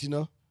standard, you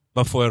know?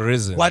 But for a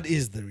reason. What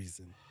is the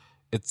reason?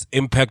 It's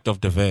impact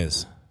of the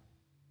verse.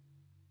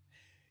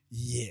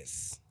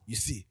 Yes, you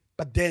see.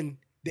 But then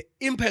the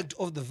impact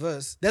of the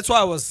verse, that's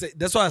why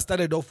I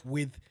started off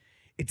with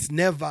it's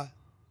never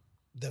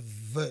the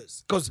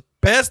verse. Because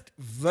best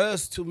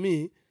verse to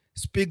me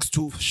speaks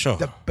to sure.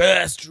 the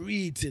best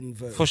written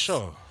verse. For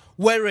sure.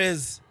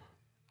 Whereas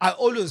I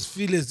always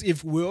feel as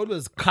if we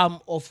always come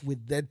off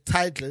with that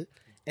title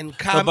and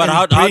come But and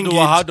how bring do it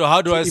I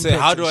to say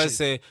impact how do and I shit.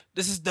 say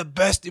this is the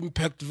best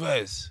impact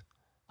verse?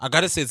 I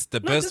gotta say it's the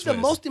No, this best is the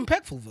verse. most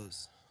impactful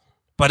verse.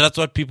 But that's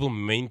what people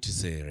mean to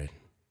say, right?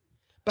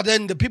 But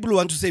then the people who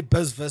want to say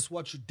best verse,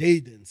 what should they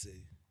then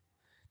say?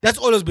 That's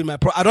always been my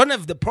problem. I don't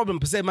have the problem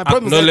per se. My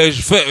problem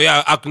is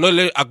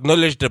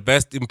Acknowledge the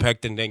best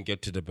impact and then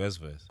get to the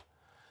best verse.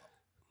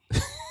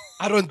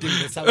 I don't think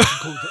that's how it's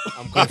called.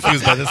 I'm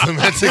confused by the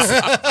semantics.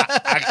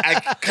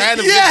 I kind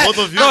of Yeah. get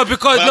both of you. No,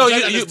 because but no, I'm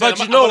trying to you understand. but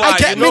you know why? I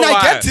get- you know I mean, I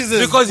why? get his-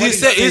 Because what he's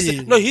saying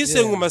saying. he's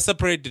saying Yeah. we must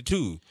separate the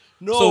two.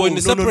 No, so when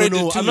you separate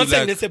no. the two, I'm not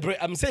saying like, they separate.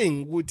 I'm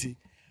saying, Woody,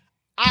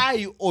 I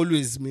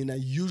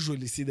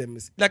usually see them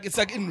as, like, it's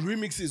like in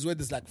remixes where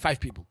there's like 5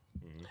 people.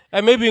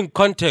 and maybe in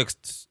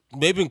context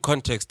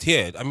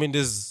here. I mean,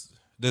 there's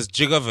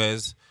Jigga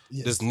verse,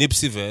 Yes. there's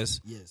Nipsey verse,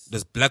 Yes.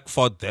 there's Black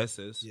Thought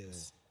verses,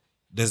 Yes.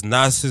 there's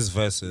Nas's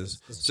verses.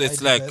 So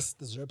it's like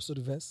There's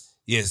Rhapsody verse.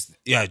 yes,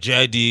 yeah,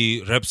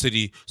 JID,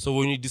 Rhapsody. So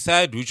when you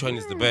decide which one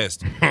is the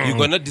best, you're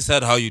gonna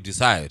decide how you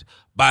decide.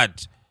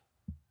 But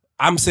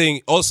I'm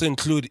saying also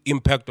include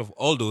impact of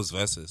all those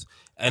verses,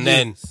 and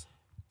then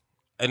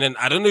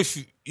I don't know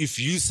if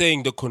you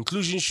saying the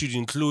conclusion should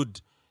include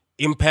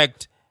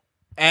impact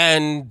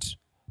and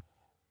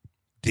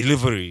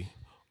delivery,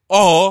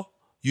 or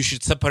you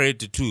should separate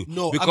the two.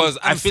 No, because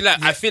I'm-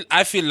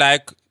 I feel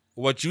like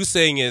what you're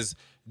saying is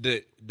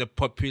the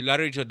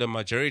popularity or the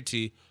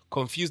majority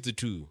confuse the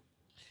two.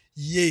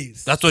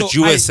 Yes. That's what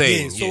you were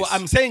saying, yes. So yes.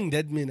 I'm saying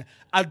that,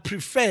 I'd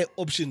prefer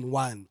option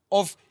 1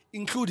 of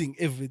including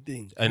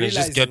everything. And then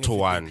just get to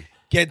realizing one.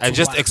 Get to And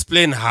just one.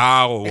 explain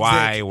how,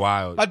 Exactly.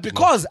 why. But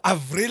because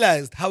I've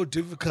realized how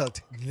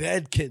difficult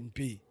that can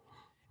be,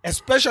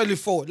 especially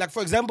for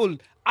example,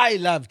 I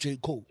love J.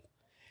 Cole.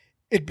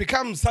 It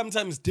becomes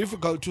sometimes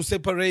difficult to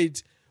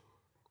separate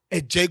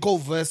a J. Cole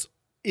verse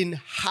in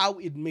how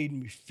it made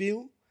me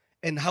feel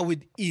and how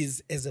it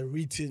is as a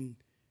written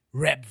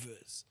rap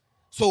verse.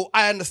 So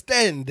I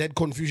understand that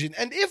confusion.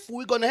 And if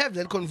we're going to have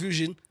that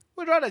confusion,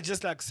 we'd rather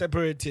just like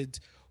separate it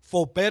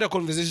for better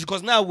conversation,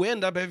 because now we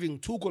end up having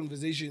 2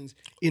 conversations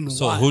in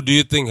So one. who do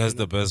you think has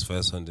the best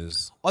verse on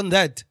this On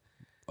that,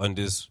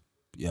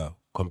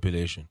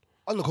 compilation?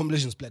 on the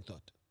compilations, Black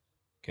Thought.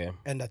 Okay.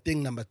 And I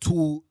think number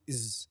 2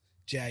 is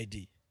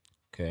JID.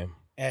 Okay.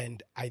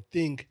 And I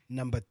think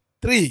number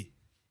 3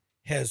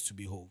 has to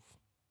be Hove.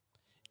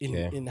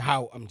 In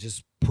how I'm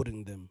just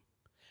putting them.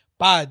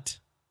 But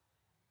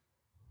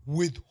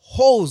with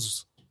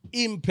Hove's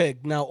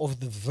impact now of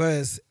the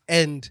verse,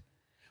 and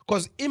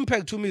because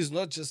impact to me is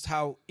not just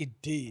how it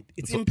did.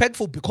 It's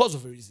impactful because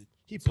of a reason.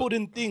 He put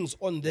in things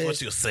on there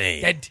What you're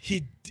saying. that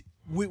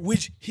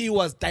which he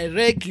was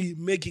directly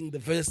making the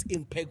verse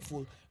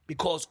impactful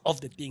because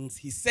of the things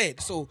he said.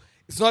 So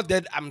it's not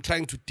that I'm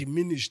trying to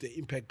diminish the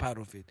impact part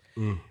of it.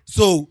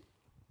 So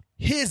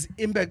his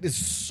impact is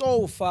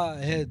so far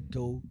ahead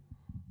though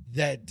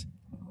that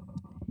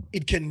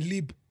it can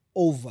leap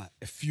over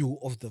a few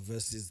of the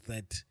verses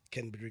that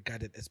can be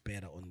regarded as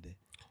better on there.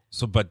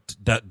 So, but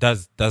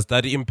does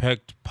that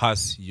impact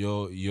pass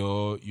your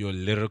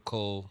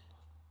lyrical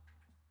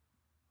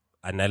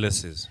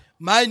analysis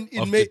Mine it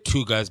of the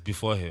 2 guys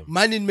before him?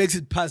 mine it makes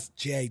it past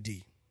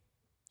JID.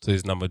 So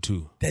he's number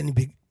 2. Then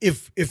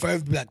if I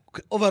have to be like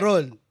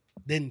overall,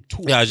 then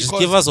 2. Yeah, just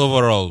give us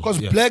overall. Because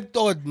Yeah. Black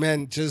Thought,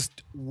 man,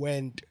 just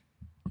went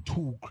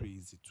too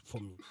crazy for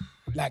me.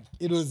 Like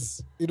it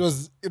was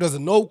a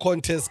no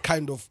contest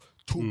kind of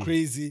too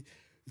crazy.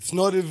 It's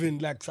not even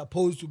like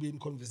supposed to be in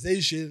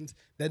conversations.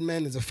 That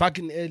man is a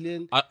fucking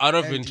alien. Out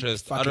of And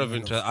interest, fucking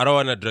I don't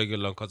want to drag you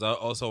along because I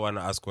also want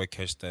to ask where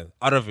Cash stands.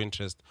 Out of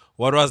interest,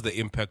 what was the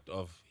impact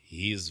of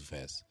his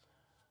verse?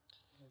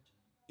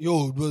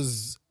 Yo, it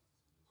was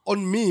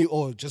on me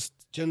or just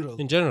general?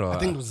 In general, I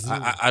think it was 0.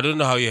 I don't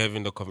know how you're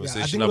having the Yeah, I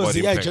conversation think it about was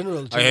impact.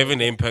 general. Are you having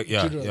the impact?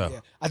 Yeah, General, yeah.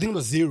 I think it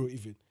was 0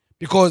 even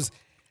because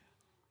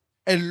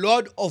a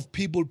lot of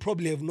people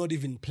probably have not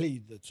even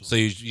played that song. So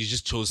you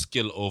just chose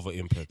skill over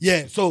impact.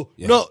 Yeah. So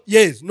no,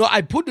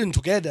 I put them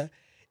together.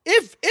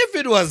 If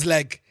it was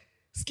like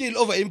skill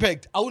over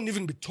impact, I wouldn't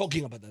even be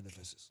talking about the other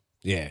verses.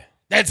 Yeah.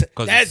 That's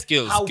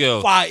skill, how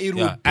skill. far it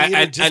would be. And It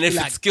would just if be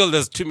like, it's skill,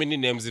 there's too many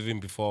names even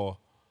before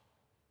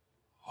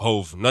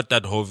Hove. Not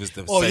that Hove is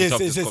the oh center yes, of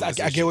this yes, I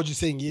conversation. get what you're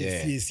saying.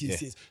 Yes, Yeah,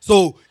 yes.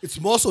 So it's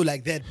more so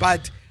like that.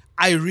 But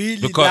I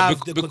really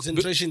love the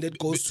concentration that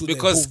goes to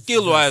because the Hove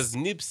skill-wise,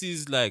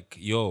 Nipsey's like,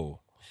 yo.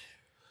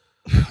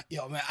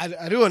 Yo, man,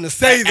 I don't want to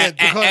say that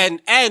because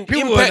and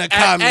people wanna impact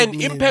come and at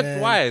me, impact man.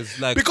 wise,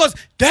 like because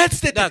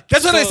that's what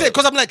I so- say.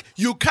 Because I'm like,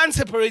 you can't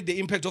separate the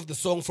impact of the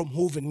song from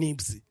Hove and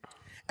Nipsey.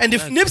 And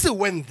if Nipsey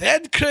went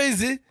that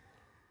crazy,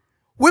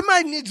 we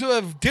might need to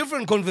have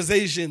different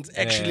conversations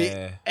actually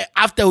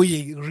after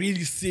we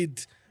really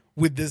sit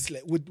with this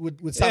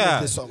with some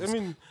of the songs. I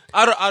mean,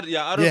 out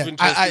of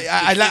interest,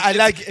 I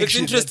like it's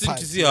actually interesting that to part,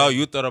 see how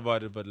you thought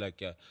about it, but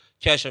like,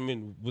 Cash. I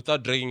mean,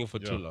 without dragging it for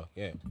too long.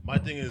 Yeah, My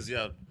thing is,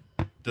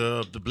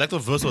 the Black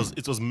Thought verse was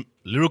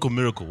lyrical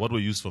miracle. What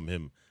we used from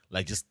him,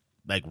 like just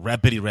like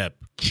rapidy rap,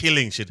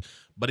 killing shit.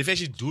 But if you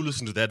actually do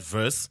listen to that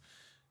verse,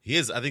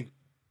 here's I think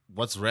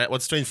what's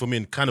strange for me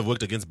and kind of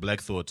worked against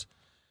Black Thought.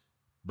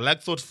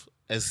 Black Thought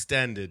as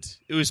standard,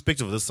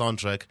 irrespective of the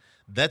soundtrack,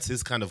 that's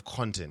his kind of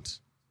content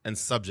and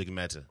subject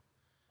matter.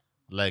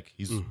 Like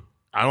he's,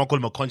 I don't want to call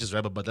him a conscious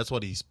rapper, but that's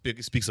what he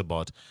speaks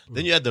about.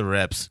 Then you had the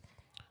raps.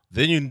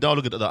 Then you now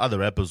look at the other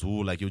rappers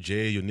who, like your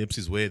Jay, your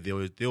Nipsey's, where they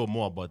were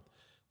more about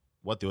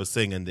what they were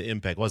saying and the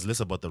impact was less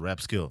about the rap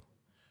skill.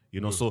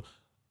 You know, so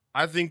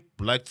I think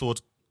Black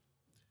Thought,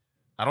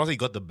 I don't think he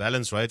got the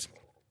balance right.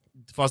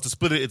 For us to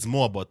split it, it's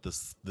more about the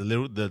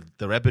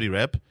rapidy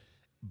rap,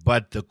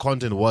 but the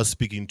content was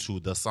speaking to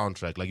the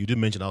soundtrack. Like you did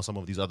mention how some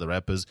of these other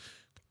rappers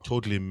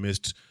totally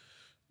missed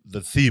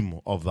the theme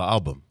of the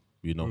album,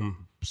 you know.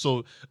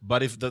 So,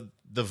 but if the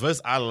verse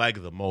I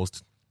like the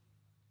most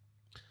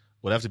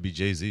would have to be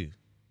Jay-Z.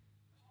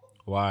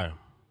 why?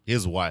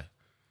 Here's why.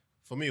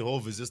 For me,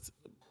 Hove is just,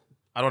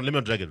 I don't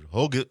limit drag it.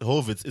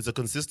 Hove, it's a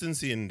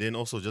consistency and then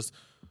also just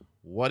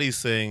what he's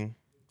saying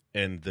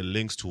and the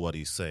links to what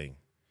he's saying.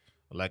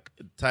 Like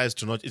it ties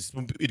to not,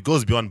 it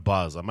goes beyond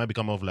bars. I might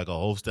become of like a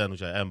Hove stan,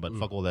 which I am, but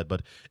fuck all that.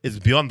 But it's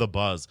beyond the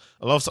bars.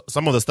 A lot of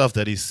some of the stuff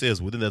that he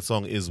says within that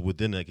song is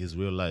within like his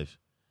real life.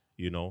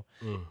 You know,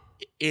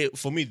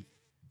 for me,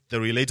 the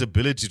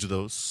relatability to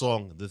the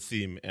song, the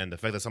theme, and the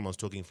fact that someone's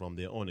talking from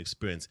their own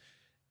experience,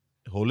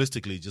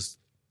 holistically, just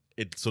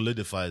it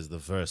solidifies the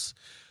verse.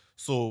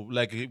 So,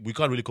 like, we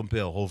can't really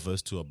compare a whole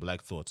verse to a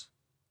Black Thought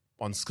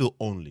on skill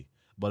only.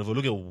 But if we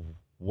look at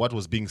what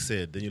was being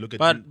said, then you look at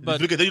then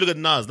you look at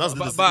Nas. Nas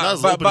did this.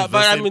 Nas But opened the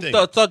verse, I same mean, thing.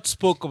 Thought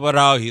spoke about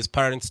how his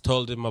parents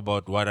told him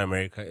about what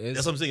America is.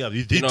 That's what I'm saying.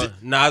 Yeah, You know,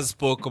 Nas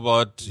spoke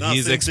about Nas,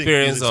 his same thing.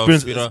 experience His of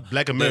experience you know as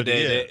Black America,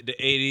 the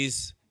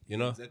 80s. You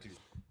know, Exactly.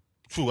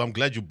 True. I'm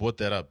glad you brought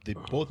that up. They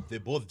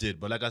both did.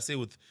 But like I say,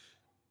 with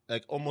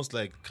like almost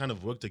like kind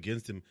of worked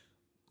against him.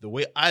 The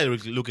way I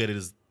look at it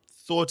is,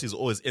 Thought is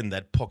always in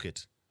that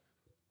pocket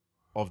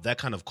of that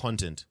kind of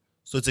content.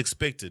 So it's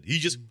expected. He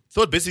just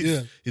Thought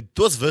basically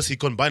Thought's verse, he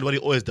combined what he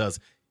always does.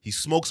 He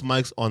smokes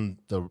mics on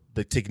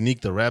the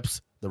technique, the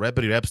raps, the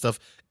rapidy rap stuff,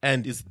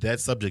 and it's that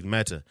subject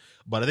matter.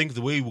 But I think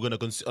the way we're gonna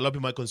a lot of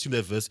people might consume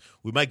that verse,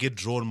 we might get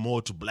drawn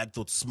more to Black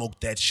Thought, smoke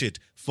that shit,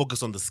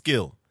 focus on the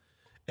skill,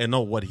 and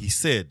not what he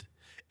said.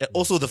 And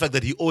also the fact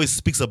that he always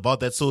speaks about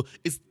that, so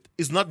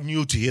it's not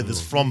new to hear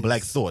this from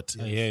Black Thought.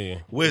 yeah.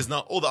 Whereas now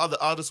all the other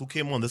artists who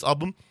came on this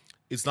album,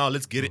 it's now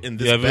let's get it in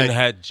this You haven't bag.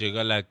 had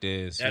Jigga like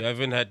this. You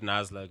haven't had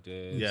Nas like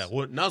this. Yeah,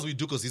 well, Nas we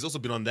do because he's also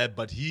been on that,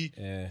 but he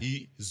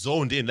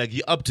zoned in, like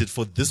he upped it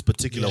for this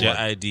particular one.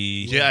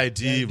 JID.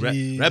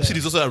 JID, Rhapsody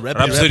is also a rap.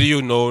 Rhapsody,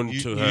 you known You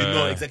to her.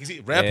 know exactly. See,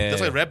 rap. Yeah.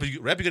 That's why rap. You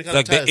can kind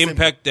Like of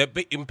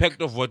the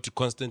impact of what you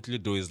constantly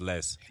do is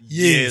less.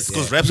 Yes,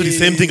 because Rhapsody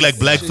same thing like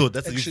Black Thought.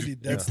 That's Actually, you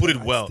that's put the it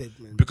right well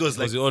statement. because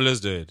like Because you always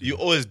do it. you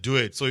always do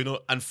it. So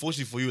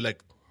unfortunately for you,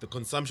 like the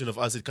consumption of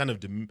us, it kind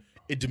of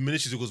it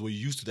diminishes because we're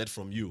used to that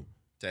from you.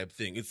 Type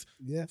thing. It's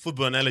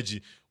football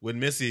analogy. When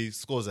Messi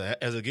scores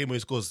as a game where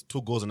he scores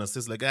 2 goals and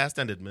assists, like I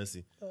stand at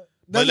Messi.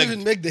 Doesn't like,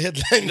 even make the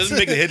headlines. It doesn't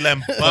make the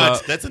headline,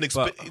 but that's an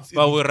experience.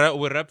 But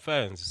we're rap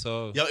fans,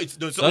 so Yeah, it's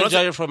don't not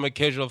judge it from a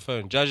casual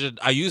fan. Judge it.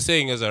 Are you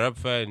saying as a rap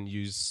fan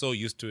you're so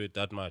used to it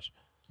that much?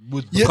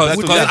 Yeah, Because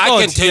with I Black can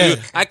Thought, tell you,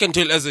 yeah. I can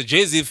tell as a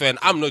Jay-Z fan,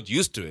 I'm not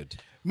used to it.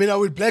 I mean,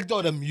 with Black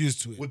Thought, I'm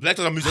used to it. with Black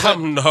Thought, I'm used to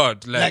I'm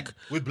not like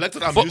with Black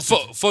Thought, I'm for, used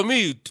to for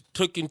me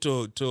talking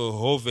to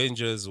Whole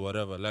Vengers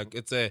whatever. Like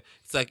it's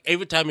like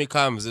every time he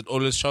comes, it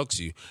always shocks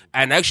you.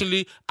 And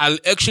actually, I'll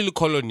actually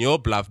call on your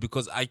bluff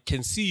because I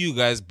can see you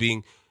guys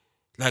being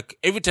like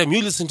every time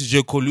you listen to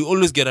J. Cole, you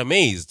always get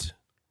amazed.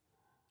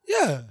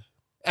 Yeah.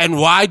 And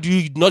why do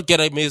you not get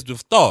amazed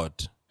with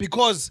Thought?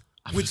 Because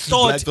with Black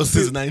Thought, Thought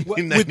since with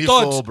 1994,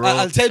 Thought, bro.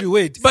 I'll tell you,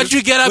 wait. But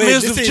you get Wait,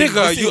 amazed with listen,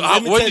 Jigga. listen,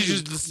 let me When tell did you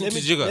listen let to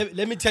me- Jigga?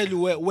 Let me tell you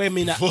where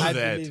me I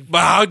that. believe.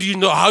 But how do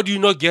you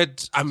not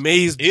get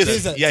amazed? Yes.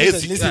 Listen, Yeah, listen,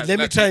 it's- listen, yeah, let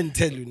me like- try and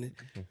tell you.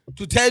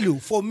 to tell you,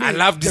 for me, I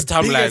love this the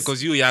timeline biggest-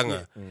 because you're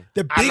younger.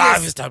 The I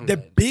love his timeline. the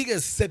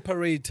biggest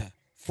separator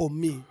for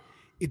me,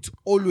 it's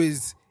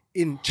always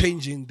in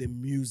changing the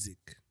music.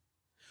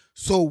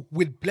 So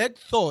with Black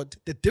Thought,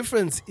 the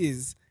difference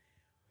is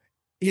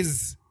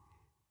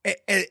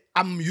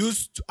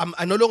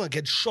I no longer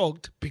get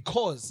shocked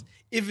because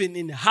even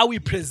in how he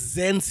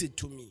presents it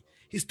to me,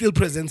 he still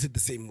presents it the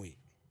same way.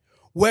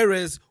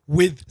 Whereas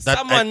with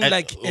someone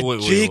like a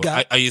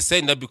Jigga, Are you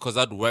saying that because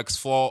that works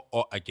for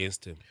or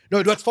against him? no,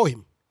 it works for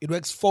him. It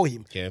works for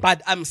him. Okay.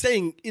 But I'm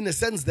saying in a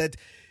sense that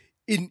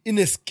in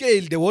a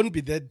scale, there won't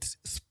be that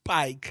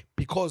spike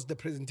because the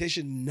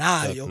presentation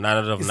now 9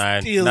 out of is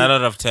 9, still- 9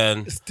 out of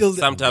 10, still-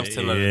 sometimes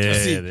 10 out of Yeah.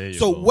 10. See, there you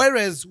so go.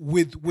 whereas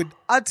with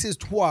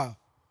artists who are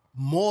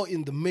more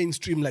in the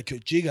mainstream like your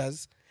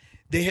Jiggas,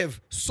 they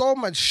have so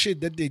much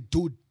shit that they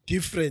do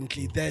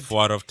differently that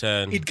 4 out of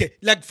 10. it can,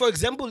 like for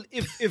example,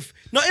 if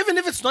no, even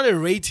if it's not a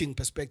rating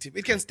perspective,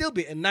 it can still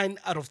be a 9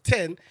 out of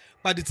 10,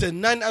 but it's a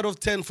 9 out of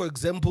 10, for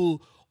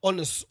example, on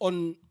a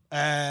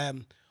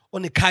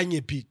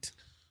Kanye beat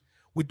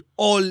with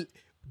all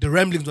the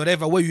ramblings,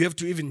 whatever, where you have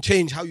to even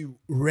change how you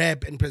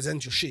rap and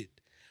present your shit.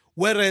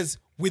 Whereas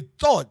with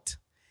Thought,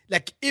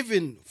 like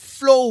even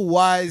flow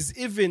wise,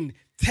 even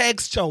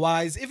texture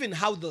wise, even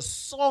how the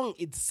song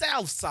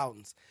itself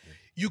sounds,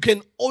 you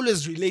can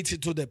always relate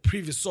it to the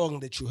previous song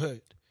that you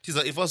heard.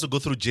 Teaser, if I was to go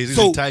through Jay-Z's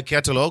So- entire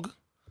catalog,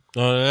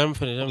 No, let me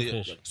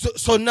finish.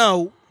 So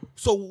now,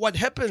 so what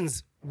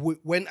happens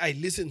when I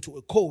listen to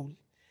a Cole,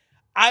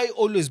 I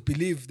always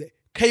believe that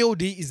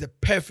KOD is a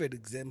perfect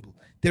example.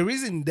 The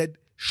reason that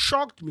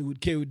shocked me with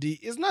KOD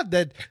is not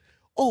that,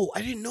 oh,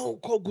 I didn't know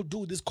Cole could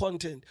do this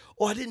content,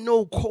 or I didn't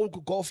know Cole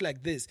could go off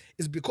like this.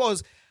 It's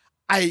because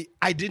I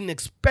didn't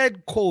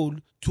expect Cole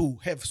to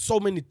have so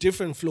many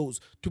different flows,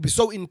 to be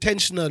so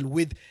intentional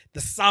with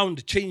the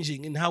sound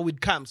changing and how it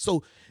comes.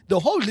 So the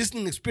whole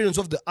listening experience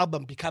of the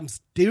album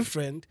becomes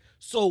different.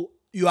 So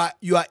you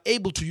are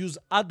able to use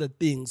other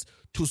things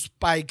to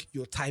spike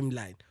your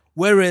timeline.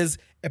 Whereas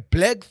a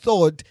Black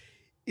Thought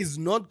is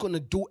not going to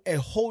do a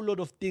whole lot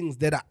of things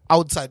that are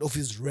outside of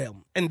his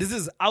realm. And this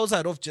is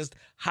outside of just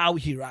how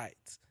he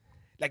writes.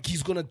 Like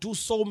he's going to do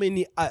so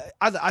many,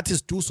 other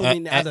artists do so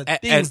many other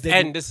things.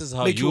 that and this is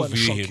how make you wanna view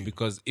shock him, you.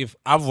 because if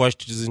I've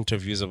watched his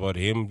interviews about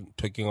him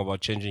talking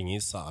about changing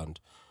his sound,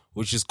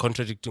 which is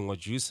contradicting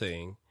what you're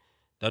saying,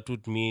 that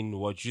would mean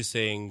what you're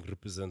saying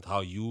represent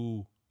how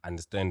you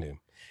understand him.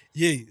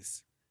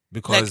 Yes.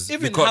 Because Like,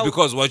 even because, how-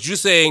 because what you're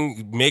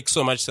saying makes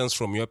so much sense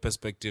from your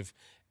perspective,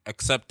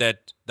 except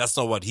that that's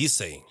not what he's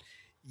saying.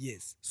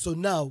 Yes. So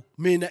now,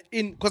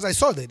 because I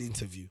saw that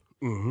interview,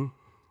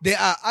 there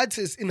are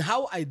artists, in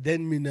how I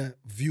then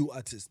view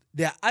artists,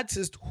 there are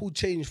artists who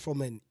change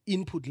from an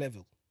input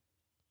level.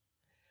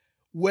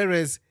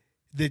 Whereas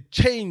the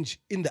change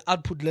in the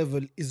output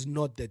level is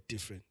not that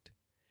different.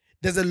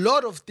 There's a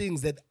lot of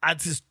things that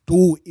artists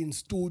do in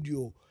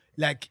studio,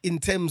 like in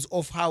terms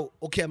of how,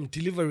 okay, I'm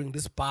delivering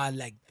this bar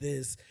like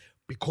this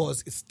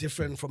because it's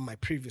different from my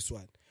previous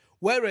one.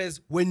 Whereas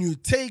when you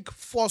take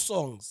 4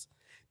 songs,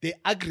 they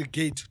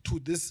aggregate to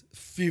this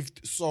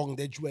 5th song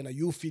that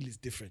you feel is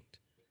different.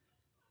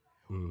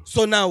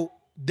 So now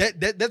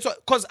that's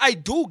what, because I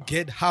do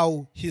get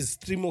how his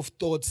stream of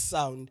thoughts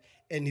sound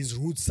and his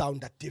roots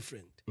sound are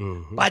different,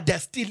 but they're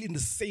still in the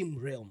same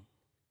realm.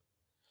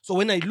 So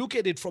when I look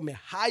at it from a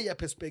higher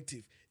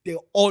perspective, they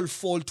all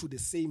fall to the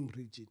same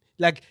region.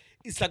 Like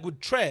it's like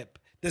with trap,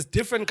 there's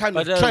different kind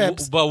of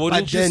traps. But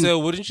wouldn't then-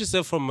 you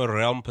say from a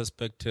realm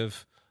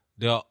perspective,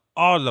 they are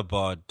all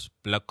about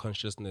black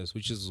consciousness,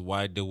 which is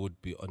why they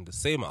would be on the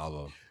same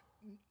album?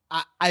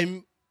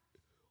 I'm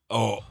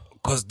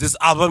Because this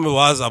album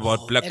was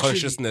about black actually-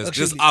 consciousness.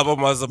 This actually,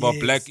 album was about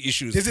yes. black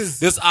issues. This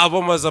This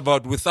album was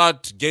about,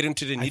 without getting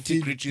to the I nitty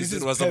feel gritties, this it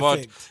is was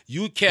perfect. about,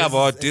 you care This is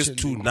about these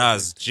actually two,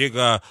 Nas,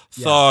 Jigga,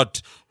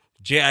 Thought,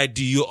 JID,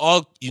 you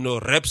all,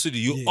 Rhapsody,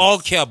 you Yes. all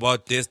care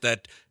about this,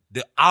 that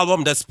the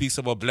album that speaks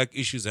about black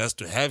issues has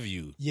to have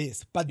you.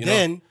 yes, but You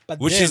then, know, but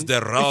which then, is the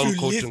if realm, you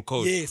quote leave-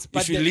 unquote. Yes,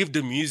 but if you then- leave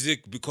the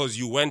music because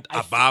you went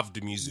above the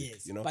music,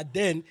 Yes, you know. but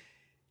then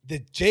the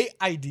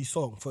JID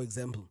song, for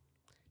example,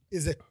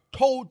 is a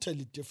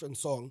totally different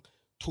song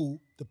to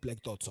the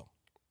Black Thought song.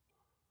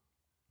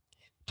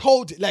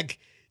 Totally, like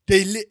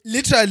they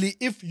literally,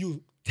 if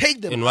you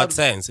take them In out- what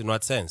sense? In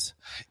what sense?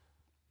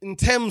 in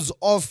terms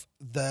of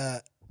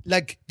the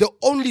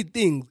only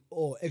thing,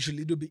 or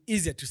actually it would be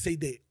easier to say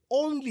the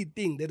only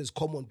thing that is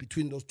common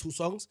between those two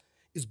songs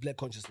is black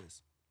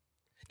consciousness.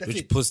 That's Which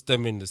it. puts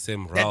them in the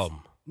same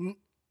realm. No.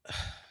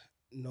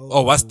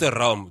 Oh, what's the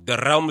realm? The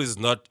realm is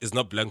not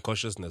blank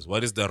consciousness.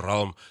 What is the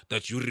realm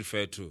that you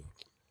refer to?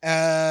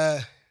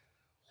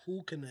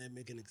 Who can I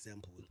make an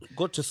example with?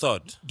 Go to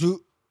Thought.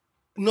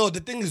 No, the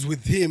thing is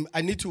with him,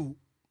 I need to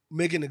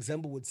make an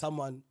example with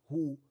someone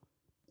who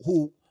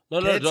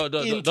No, gets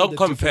into don't the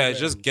compare. different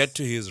Just realms. get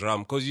to his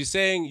realm, because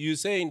you're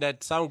saying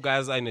that some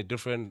guys are in a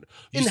different.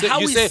 In how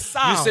he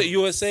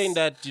you were sounds. saying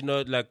that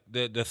like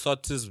the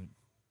Thought's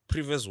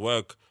previous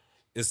work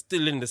is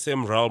still in the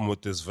same realm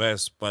with this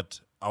verse, but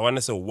I want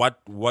to say what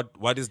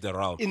is the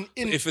realm? In-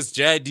 If it's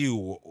JID,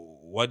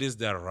 what is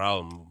the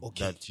realm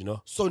that you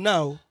know? So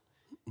now,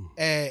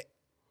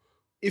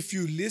 if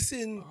you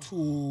listen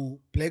to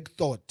Black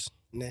Thought,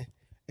 ne,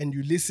 and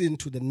you listen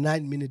to the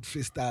 9-minute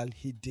freestyle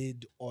he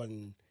did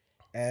on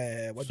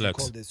what do you Flex.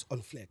 call this?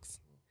 On Flex.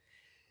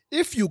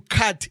 If you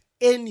cut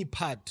any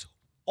part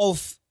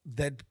of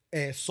that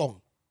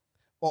song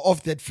or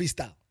of that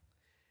freestyle,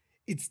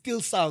 it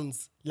still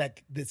sounds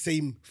like the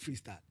same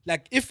freestyle.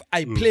 Like if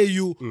I play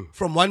you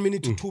from 1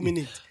 minute to 2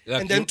 minutes,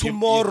 Like and then you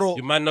tomorrow,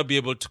 you might not be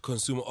able to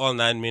consume all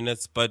 9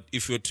 minutes, but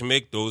if you were to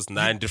make those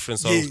 9 different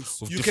songs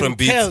yes, with you different can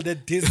beats, tell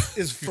that this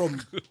is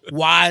from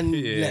one,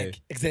 yeah,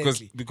 like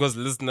exactly. because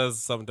listeners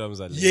sometimes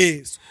are lazy.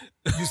 Yes,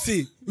 you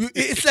see,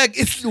 it's like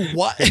it's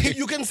one.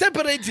 You can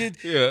separate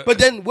it, Yeah. but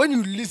then when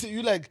you listen,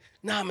 you're like,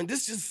 nah, man,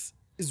 this just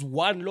is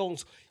one long.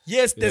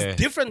 Yes, there's Yeah.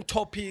 different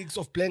topics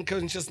of black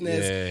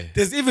consciousness. Yeah.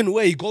 There's even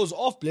where he goes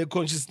off black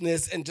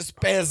consciousness and just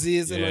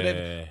passes and Yeah.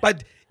 whatever.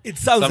 But it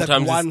sounds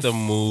Sometimes like one it's the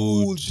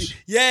full mood.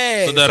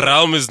 Yeah. So the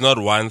realm is not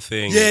one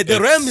thing. Yeah, the It's-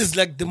 realm is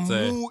like the it's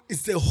a- mood.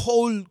 It's the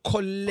whole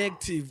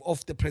collective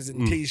of the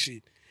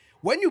presentation.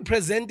 When you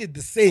present it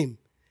the same,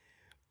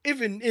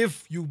 even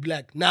if you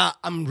like, nah,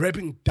 I'm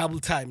rapping double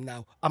time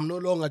now. I'm no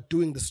longer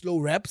doing the slow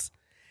raps.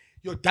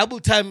 Your double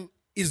time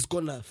is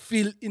gonna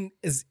feel in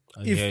as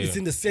if hear it's you.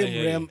 in the I same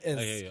hear you. realm I as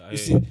hear you. you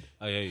see.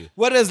 I hear you.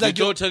 Whereas like Like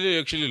your- totally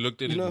actually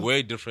looked at it know?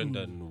 way different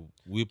than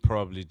we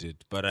probably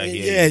did. But I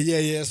hear yeah,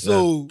 you. yeah.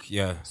 So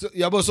Yeah.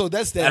 so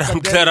that's that. And I'm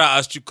But then- glad I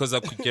asked you because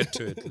I could get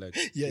to it. Like,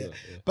 yeah.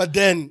 But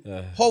then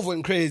Hove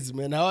went crazy,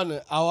 man.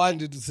 I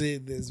wanted to say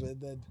this, man.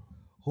 That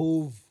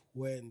Hove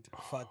went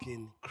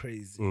fucking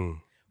crazy.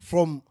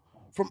 From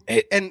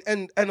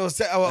and I was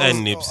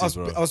Nipsey,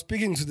 bro. I was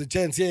speaking to the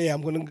gents. Yeah,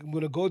 I'm gonna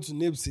go to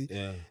Nipsey.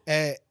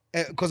 Yeah.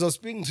 Because I was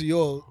speaking to you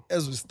all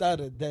as we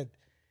started that,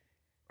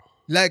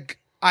 like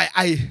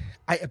I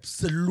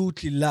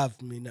absolutely love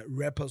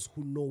rappers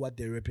who know what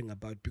they're rapping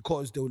about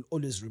because they will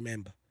always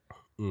remember.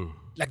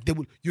 Like they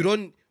will. You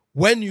don't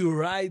when you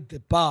ride the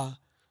bar.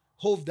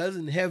 Hove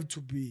doesn't have to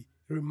be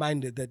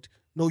reminded that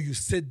no, you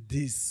said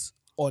this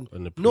on. the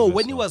No, previous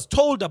when he one. was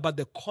told about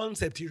the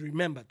concept, he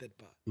remembered that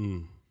bar.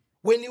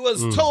 When he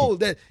was told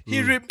that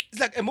it's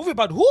like a movie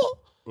about who?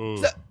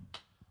 It's like,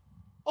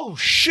 oh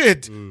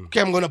shit!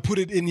 Okay, I'm gonna put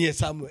it in here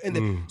somewhere. And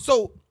then,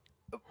 so,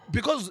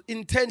 because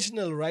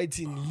intentional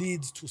writing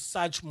leads to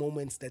such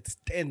moments that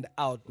stand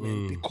out,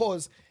 man.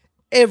 Because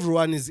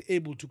everyone is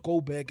able to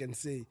go back and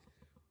say,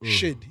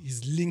 shit,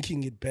 he's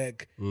linking it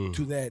back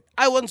to that.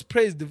 I once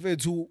praised the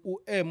vet who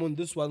on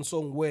this one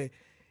song where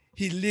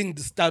he linked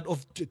the start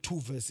of the two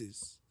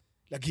verses.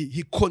 Like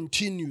he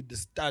continued the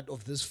start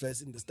of this verse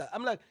in the start.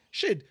 I'm like,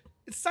 shit,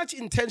 it's such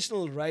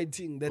intentional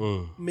writing that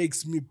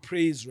makes me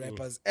praise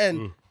rappers.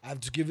 And I have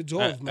to give it to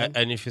Hove, man.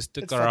 And if you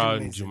stick It's fucking around,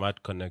 amazing. you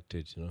might connect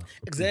it, you know.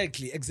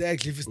 Exactly.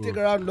 If you stick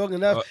around long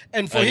enough,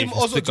 and for And him if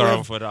you also stick to around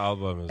have, for the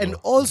album as and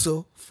well.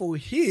 also for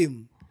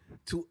him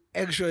to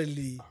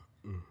actually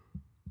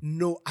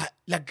know,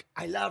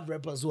 I love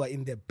rappers who are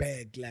in their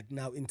bag, like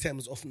now in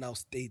terms of now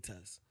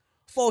status.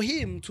 For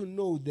him to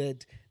know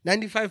that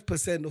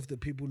 95% of the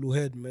people who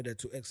heard Murder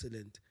to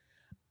Excellent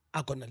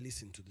are gonna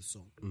listen to the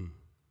song.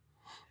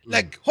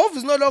 Like Hove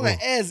is no longer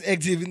as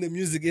active in the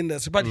music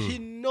industry, but he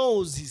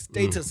knows his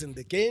status in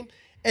the game,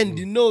 and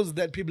he knows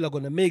that people are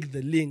gonna make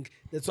the link.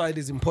 That's why it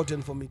is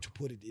important for me to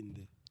put it in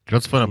there.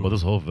 What's fun about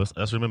this whole verse?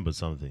 I just remembered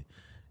something.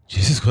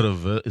 Jesus got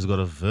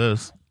a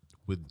verse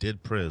with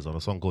Dead Prayers on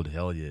a song called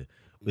Hell Yeah.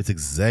 It's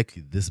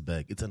exactly this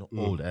bag. It's an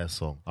old ass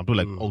song. I'm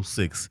talking like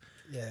 06.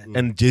 Yeah.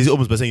 And Jay-Z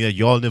almost by saying that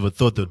y'all never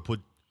thought they'd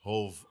put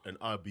Hove and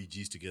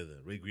RBGs together.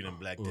 Red, Green, and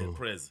Black, Dead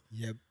Prayers.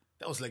 Yep.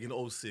 That was like in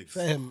 06.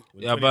 Fam.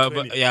 When Yeah, but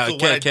 2020. yeah, So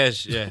why-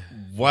 cash, yeah.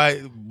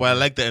 Why I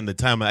like that in the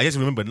time? I just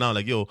remember now,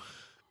 like, yo,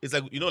 it's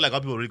like, you know, like how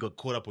people really got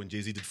caught up when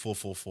Jay-Z did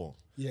 444.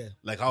 Yeah.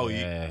 Like how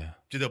Yeah.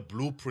 he did a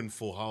blueprint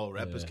for how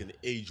rappers can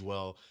age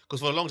well.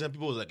 Because for a long time,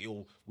 people was like,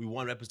 yo, we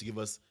want rappers to give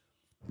us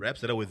raps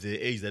that are with their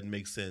age that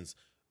makes sense.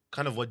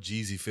 Kind of what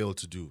Jeezy failed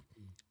to do.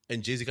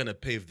 And Jay-Z kind of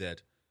paved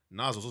that.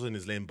 Nas was also in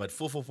his lane, but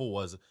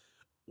 444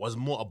 was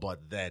more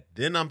about that.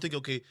 Then I'm thinking,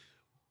 okay,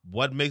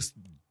 what makes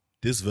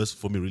this verse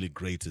for me really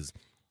great is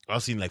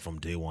I've seen like from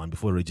day one,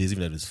 before Jay-Z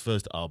even had his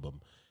first album.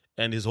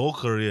 And his whole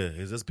career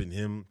has just been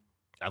him.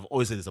 I've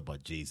always said this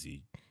about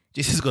Jay-Z.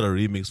 Jay-Z's got a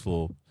remix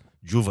for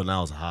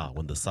Juvenile's Ha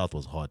when the South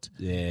was hot.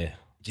 Yeah.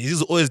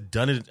 Jay-Z's always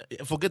done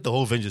it. Forget the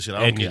whole Vengeance shit. I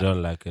don't And you care.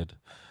 don't like it.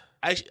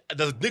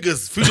 The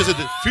niggas, Future said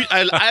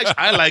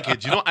I like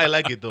it. You know, I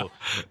like it though.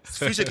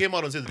 Future came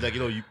out and said, like,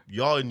 you know,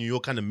 y'all in New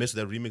York kind of messed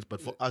with that remix,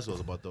 but for us, it was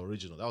about the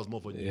original. That was more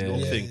for a New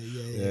York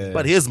thing.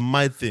 But here's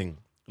my thing.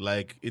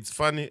 Like, it's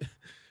funny.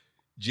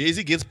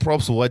 Jay-Z gets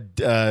props for what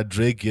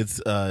Drake gets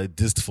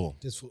dissed for.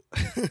 Just for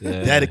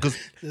That because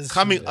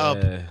coming up,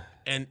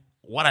 and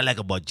what I like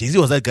about Jay-Z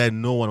was that guy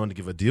no one wanted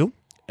to give a deal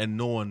and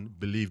no one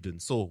believed in.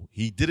 So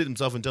he did it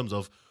himself in terms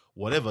of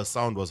whatever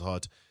sound was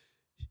hot.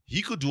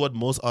 He could do what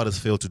most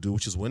artists fail to do,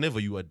 which is whenever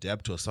you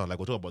adapt to a sound, like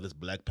we're talking about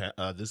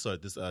this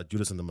this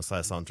Judas and the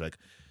Messiah soundtrack,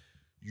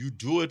 you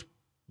do it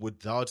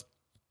without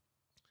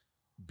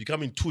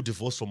becoming too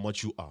divorced from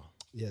what you are.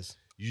 Yes.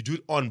 You do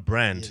it on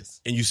brand,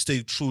 Yes. and you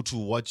stay true to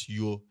what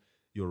your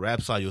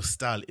rap style, your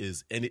style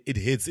is, and it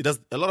hits. It does.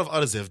 A lot of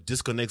artists have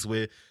disconnects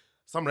where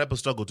some rappers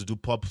struggle to do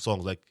pop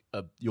songs, like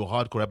your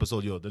hardcore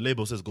episode. The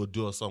label says go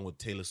do a song with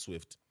Taylor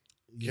Swift.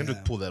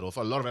 Kendrick pulled that off.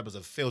 A lot of rappers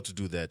have failed to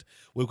do that.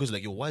 Where because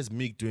like, why is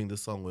Meek doing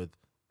this song with?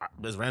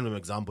 There's a random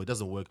example. It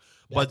doesn't work.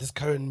 But this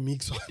current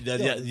mix.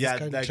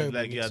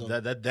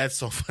 That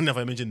song. Funny enough,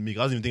 I mentioned Meek.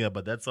 I was even thinking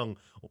about that song.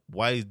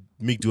 Why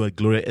Meek do a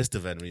Gloria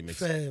Estefan remix?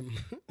 Fam.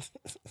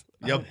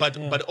 Yeah, but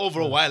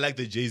overall, why I like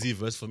the Jay-Z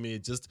verse for me,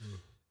 it's just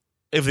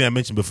everything I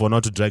mentioned before,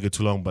 not to drag it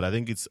too long, but I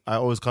think I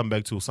always come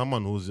back to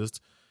someone who's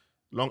just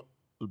long,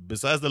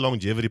 besides the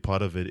longevity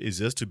part of it, is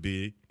just to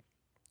be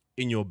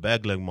in your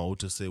bag like Mao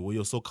to say, well,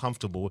 you're so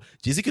comfortable.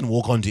 Jay-Z can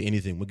walk onto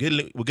anything. We're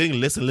getting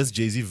less and less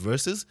Jay-Z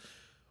verses,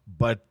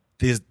 but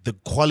the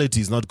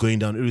quality is not going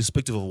down,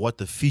 irrespective of what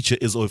the feature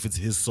is or if it's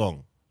his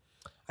song.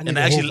 I need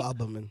a whole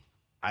album, man.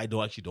 I don't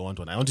want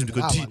one. I want him to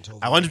continue.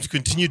 I want him to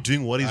continue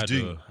doing what he's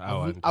doing.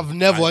 I've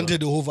never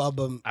wanted the whole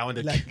album. I want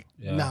the like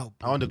now.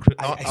 I want the.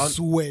 I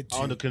swear to I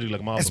want the Kendrick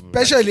Lamar album.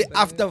 Especially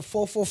after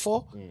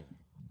 444.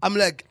 I'm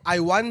like,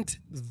 I want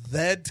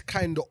that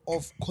kind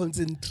of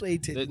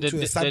concentrated into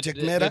a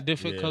subject matter,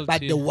 but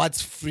the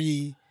what's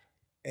free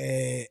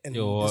and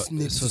the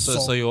snips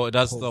so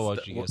that's not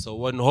what you get. So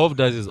when Hov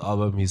does his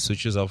album, he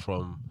switches up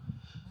from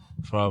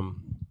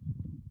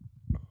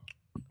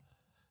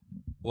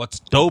what's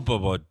dope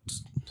about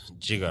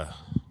Jigga,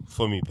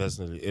 for me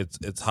personally,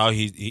 it's how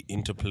he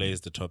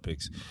interplays the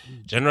topics.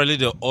 Generally,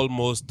 they're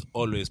almost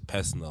always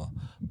personal,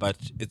 but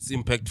it's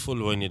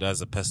impactful when he does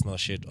a personal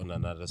shit on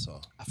another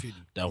song. I feel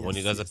than when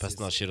he does a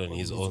personal shit on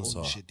his own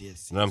song. Shit, You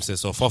know what I'm saying?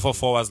 So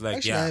 444 was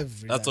like,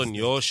 that's on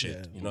your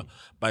shit, you know.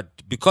 But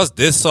because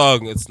this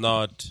song, this is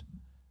not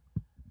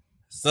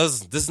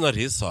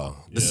his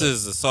song. This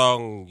is a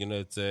song, you know,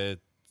 it's a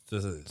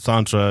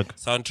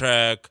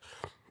soundtrack.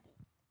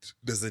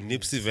 There's a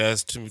Nipsey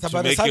verse to make it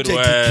worse. He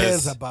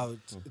cares about.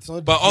 It's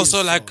not but also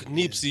song, like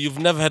Nipsey, you've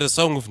never had a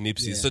song with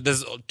Nipsey, so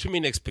there's too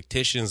many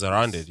expectations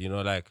around it, you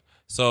know, like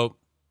so.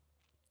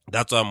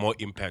 That's why more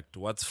impact.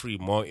 What's free?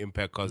 More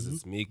impact because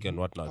it's Meek and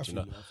whatnot, you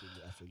know. I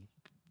feel you.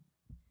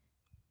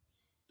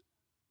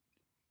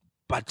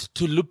 But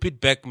to loop it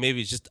back,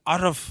 maybe just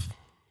out of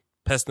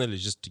personally,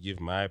 just to give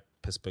my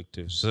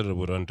perspective, so that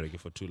we don't drag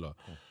it for too long.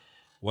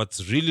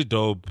 What's really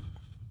dope,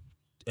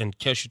 and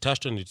Cash, you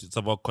touched on it, it's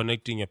about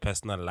connecting your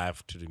personal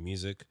life to the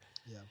music.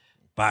 Yeah.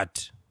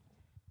 But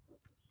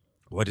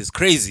what is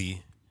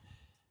crazy,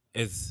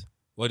 it's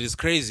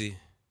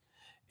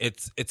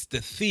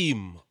the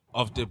theme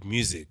of the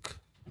music.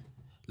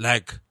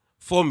 Like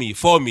for me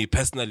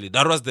personally,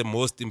 that was the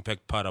most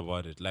impact part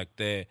about it. Like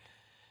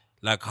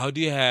how do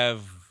you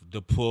have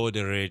the poor,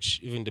 the rich,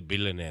 even the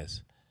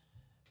billionaires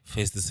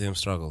face the same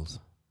struggles?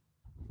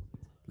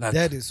 Like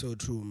that is so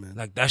true, man.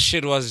 Like that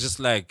shit was just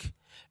like,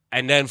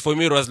 and then for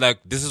me it was like,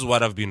 this is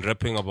what I've been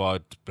rapping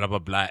about, blah blah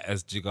blah,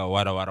 as Jigga,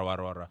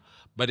 wara.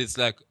 But it's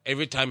like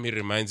every time he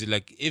reminds you,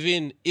 like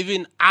even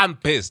I'm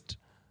pissed.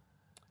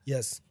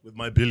 Yes. With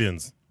my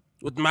billions.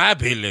 With my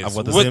billions.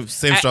 I've got the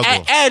same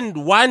struggle.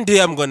 And one day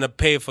I'm gonna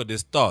pay for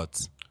these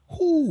thoughts.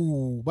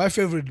 Ooh, my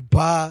favorite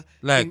bar.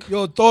 Like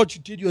your thought,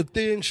 you did your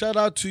thing. Shout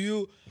out to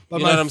you. But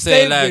you know my what I'm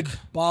saying? favorite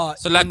Like bar.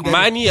 so, like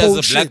money as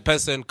a black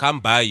person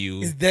can't buy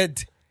you. Is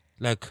that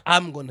like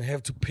I'm gonna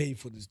have to pay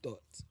for these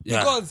thoughts Yeah.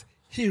 because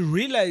he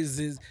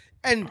realizes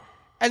and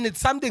it's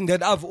something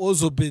that I've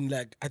also been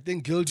like I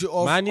think guilty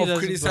of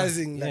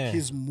criticizing like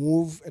his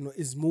moves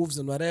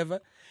and whatever.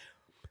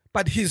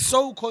 But he's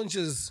so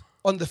conscious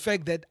on the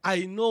fact that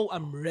I know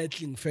I'm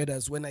rattling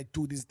feathers when I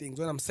do these things.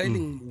 When I'm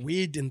selling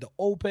weed in the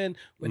open,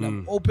 when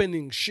I'm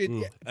opening shit,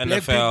 black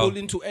NFL. people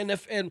into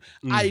NFL,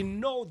 I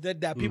know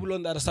that there are people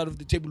on the other side of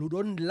the table who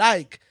don't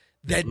like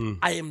that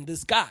I am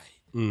this guy.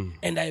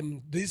 And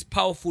I'm this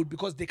powerful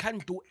because they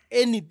can't do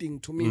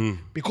anything to me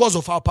because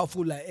of how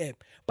powerful I am.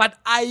 But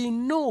I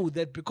know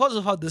that because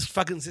of how this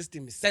fucking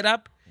system is set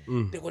up,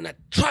 they're going to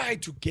try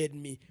to get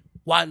me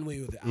one way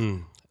or the other.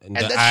 And And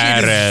the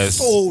that IRS shit is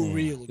so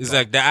real. It's bro.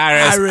 like the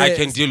IRS, I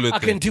can deal with I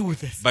it. can deal with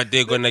this. But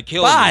they're gonna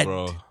kill But you,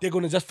 bro. they're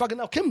gonna just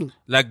fucking out kill me.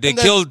 Like they And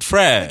then killed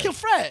Fred. They killed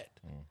Fred.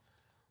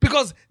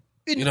 Because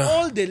in You know-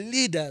 all the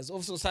leaders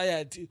of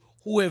society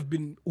who have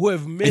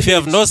made If you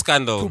have no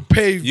scandal, to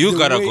pave you the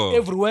gotta way go.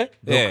 everywhere,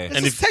 Yeah.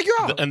 let's just take you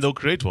out. And they'll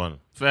create one.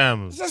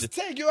 Fam. Just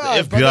take you The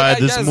out. But FBI, then I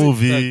this guess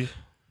movie.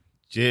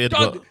 J. Edgar.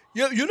 Dog,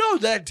 you know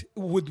that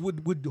with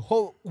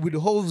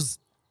Hov's,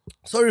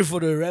 sorry for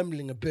the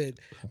rambling a bit,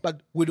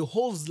 but with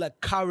Hov's like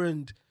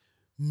current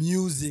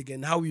music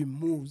and how he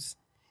moves,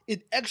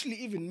 it actually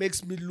even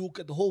makes me look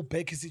at the whole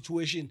Becky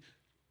situation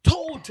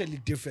totally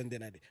different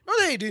than I did. Not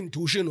that he didn't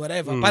do shit,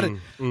 whatever, but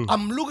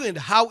I'm looking at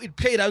how it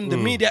played out in the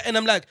media, and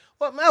I'm like,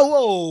 well, man,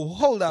 whoa,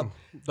 hold up.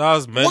 That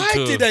was meant Why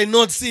to. did I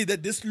not see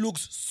that this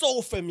looks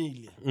so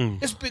familiar?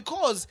 It's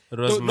because It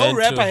was no meant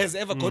rapper to. has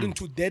ever gotten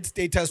to that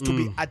status to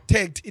be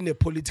attacked in a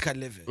political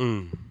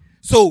level.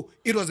 So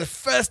it was the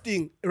first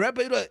thing.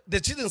 Rapper, the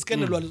cheating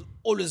scandal was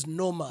always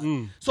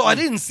normal. So I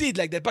didn't see it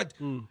like that. But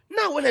now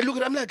now when I look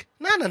at it, I'm like,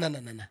 nah.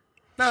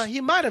 Nah,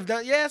 he might have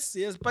done, yes,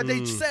 but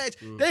they said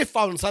they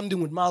found something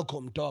with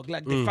Malcolm, dog.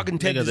 Like, they fucking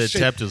tapped Nigga, they his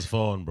shit. tapped his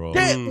phone, bro.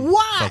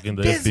 Why? Fucking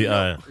the There's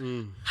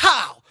FBI.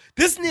 How?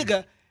 This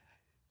nigga,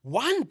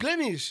 one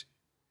blemish.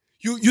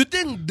 You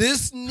think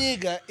this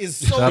nigga is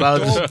so Shout out-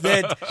 dope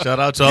that... Shout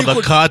out to all He the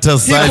could-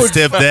 Carters he could-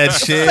 sidestep that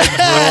shit,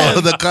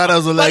 bro. The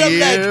Carters were But like, I'm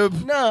yeah.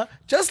 like, nah,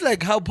 just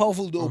like how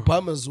powerful the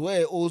Obamas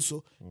were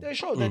also, they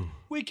show that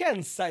we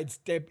can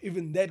sidestep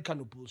even that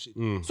kind of bullshit.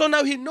 So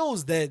now he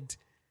knows that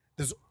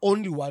there's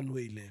only one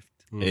way left.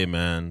 Hey,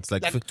 man. It's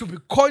like, Like, to be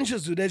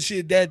conscious of that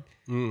shit, that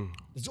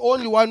there's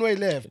only one way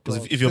left. because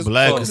dog. if you're There's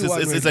black, only it's one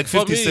way like left.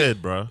 50 me- said,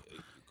 bro.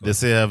 They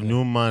say I have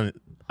new money.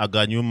 I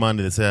got new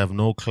money. They say I have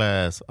no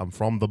class. I'm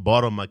from the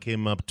bottom. I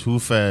came up too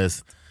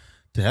fast.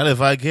 To hell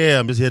if I care.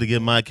 I'm just here to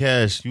get my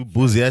cash. You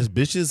boozy ass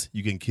bitches,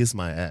 you can kiss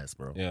my ass,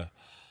 bro. Yeah.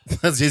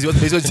 That's Jay-Z.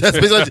 That's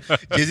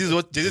basically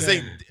what Jay-Z's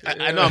saying.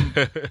 I know I'm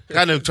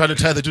kind of trying to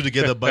tie the two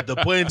together, but the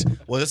point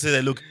was to say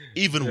that, look,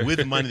 even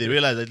with money, they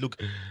realize that, look,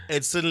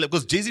 it's suddenly,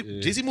 because Jay-Z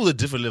moves at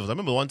different levels. I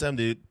remember one time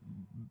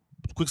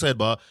quick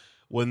sidebar,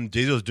 when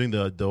Jay-Z was doing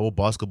the whole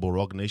basketball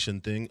Rock Nation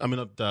thing,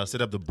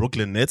 set up the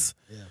Brooklyn Nets.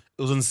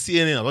 It was on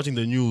CNN. I was watching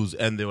the news,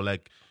 and they were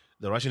like,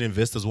 the Russian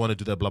investors want to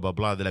do that, blah, blah,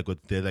 blah. They're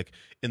like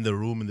in the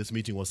room in this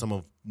meeting was some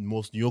of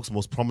New York's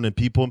most prominent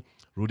people,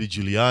 Rudy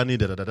Giuliani,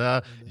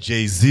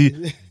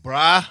 Jay-Z,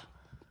 brah.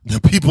 The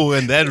people were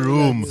in that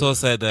room. So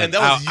sad that. And that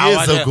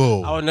was years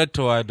ago. I wanted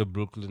to wear the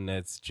Brooklyn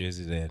Nets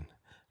jersey then,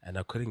 and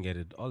I couldn't get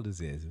it all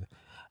these years.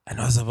 And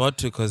I was about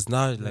to, because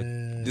now, like,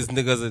 these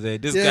niggas are there.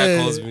 This guy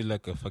calls me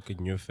like a fucking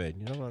new fan.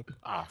 You know, like,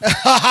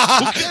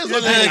 Who cares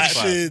what that like,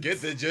 shit. Get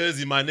the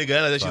jersey, my nigga.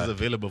 That shit's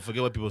available.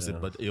 Forget what people said,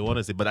 but you want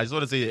to say. But I just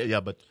want to say, yeah,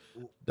 but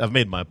I've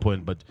made my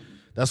point. But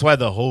that's why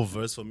the whole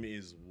verse for me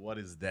is, what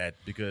is that?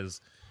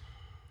 Because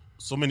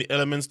so many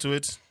elements to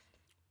it,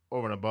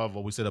 over and above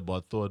what we said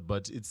about thought.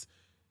 But it's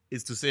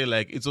to say,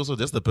 like, it's also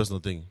just the personal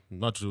thing.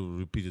 Not to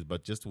repeat it,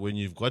 but just when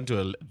you've gone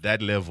to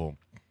that level,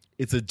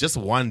 it's just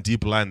one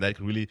deep line that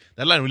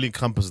line really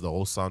encompasses the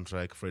whole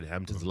soundtrack. Fred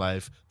Hampton's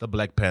life, the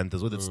Black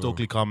Panthers, with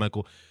Stokely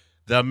Carmichael.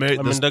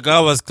 the guy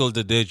was killed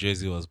the day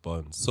Jay-Z was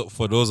born. So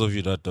for those of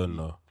you that don't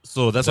know,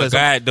 So that's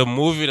why the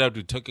movie that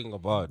we're talking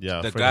about,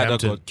 Yeah, the Fred guy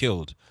Hampton. that got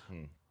killed,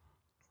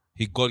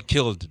 he got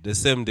killed the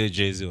same day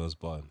Jay-Z was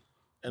born.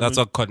 That's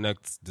what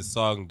connects the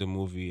song, the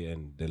movie,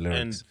 and the and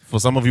lyrics. for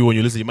some of you, when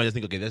you listen, you might just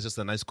think, okay, that's just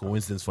a nice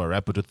coincidence for a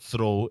rapper to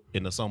throw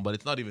in a song, but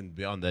it's not even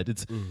beyond that.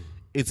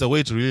 It's a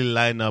way to really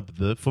line up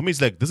for me,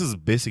 it's like, this is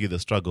basically the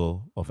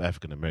struggle of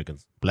African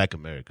Americans, Black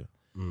America,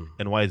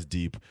 and why it's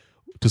deep.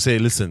 To say,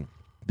 listen,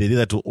 they did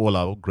that to all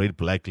our great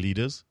black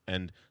leaders,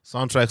 and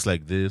soundtracks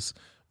like this,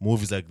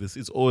 movies like this,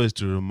 it's always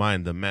to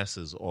remind the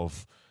masses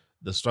of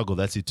the struggle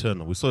that's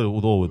eternal. We saw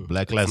it with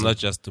Black Lives It's not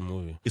just the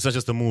movie. It's not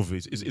just a movie.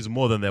 It's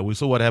more than that. We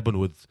saw what happened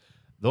with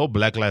the whole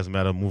Black Lives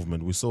Matter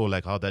movement. We saw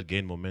like how that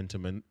gained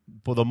momentum, and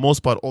for the most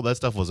part, all that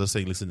stuff was just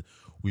saying, listen,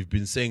 we've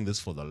been saying this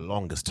for the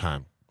longest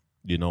time,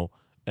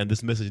 and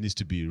this message needs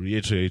to be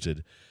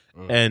reiterated.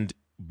 And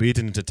be it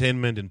in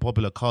entertainment, in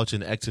popular culture,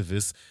 in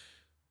activists,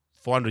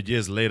 400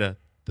 years later,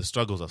 the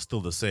struggles are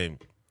still the same.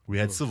 We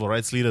had civil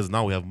rights leaders.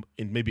 Now we have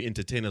maybe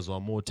entertainers who are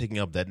more taking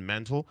up that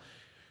mantle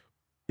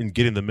in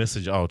getting the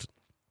message out.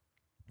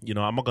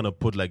 I'm not going to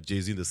put like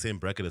Jay-Z in the same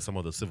bracket as some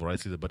of the civil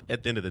rights leaders, but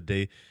at the end of the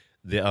day,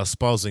 they are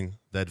espousing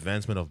the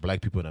advancement of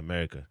black people in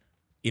America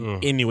in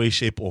any way,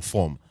 shape, or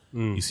form.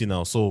 You see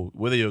now, so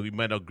whether you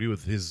might not agree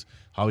with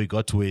how he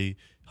got to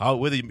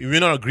whether you may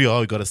not agree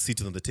how he got a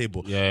seat on the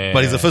table,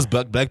 but he's the first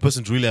black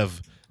person to really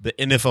have the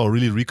NFL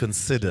really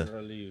reconsider.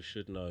 Generally, you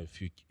should know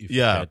if you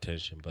Yeah. pay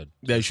attention, but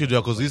Yeah, you should,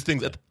 because these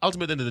things, at the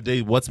ultimate end of the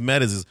day, what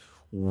matters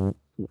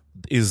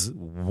is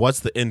what's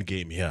the end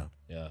game here.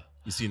 yeah.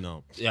 You see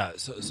now. Yeah,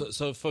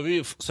 so for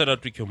me, so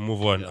that we can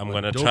move on, I'm but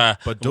gonna dope- try.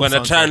 but I'm dope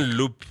gonna try sounds and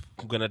loop.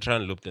 I'm gonna try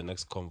and loop the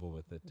next convo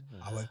with it.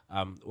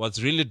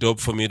 What's really dope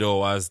for me though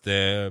was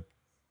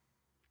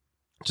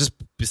just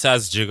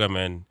besides Jigga,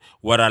 man.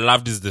 What I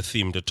loved is the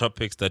theme, the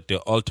topics that they're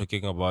all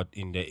talking about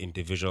in their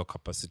individual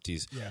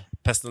capacities. Yeah.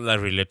 Personally, I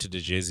relate to the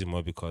Jay-Z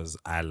more because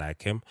I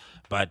like him,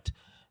 but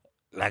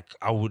like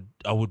I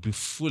would be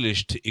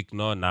foolish to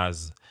ignore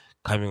Nas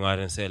coming out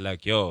and say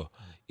like, yo,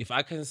 if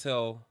I can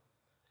sell.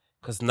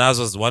 Because Nas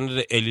was one of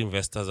the early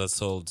investors that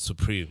sold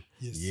Supreme.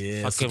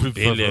 Yeah, Fucking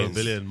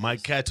billions. My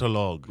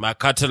catalog. My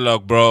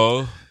catalog,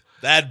 bro.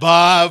 That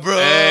bar, bro.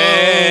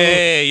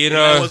 Hey, you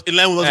know. In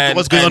line with and-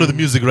 what's going on with and-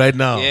 the music right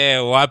now. Yeah,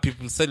 why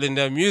people selling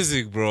their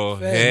music, bro?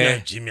 Yeah.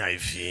 Jimmy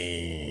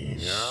Iovine.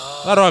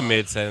 That all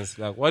made sense.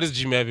 Like, what is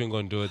Jimmy Iovine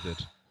going to do with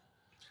it?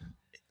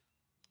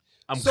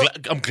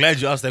 I'm glad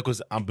you asked that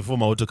question. Before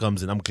my auto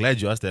comes in, I'm glad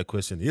you asked that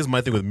question. Here's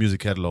my thing with music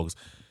catalogs.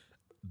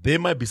 There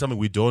might be something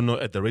we don't know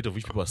at the rate of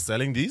which people are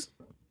selling these.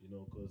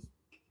 Because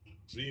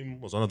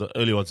Dream was one of the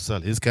early ones to sell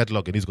his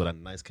catalog, and he's got a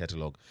nice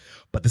catalog.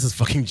 But this is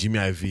fucking Jimmy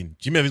Iovine.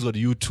 Jimmy Iovine's got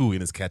U2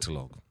 in his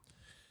catalog.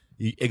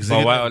 He But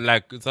executed. why,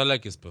 like, it's not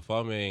like he's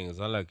performing. It's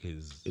not like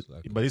he's.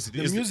 Like, But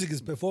The music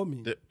is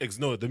performing.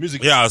 the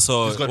music. yeah,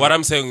 so he's got- what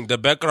I'm saying, the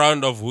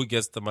background of who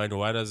gets the money,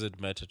 why does it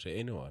matter to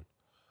anyone?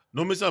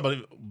 No, Mr. But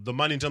the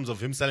money in terms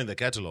of him selling the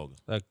catalog.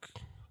 Like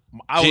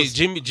I was,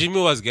 Jimmy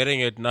was getting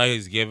it. Now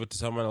he's gave it to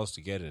someone else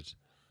to get it.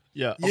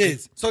 yeah. Okay.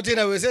 Yes. So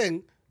Tina, we're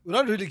saying we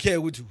don't really care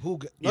which who.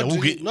 Yeah, Not,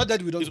 who really, get- not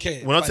that we don't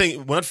care. We're not but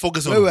saying we're not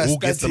focusing where on we're who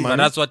gets the starting- But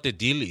money. that's what the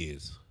deal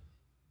is.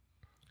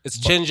 It's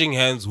changing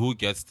hands. Who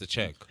gets the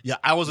check? Yeah,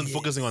 I wasn't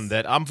focusing on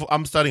that. I'm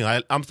starting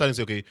to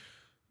say, okay,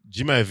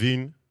 Jimmy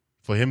Iovine,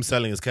 for him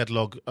selling his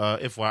catalog,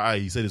 FYI,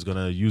 he said he's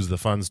gonna use the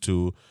funds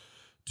to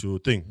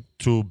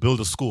build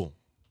a school,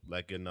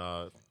 like in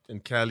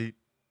Cali,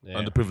 Yeah.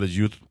 underprivileged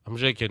youth. I'm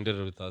sure he can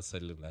do it without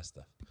selling that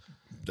stuff.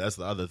 That's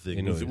the other thing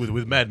Anyways.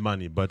 with mad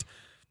money. But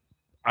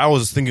I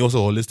was thinking also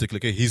holistically.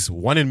 Okay, he's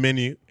one in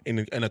many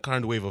in a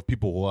current wave of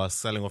people who are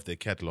selling off their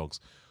catalogs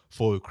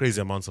for crazy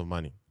amounts of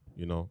money.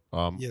 You know,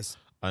 Yes.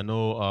 I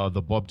know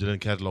the Bob Dylan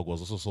catalog was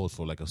also sold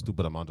for like a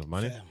stupid amount of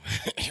money,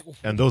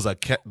 and those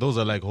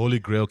are like holy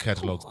grail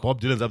catalogs.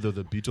 Bob Dylan's up there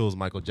with the Beatles,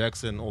 Michael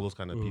Jackson, all those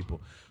kind of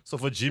people. So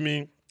for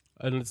Jimmy,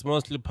 And it's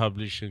mostly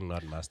publishing,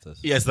 not masters.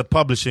 yeah, it's the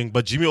publishing,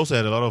 but Jimmy also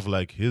had a lot of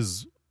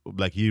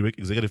he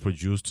executive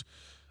produced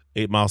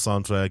 8 Mile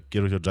soundtrack,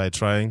 Get Rich or Die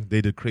Trying.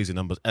 They did crazy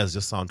numbers as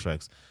just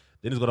soundtracks.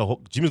 Then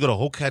Jimmy's got a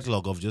whole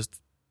catalog of just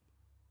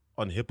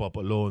on hip hop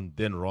alone,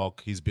 then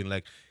rock. He's been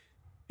like,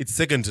 it's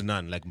second to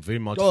none, like very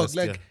much. Dog,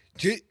 like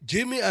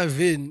Jimmy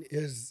Iovine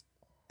is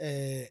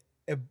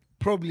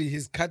probably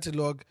his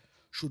catalog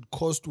should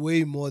cost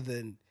way more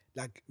than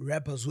like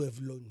rappers who have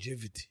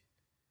longevity.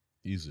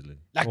 easily.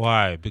 Like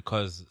Why?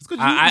 Because It's 'cause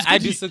I you-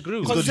 disagree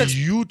with Because you. it's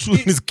U2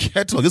 in his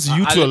catalog. It's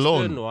U2 I'll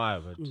alone. explain why,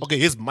 but Okay,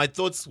 here's my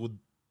thoughts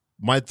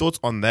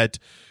on that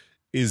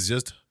is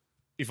just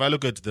if I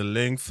look at the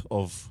length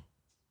of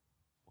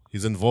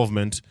his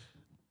involvement,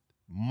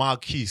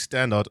 marquee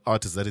standout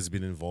artists that he's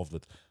been involved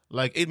with.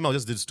 Like 8 Mile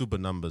just did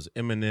stupid numbers.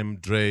 Eminem,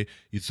 Dre.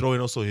 You throw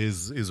in also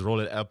his role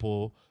at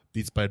Apple,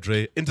 Beats by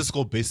Dre,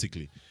 Interscope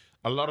basically.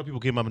 A lot of people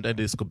came up and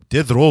Interscope.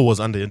 Death Row was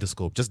under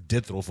Interscope, just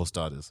Death Row for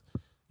starters.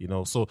 You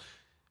know, so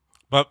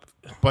but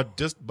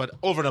but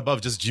over and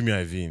above just Jimmy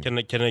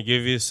Iovine. can I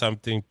give you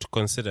something to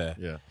consider?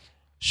 Yeah.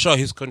 Sure,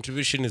 his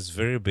contribution is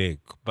very big,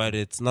 but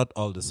it's not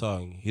all the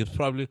song. He's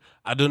probably,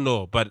 I don't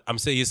know, but I'm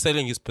saying he's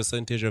selling his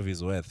percentage of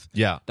his worth.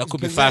 Yeah. That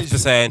could be percentage-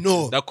 5%.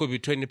 no. That could be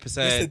That's the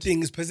 20%.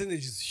 thing. His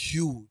percentage is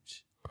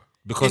huge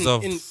Because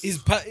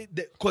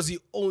because he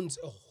owns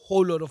a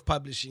whole lot of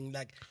publishing.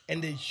 Like,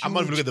 and a I'm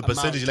not even looking at the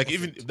percentage. Like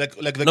even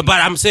like No, but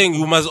I'm saying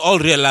you must all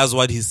realize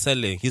what he's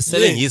selling. He's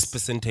selling Yes. his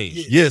percentage.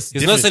 Yes,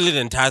 He's not definitely. selling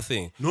the entire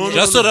thing. No,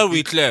 Just so that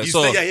we're clear. He's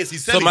So,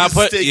 he's selling my his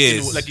point, stake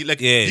yes, in,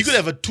 like yes. you could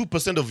have a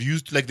 2% of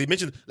used, like they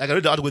mentioned, like I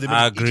read the article where they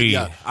I mentioned, agree.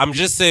 Yeah. I'm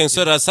just saying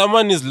so that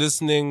someone is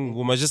listening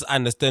who must just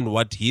understand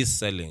what he's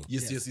selling.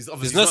 Yes, he's He's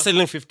obviously not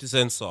selling 50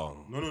 Cent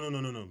song.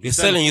 No. He's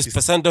selling his he's-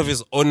 percent of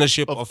his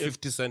ownership Of- of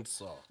 50 Cent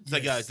song. It's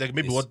like it's like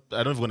maybe what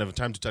I don't even have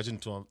time to touch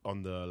into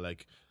on the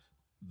like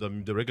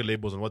the record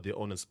labels and what they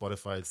own in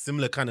Spotify. It's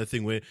similar kind of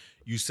thing where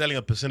you're selling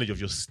a percentage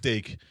of your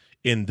stake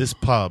in this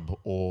pub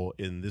or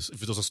in this,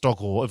 if it was a stock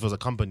or if it was a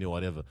company or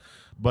whatever.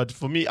 But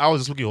for me, I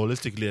was just looking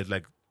holistically at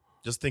like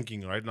just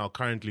thinking right now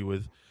currently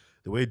with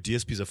the way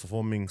DSPs are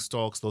performing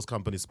stocks, those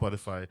companies,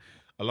 Spotify,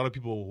 a lot of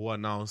people who are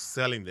now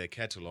selling their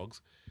catalogs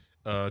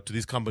to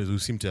these companies who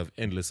seem to have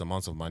endless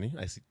amounts of money.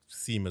 I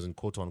see him as in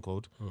quote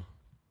unquote.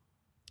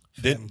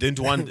 Then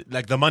to one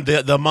like the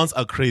amounts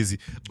are crazy,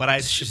 but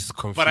I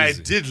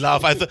confusing. did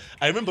laugh. I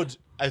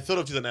thought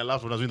of Teaser and I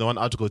laughed when I was reading the one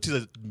article.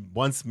 Teaser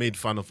once made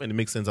fun of, and it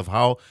makes sense of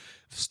how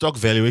stock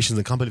valuations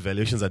and company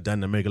valuations are done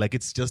in America. Like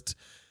it's just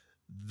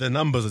the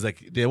numbers is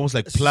like they're almost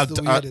like It's plugged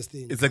the out. weirdest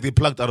thing. It's like they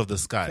plugged out of the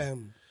sky.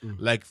 Fam.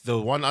 Like the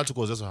one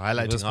article was just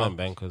highlighting Investment how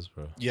bankers,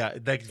 bro. yeah,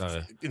 like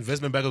Sorry.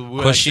 investment bankers. We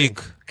were like saying-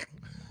 Koshik.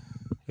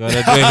 You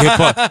wanna do a hip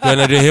hop? You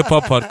wanna do a hip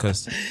hop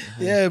podcast?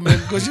 Yeah, man,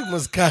 because you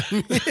must come.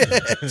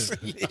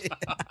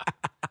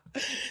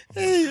 yeah,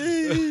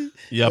 Then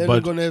we're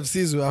but gonna have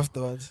Sisu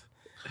afterwards.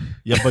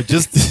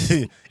 just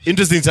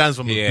interesting times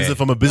from Yeah.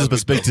 from a business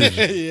perspective.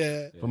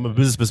 Yeah. From a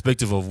business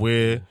perspective of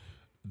where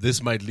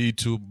this might lead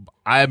to.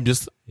 I am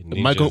just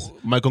Ninjas.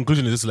 my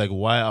conclusion is just like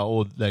why are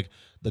all like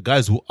the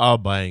guys who are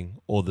buying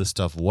all this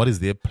stuff? What is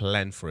their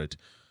plan for it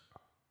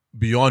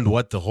beyond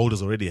what the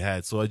holders already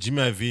had? So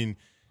Jimmy Iovine,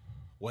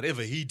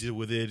 whatever he did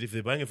with it, if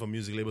they're buying it from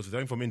music labels, if they're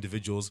buying from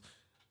individuals,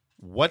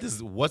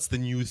 what's the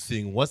new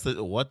thing? What's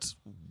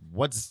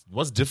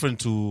different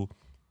to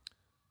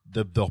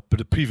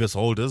the previous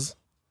holders?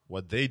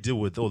 What they did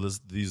with all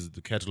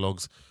the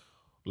catalogs,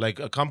 like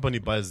a company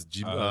buys.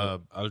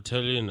 I'll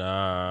tell you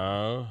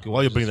now.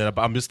 While you bring that up,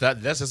 I'm just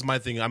that's just my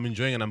thing. I'm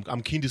enjoying and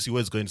I'm keen to see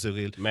where it's going to.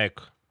 Okay, Mac.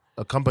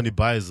 a company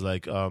buys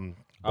like Bob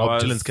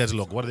was- Dylan's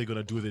catalog. What are they going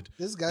to do with it?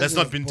 This guy That's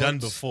not has been bought- done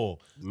before.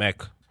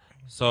 Mac.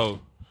 So,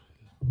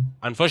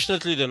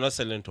 unfortunately, they're not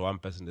selling to one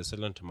person. They're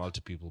selling to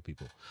multiple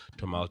people.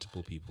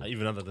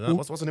 Even other than that,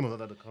 what's the name of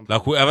that other company?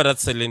 Like whoever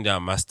that's selling their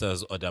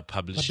masters or their But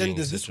publishing. then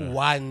there's this etc.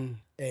 one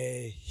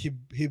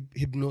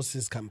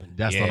hypnosis company.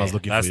 That's what I was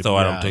looking that's for. the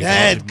one I'm Yeah. talking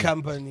That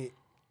company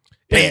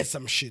bears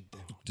some shit.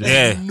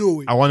 Yeah. No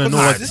way. I want to know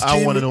Because what this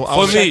I want to Jimmy- know.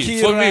 For me,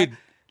 Shakira, for me,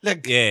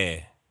 like Yeah.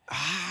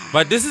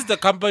 But this is the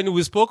company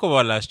we spoke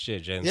about last year,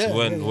 gents. Yeah,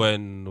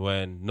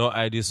 when No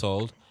ID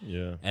sold,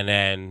 Yeah. and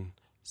then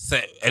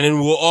we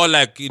were all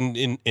like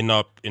in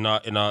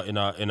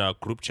our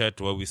group chat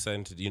where we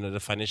sent the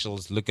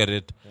financials, look at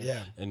it.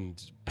 Yeah.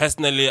 And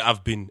personally,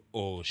 I've been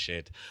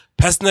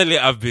Personally,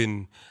 I've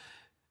been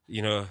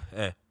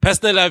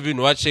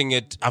watching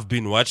it. I've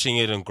been watching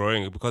it and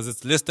growing it because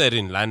it's listed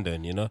in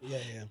London, Yeah.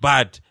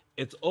 But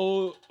it's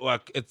all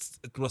like it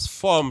was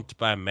formed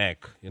by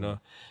Mac,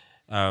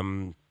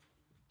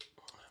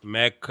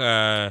 Mac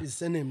His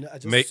surname. I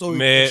just saw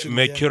it. Actually,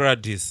 yeah.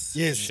 Mercuradis.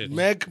 Yes, Shit.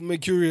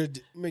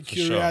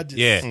 Mercuriadis. Sure.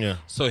 Yeah.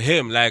 So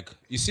him, like,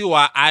 you see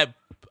why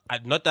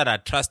not that I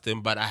trust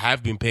him, but I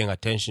have been paying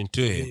attention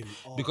to him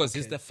because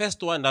he's the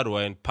first one that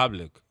were in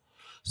public.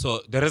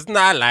 So the reason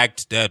I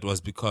liked that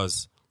was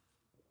because,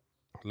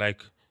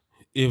 like,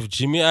 if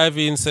Jimmy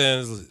Iovine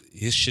sends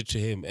his shit to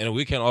him and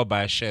we can all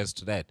buy shares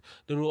to that,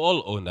 then we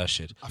all own that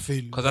shit. I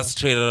feel because that's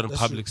traded on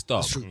public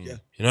stock. That's true, yeah.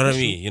 You know what I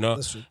mean?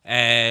 That's true.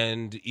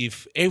 And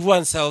if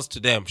everyone sells to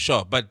them,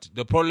 sure. But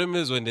the problem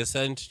is when they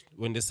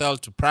sell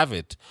to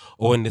private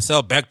or when they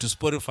sell back to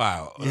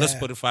Spotify, or not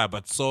Spotify,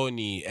 but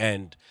Sony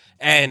and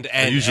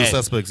usual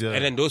suspects, yeah.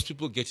 And then those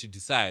people get to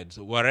decide.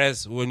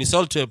 Whereas when you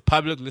sell to a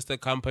public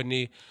listed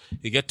company,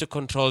 you get to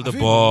control the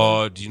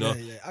board,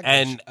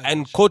 I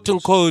and quote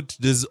unquote,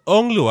 there's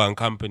only one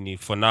company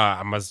for now.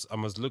 I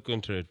must look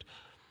into it.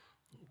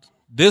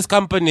 This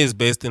company is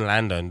based in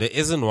London. There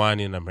isn't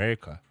one in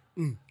America.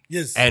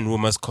 Yes. And we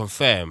must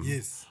confirm.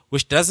 Yes.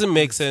 Which doesn't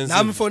make sense.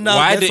 For now,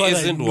 why that's there what I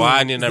isn't know,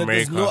 one in is that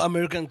America? There's no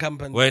American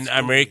company. When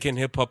American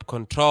hip hop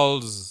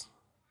controls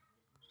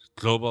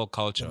global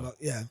culture.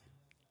 Yeah.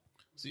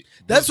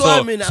 That's what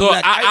I mean. So I'm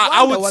like, I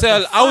wonder would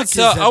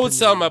what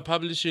sell the my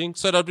publishing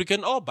so that we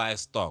can all buy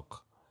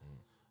stock.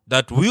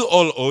 That we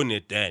all own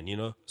it then,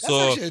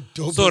 So actually a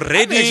dope so idea.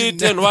 I've actually Reddit and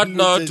never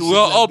whatnot, looked at we're shit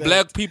all like that.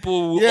 black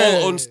people, we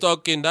all own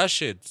stock in that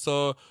shit.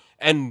 So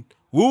and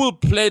we will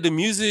play the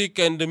music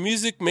and the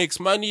music makes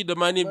money, the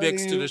money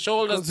makes to the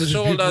shoulders, goes the to the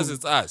shoulders, people.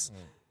 it's us.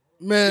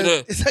 Man, You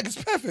know,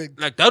 it's perfect.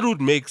 Like that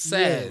would make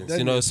sense, that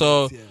you know. makes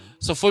So sense, yeah.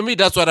 so for me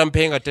that's what I'm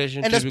paying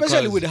attention And to.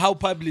 especially because with how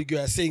public you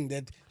are saying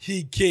that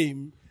he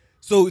came,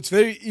 so it's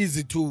very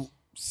easy to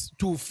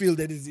feel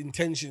that his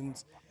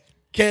intentions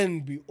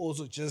can be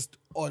also just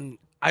on.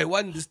 I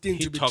want this thing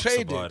He to be talks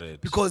traded about it.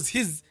 because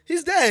he's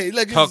there.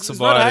 Like talks he's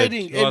about not it.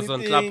 hiding He was on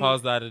anything, Clubhouse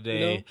the other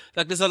day.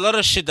 Like there's a lot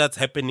of shit that's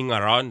happening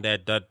around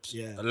that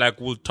Yeah. like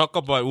we'll talk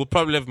about. We'll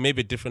probably have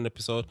maybe a different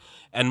episode,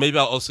 and maybe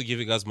I'll also give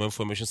you guys more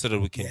information so that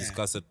we can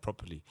discuss it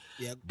properly.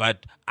 Yeah.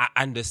 But I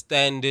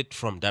understand it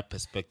from that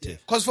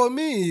perspective. Because for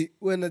me,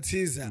 when it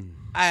is,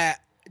 I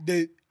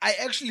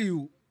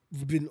actually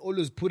have been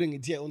always putting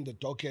it here on the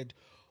docket,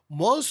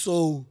 more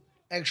so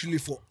actually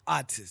for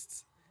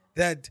artists.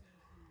 That,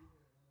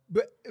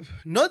 but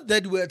not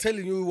that we're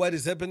telling you what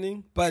is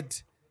happening,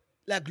 but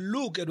like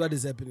look at what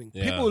is happening.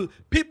 Yeah.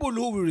 People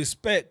who we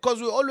respect,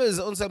 because we're always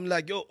on something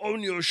like, yo,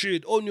 own your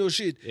shit.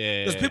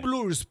 Yeah. There's people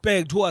who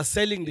respect, who are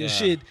selling their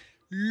shit.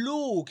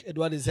 Look at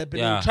what is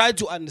happening. Yeah. Try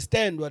to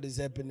understand what is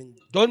happening.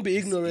 Don't be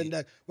ignorant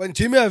that when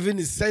Jimmy Iovine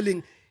is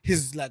selling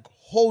his like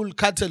whole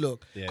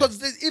catalog,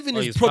 because even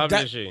his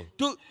publishing.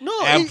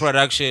 production,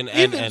 Production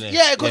and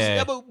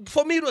because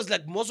for me it was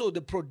like most of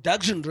the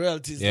production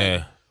royalties. Yeah.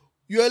 Like,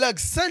 you're like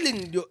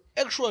selling your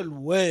actual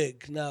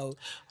work now.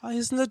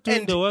 He's not doing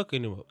And the work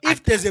anymore.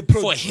 If there's a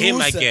producer, for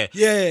him, I get.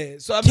 yeah.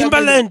 So I'm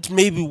Timbaland,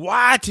 maybe.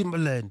 Why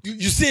Timbaland?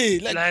 you see,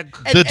 like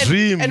The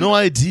dream, no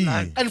ID.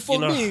 And for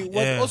You know, me,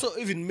 what yeah. also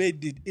even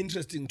made it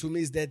interesting to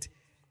me is that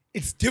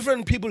it's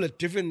different people at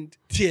different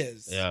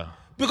tiers. Yeah.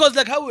 Because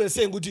like how we were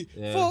saying, Guti,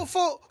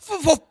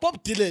 for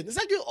Bob Dylan, it's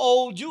like you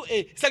old,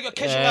 it's like you're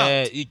cashing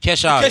out. You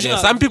cash out. cash yeah.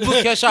 out. Some people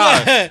cash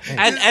out. Yeah.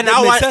 And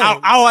That makes sense.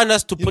 I want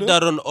us to put know?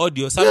 that on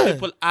audio. Some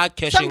people are Some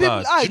cashing people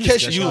out. are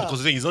cashing You, out.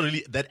 because he's not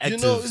really that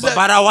active. know, it's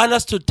But I want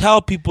us to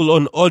tell people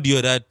on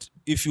audio that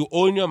if you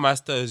own your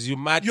masters, you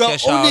might You're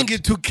cash owning out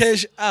it to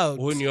cash out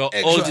when you're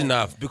extra. old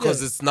enough because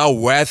Yeah. it's now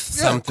worth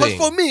something.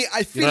 Because for me,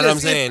 I feel you know what I'm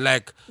as if saying?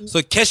 Like,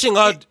 so cashing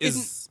out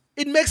is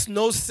it makes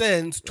no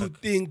sense to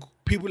think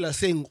people are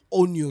saying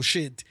own your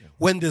shit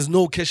when there's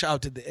no cash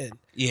out at the end.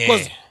 Yeah.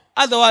 Because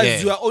otherwise Yeah.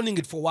 you are owning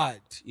it for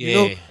what? You Yeah.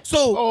 know?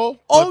 So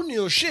own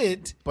your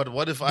shit. But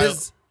what if I...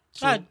 There's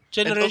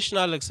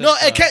generational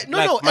acceptance.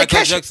 no, a Michael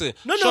cash. Jackson.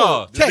 No,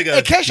 Sure. Tech,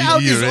 a cash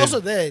out is He also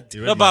there.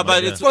 No,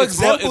 but it's, For it's,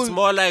 more, example-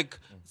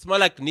 it's more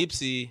like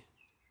Nipsey.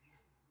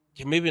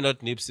 Okay, maybe not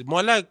Nipsey.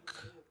 More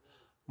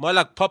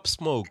like Pop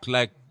Smoke.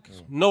 Like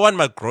no one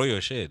might grow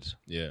your shit.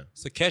 Yeah.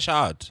 So cash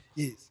out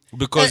Yes.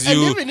 because and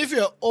you. even if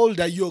you're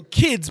older, your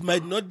kids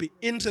might not be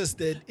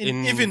interested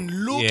in even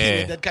looking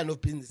at that kind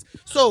of business.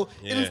 So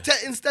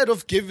instead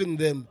of giving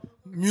them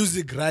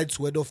music rights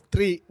worth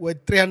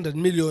 300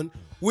 million,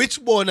 which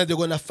one are they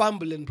gonna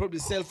fumble and probably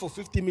sell for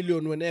 50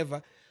 million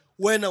whenever?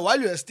 While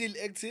you are still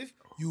active,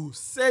 you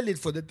sell it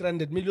for the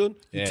 300 million.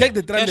 You take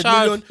the 300 Cash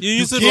out. million. You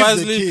use it give the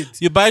wisely. kid.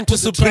 You buy into Put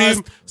the Supreme.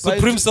 trust, buy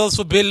Supreme into- sells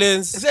for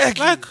billions.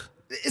 Exactly. Like,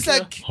 It's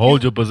like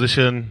Hold your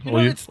position, know,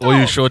 or it's or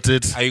you tough. short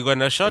it. Are you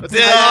gonna shot me?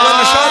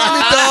 gonna shot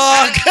me,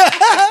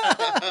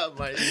 dog.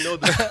 But, you know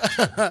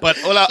that.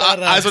 But all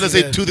I just want to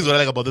say two things what I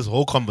like about this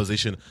whole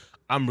conversation.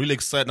 I'm really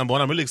excited. Number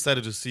one, I'm really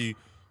excited to see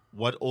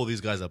what all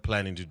these guys are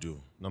planning to do.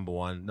 Number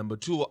one. Number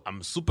two,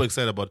 I'm super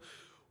excited about.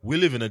 We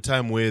live in a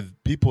time where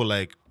people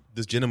like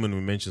this gentleman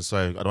we mentioned.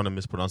 Sorry, I don't want to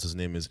mispronounce his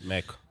name. Is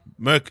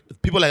Merck.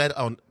 People like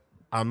that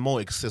are more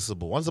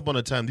accessible. Once upon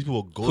a time, these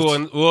people would go I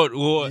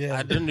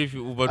don't know if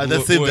you, but at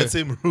that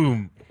same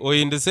room, or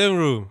in the same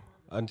room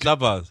on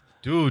Clubhouse.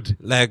 dude.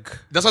 Like,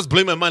 That's what's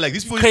blowing my mind. Like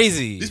these people,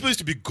 crazy. These people used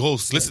to be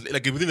ghosts. Listen,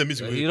 like within the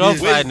music, you don't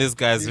find these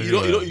guys. You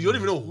don't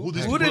even know who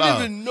these You people wouldn't are.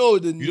 even know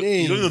the You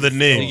name. don't know the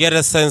name. You get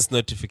a sense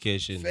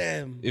notification.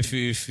 Fam. If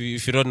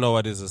you don't know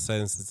what is a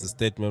sense, it's a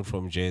statement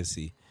from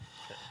JSC.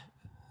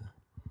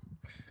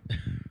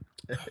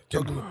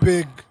 Talking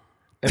big.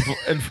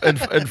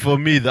 And for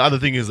me, the other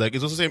thing is like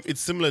it's also same.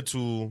 It's similar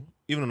to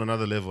even on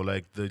another level,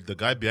 like the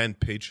guy behind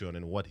Patreon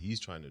and what he's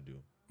trying to do.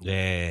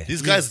 Yeah.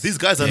 These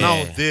guys are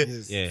now there.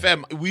 Yeah.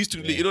 Fam, we used to,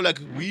 you know, like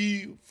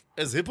we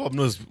as hip hop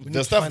knows We need the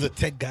to stuff find a that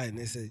tech guy and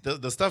they say,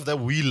 the stuff that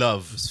we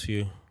love. It's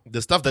few.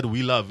 The stuff that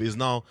we love is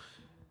now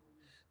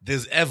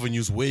there's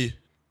avenues where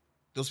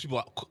those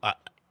people are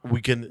we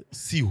can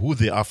see who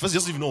they are. First,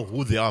 just even know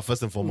who they are,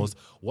 first and foremost,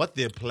 what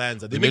their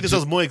plans are. They make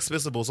themselves more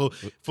accessible. So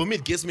for me,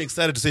 it gets me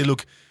excited to say,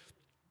 look,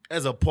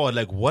 as a pod,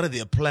 like, what are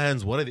their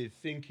plans? What are they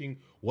thinking?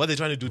 What are they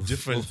trying to do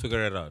different? We'll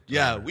figure it out.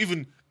 Yeah,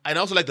 even, and I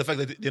also like the fact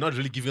that they're not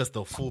really giving us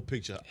the full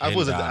picture. I've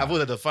And, always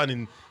had the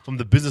fun from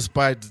the business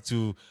part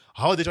to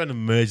how are they trying to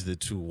merge the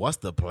two? What's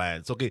the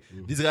plan? So, okay,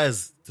 these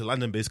guys, it's a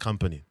London-based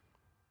company.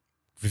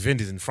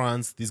 Vivendi is in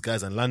France. These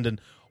guys are in London.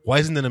 Why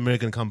isn't it an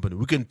American company?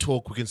 We can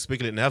talk, we can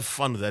speculate, and have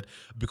fun with that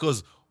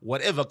because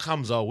whatever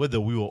comes out,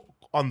 whether we were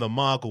on the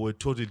mark or we're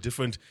totally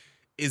different,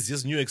 it's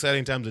just new,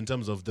 exciting times in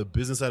terms of the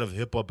business side of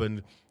hip hop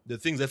and the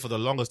things that for the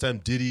longest time,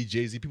 Diddy,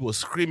 Jay-Z, people were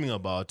screaming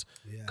about,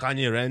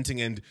 Kanye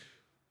ranting, and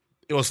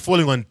it was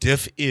falling on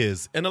deaf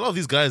ears. And a lot of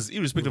these guys,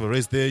 irrespective of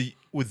race, they're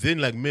within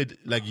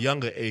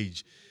younger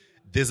age.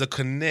 There's a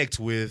connect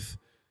with.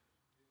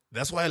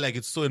 That's why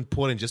it's so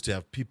important just to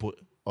have people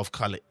of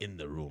color in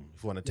the room.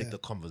 If you want to take the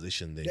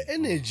conversation there, the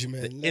energy,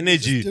 man. the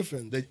energy, It's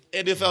different. the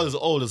NFL is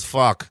old as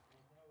fuck.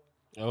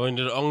 I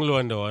wonder the only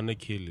one that wanna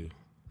kill you.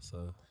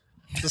 So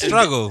it's a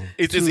struggle.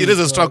 It is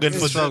a struggle. And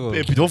It's a struggle.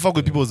 if you don't fuck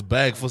with people's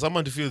bag, for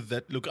someone to feel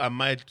that, look,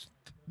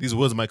 these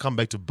words might come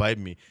back to bite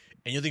me.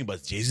 And you think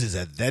about Jesus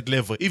at that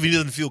level, even if he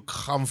doesn't feel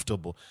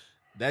comfortable,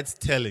 that's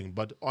telling.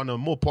 But on a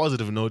more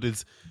positive note,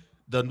 it's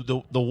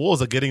the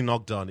walls are getting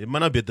knocked down. It might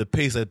not be at the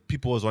pace that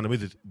people always want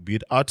to be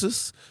it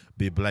artists,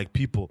 be it black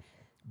people,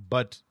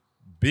 but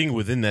being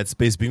within that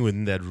space, being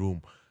within that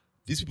room,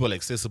 these people are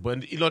accessible.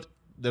 And you know,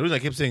 the reason I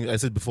kept saying, I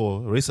said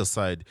before, race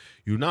aside,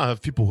 you now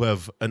have people who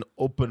have an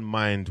open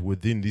mind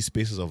within these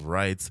spaces of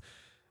rights.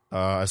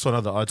 I saw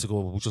another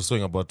article which was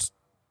talking about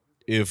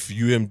if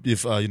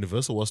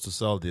Universal was to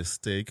sell their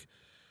stake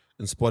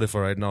in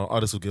Spotify right now,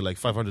 artists would get like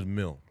 500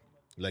 mil,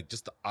 like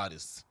just the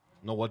artists,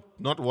 not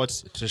what.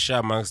 To share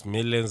amongst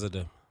millions of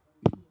them.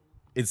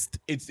 It's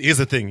here's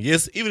the thing.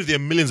 Yes, even if there are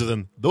millions of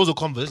them, those are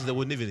conversations that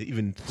wouldn't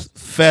even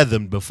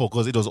fathom before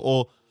because it was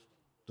all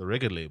the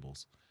record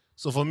labels.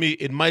 So for me,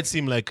 it might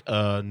seem like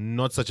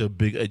not such a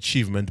big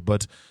achievement,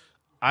 but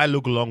I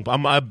look long.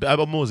 I'm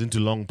almost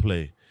into long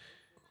play.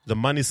 The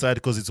money side,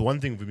 because it's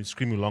one thing we've been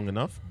screaming long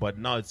enough, but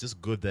now it's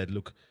just good that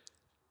look,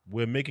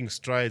 we're making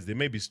strides. There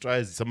may be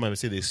strides. Some might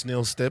say they're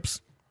snail steps,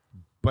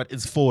 but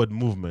it's forward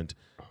movement.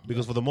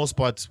 Because for the most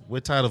part, we're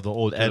tired of the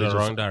old In adage. the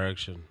wrong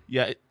direction.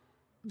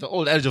 The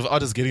old adage of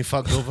artists getting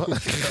fucked over.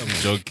 I'm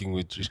joking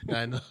with you.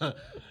 I know.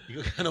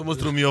 You kind of almost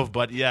threw me off,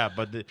 but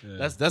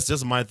that's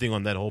just my thing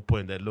on that whole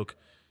point. That look,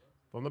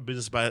 from the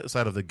business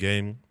side of the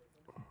game,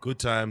 good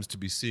times to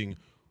be seeing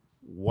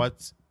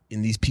what's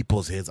in these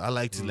people's heads. I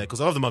like to because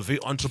a lot of them are very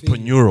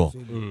entrepreneurial.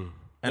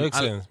 And Makes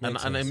sense.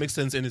 And it makes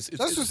sense. And it's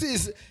Just to see,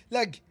 it's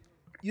like,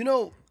 you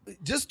know,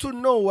 just to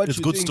know what It's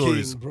you're good thinking,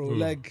 stories. bro.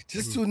 Like,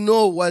 just to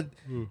know what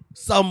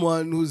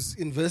someone who's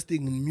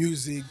investing in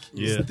music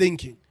is Yeah.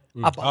 thinking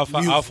about How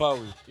far? music. How far?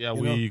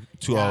 we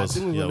 2 Yeah, I hours.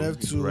 think we're gonna have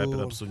we to wrap it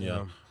up soon.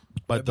 Yeah.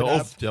 But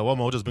wrap it up. one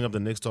more. I'll just bring up the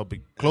next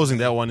topic. Closing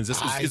that one is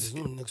just There's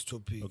no next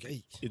topic.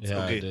 Hey. it's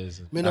Yeah, okay. it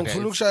is. Mina Okay,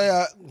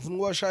 ngifuna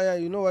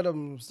ukushaya, you know what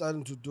I'm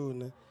starting to do,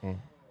 ne?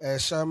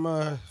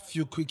 Shama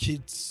few quick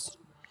hits.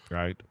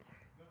 Right.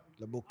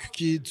 Like quick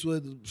hits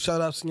with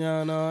shout outs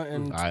Nyana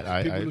and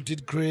people who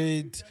did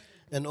great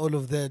and all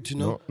of that, you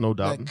know. No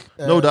doubt.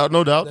 Like, No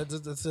doubt.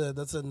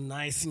 That's a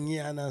nice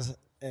Nyana.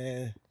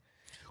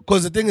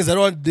 Because the thing is, I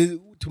don't want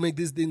to make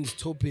these things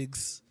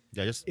topics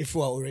Yeah, just if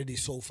we're already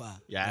so far.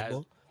 yeah.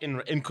 yabo?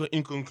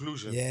 In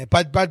conclusion. Yeah,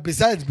 but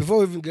besides, before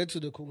we even get to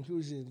the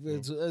conclusion,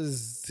 as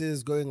it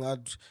is going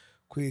out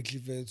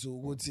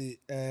quickly,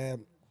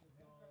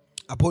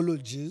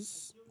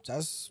 apologies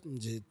just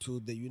to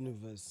the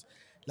universe.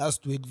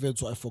 Last week,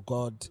 I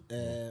forgot.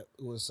 We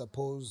were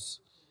supposed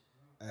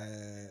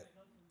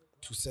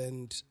to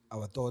send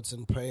our thoughts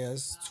and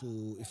prayers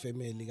to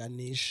Ifeme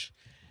Liganish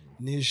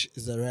Nish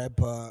is a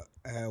rapper,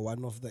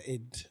 one of the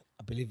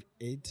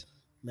eight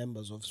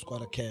members of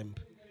Squatter Camp.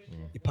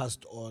 He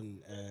passed on,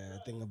 I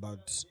think,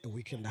 about a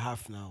week and a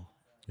half now.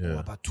 Yeah. Or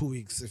about 2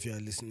 weeks if you are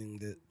listening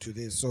to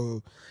this.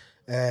 So,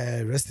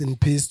 rest in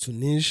peace to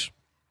Nish.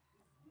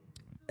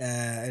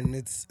 And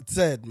it's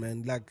sad,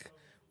 man. Like,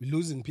 we're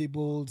losing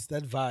people. It's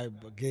that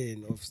vibe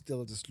again of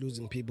still just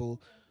losing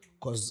people.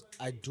 Because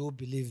I do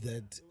believe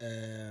that.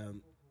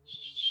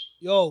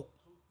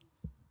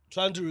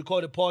 Trying to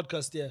record a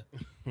podcast here.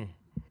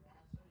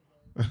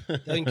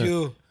 Thank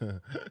you.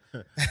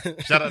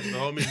 Shout out to the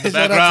homies in the Shout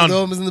out background. to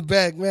the homies in the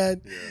back,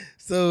 man.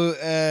 So,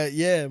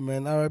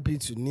 man, RIP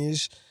to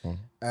Nish.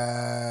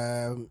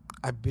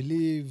 I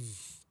believe,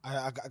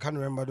 I can't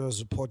remember what was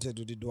reported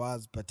what it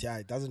was, but yeah,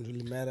 it doesn't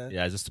really matter.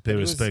 Yeah, just to pay It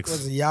respects.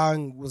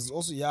 was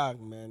also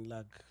young, man.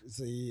 Like,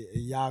 it's a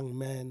young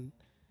man.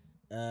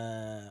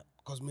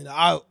 Because,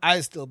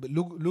 I still, but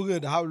look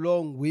at how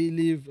long we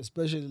live,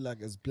 especially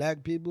like as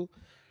black people.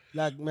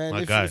 Like, man,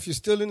 My guy. if you're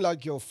still in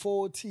like your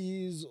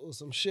 40s or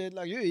some shit,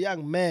 like you're a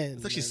young man.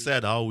 It's actually man.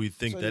 sad how we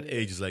think So, that yeah.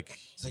 age is like.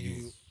 It's like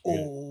you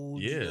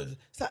old. Yeah.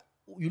 It's like,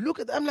 you look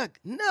at I'm like,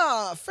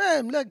 nah,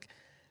 fam, like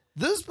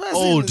this person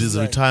Old is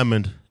like,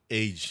 retirement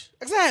age.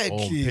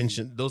 Exactly. Or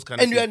pension, those kind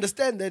And of you things.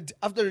 understand that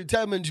after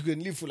retirement you can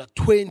live for like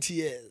 20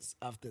 years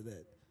after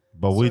that.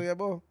 But we, So, yeah,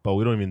 bro. but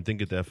we don't even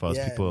think it that far as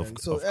Yeah, people man. of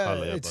So,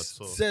 color. Yeah, but it's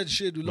so. sad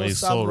shit. We May lost his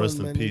soul someone, rest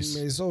in man. peace.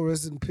 May his soul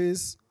rest in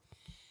peace.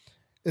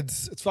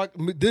 It's fuck.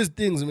 These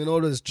things, man,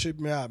 always trip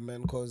me up,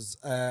 man, because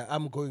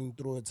I'm going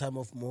through a time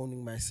of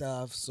mourning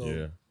myself. So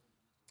Yeah.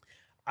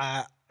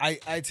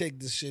 I take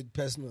this shit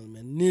personal,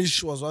 man.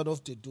 Nish was one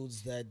of the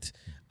dudes that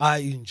I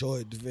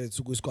enjoyed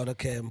Vetsuku Squatter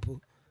Camp.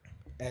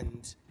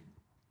 And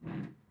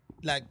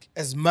like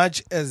as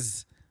much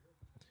as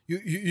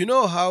you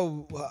know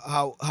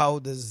how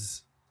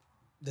there's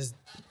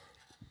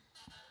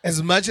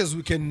as much as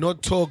we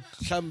cannot talk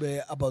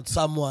Hlambe, about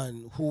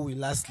someone who we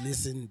last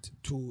listened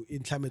to in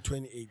Hlambe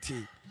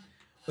 2018.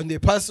 When they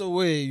pass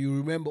away, you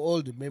remember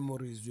all the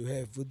memories you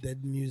have with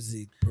that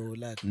music, bro.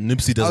 Like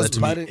Nipsey does that to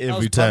me I every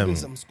was time. bumping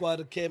some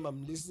Squatter Camp.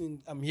 I'm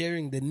listening. I'm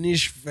hearing the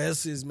Niche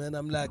verses, man.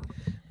 I'm like,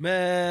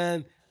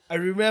 man. I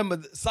remember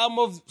some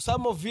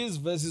of his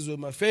verses were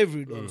my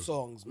favorite on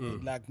songs,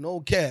 man. Like no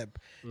cap,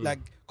 like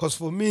cause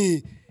for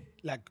me,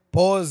 like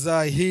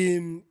Boza,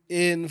 him,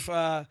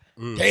 Infa,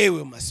 they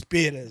were my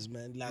spitters,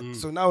 man. Like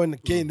so now in the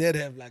Kane they'd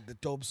have like the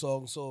top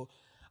songs. So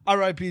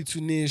R.I.P.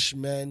 to Nish,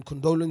 man.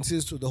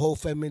 Condolences to the whole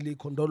family.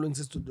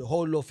 Condolences to the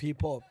whole of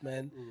hip hop,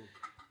 man.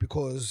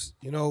 Because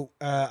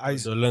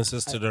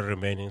Condolences to the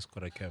remaining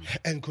Squatter Camp.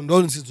 and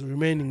condolences to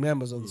remaining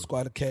members of the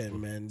Squatter Camp,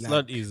 man. It's Like,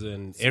 not easy,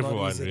 and it's not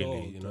everyone easy at really,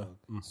 all, you know. dog.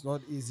 It's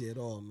not easy at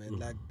all, man.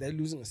 Like they're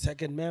losing a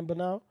second member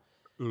now.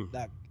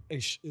 Like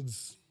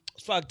it's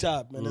fucked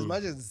up, man. As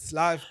much as it's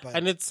life, but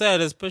And it's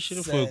sad,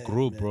 especially for a Sad,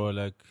 group, man. bro.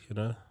 Like, you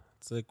know,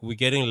 it's like we're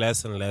getting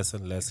less and less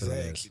and less and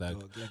less. Exactly, Like,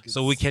 dog. Like,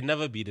 so we can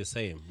never be the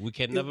same. We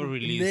can never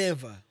release.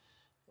 never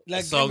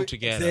like song even,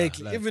 together,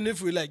 Exactly. like- Even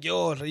if we're like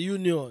yo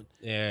reunion,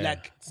 Yeah,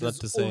 like it's not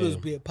there's the always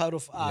same. be a part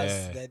of us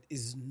Yeah. that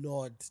is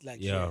not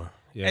like Yeah,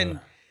 here. yeah.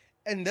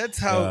 And that's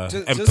how Yeah.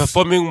 ju- And just,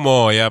 performing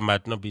more, yeah,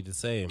 might not be the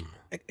same.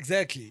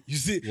 exactly. You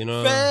see, You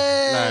know,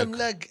 fam,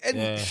 like, and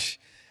yeah.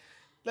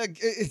 like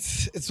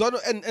it's one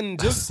of, and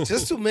just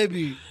to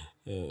maybe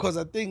because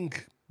I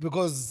think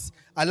because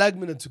I like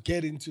me to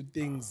get into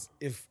things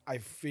if I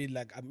feel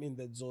like I'm in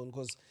that zone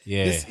because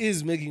Yeah. this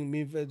is making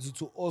me feel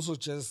to also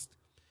just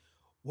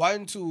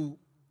want to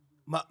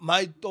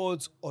my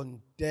thoughts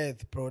on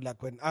death, bro.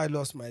 Like when I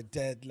lost my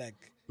dad,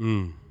 like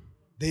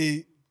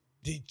they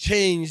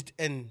changed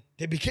and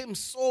they became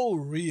so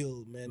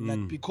real, man.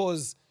 Like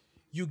because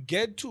you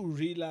get to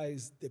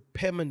realize the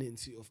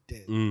permanency of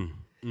death.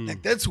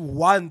 Like that's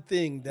one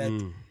thing that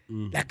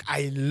like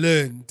I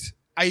learned.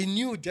 I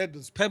knew death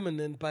was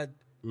permanent, but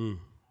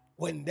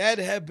when that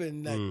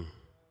happened, like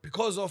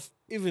because of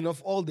even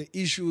of all the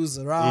issues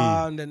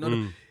around and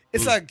all,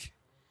 it's like,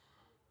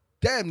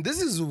 damn,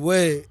 this is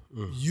where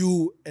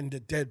you and the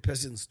dead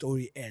person's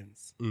story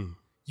ends.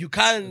 You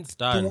can't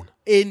done. do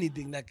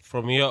anything. Like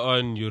From here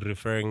on, you're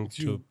referring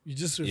to. you're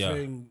just yeah,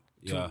 referring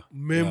to yeah,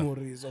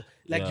 memories of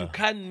like yeah, you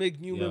can't make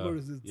new yeah,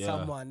 memories with yeah,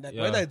 someone. Like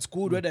yeah. whether it's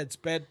good, whether it's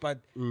bad, but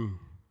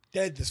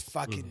that is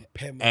fucking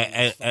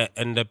permanent.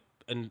 And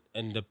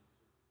the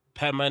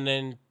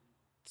permanent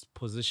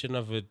position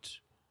of it,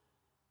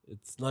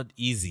 it's not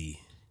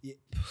easy. Yeah.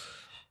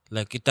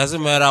 Like It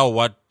doesn't matter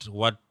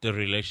what the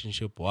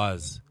relationship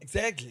was.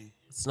 exactly.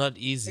 It's not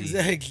easy.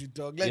 Exactly,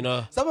 dog. Like You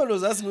know? someone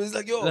was asking me, it's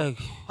like, yo, Like-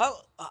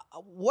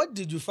 what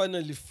did you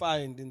finally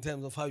find in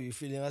terms of how you're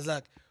feeling? I was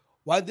like,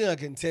 one thing I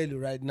can tell you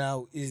right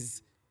now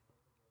is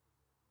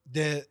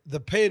the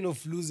pain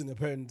of losing a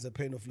parent is the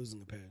pain of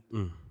losing a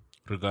parent.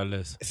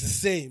 Regardless. It's the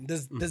same.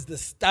 There's the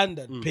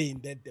standard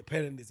pain that the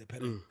parent is a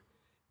parent.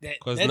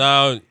 Because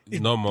now,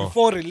 no more.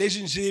 Before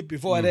relationship,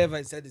 before whatever,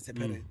 I said it's a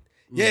parent.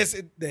 Yes,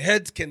 the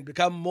hurt can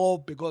become more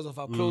because of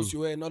how close you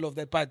were and all of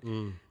that, but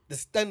the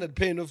standard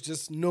pain of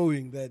just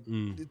knowing that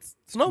it's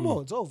no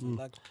more, it's over.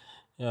 Like,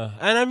 Yeah,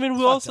 and I mean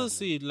we also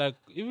see like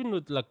even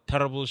with like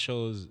terrible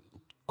shows,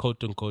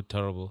 quote unquote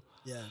terrible.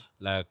 Yeah.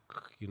 Like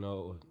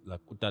like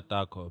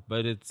Utatako,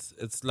 but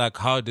it's like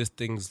how these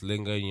things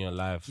linger in your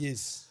life.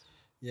 Yes.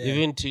 Yeah.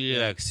 Even till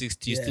you're like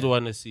 60, you still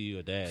want to see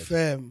your dad.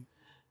 Fam.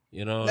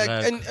 Like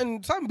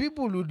and some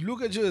people would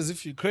look at you as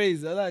if you're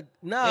crazy. They're like,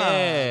 nah.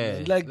 yeah,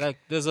 man. Like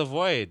there's a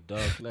void, dog.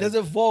 Like, there's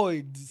a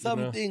void.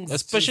 Some things.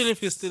 especially just-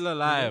 if you're still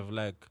alive,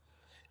 like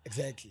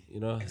Exactly.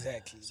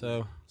 Exactly.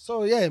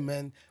 So Yeah,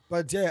 man.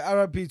 But yeah,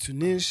 RIP to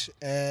Nish.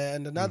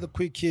 And another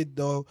quick hit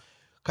though,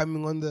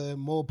 coming on the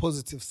more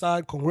positive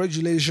side.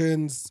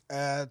 Congratulations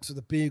to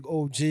the big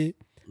OG,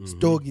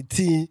 Stogie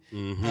T.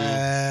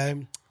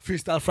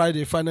 Freestyle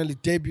Friday finally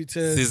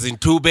debuted. season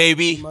 2,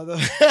 baby. Mother,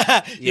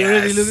 you're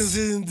already Yes. looking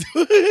season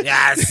 2.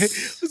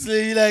 Yes. It's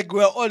like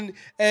we're on.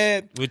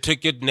 We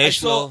took it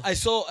national. I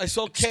saw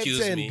Excuse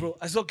Captain, me. bro.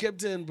 I saw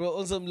Captain, bro.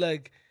 On some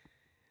like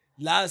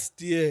last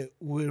year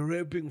we were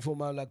rapping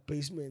from our like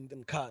basement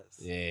and cars.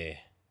 Yeah.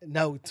 And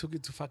now we took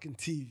it to fucking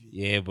TV.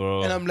 Yeah,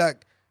 bro. And I'm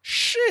like,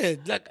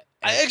 shit. Like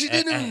I actually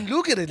didn't even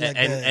look at it like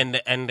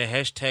that. and the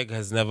hashtag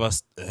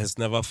has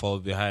never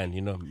fallen behind,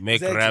 Make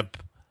Exactly. rap.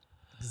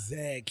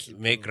 Exactly.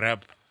 Make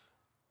rap.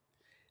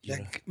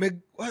 Like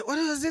what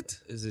was it?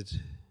 Is it?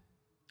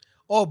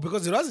 Oh,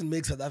 because it wasn't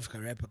Make South Africa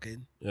rap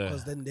again. Yeah.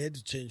 Because then they had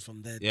to change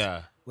from that.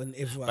 Yeah. When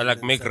everyone But like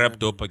then make started rap rapping.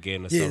 dope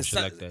again or Yeah, some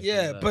shit like that.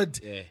 Yeah, but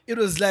yeah. it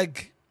was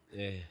like,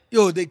 Yeah.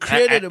 yo, they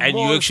created a And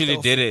you monster actually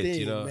of did a it,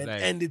 thing, man.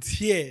 like- and it's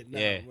here now.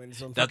 Yeah. When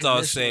it's on That's fucking what I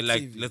was saying.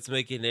 national Like, TV. let's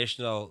make it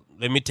national.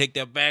 Let me take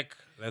that back.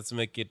 Let's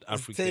make it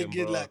African, take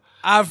it bro. like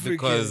African,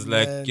 Because,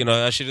 like, man.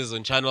 that shit is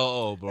on Channel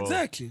O, bro.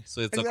 Exactly. So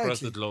it's across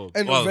Exactly. the globe.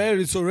 And Well,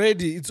 it's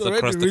already it's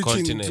across the reaching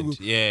continent.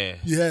 to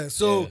Yeah.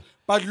 So Yeah.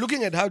 but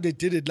looking at how they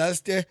did it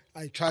last year,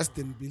 I trust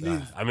and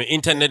believe. I mean,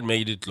 internet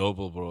made it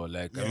global, bro.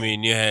 Like, I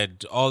mean, you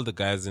had all the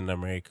guys in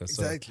America.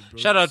 So Exactly,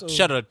 bro.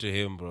 shout out to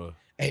him, bro.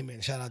 Hey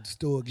man, shout out to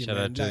Stogie, Shout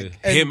man. out to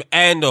Like, him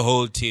and the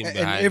whole team and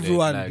behind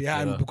everyone it. Like,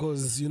 behind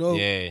because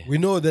Yeah. we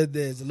know that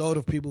there's a lot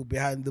of people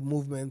behind the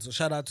movement. So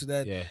shout out to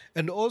that. Yeah.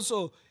 And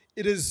also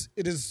it is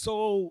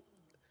so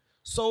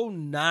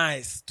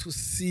nice to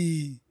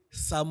see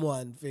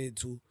someone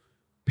to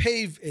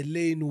pave a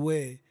lane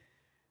where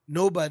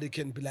nobody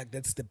can be like,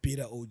 that's the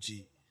bitter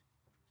OG.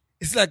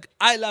 It's like,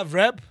 I love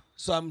rap,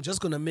 so I'm just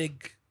gonna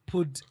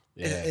put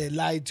a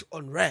light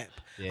on rap.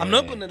 I'm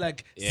not gonna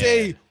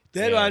say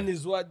that one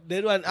is what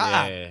that one.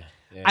 Yeah.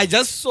 I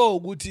just saw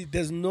Guti.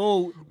 There's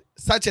no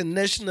such a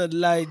national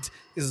light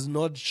is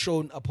not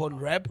shown upon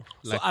rap,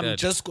 so Like I'm that.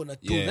 just gonna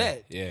do Yeah,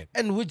 that. yeah.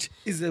 And which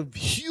is a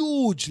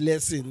huge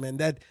lesson, man.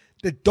 That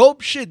the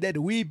dope shit that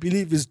we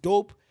believe is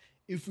dope,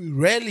 if we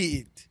rally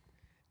it,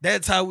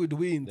 that's how it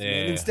wins. Man.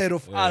 Yeah, Instead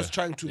of us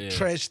trying to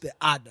trash the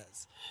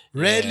others,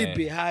 rally Yeah,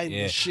 behind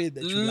yeah. the shit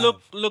that you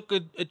love. Look,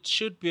 it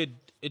should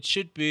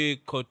be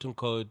quote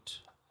unquote.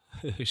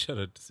 Shout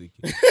out to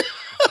Siki.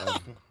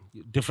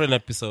 Different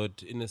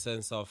episode in the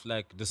sense of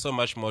like there's so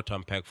much more to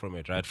unpack from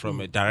it, right? From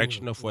a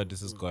direction of where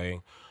this is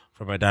going,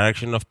 from a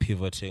direction of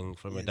pivoting,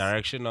 from a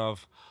direction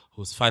of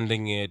who's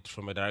funding it,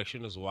 from a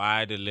direction of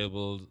why the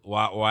labels,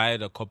 why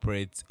the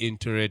corporates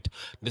into it.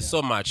 There's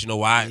so much,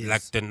 why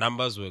like the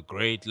numbers were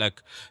great.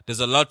 Like there's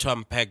a lot to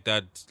unpack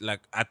that like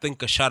I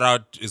think a shout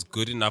out is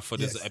good enough for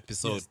this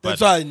episode. Yes. But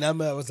That's why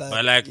Nama was like,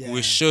 but like yeah.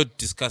 we should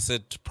discuss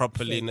it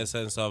properly in the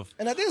sense of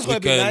And I think it's we gonna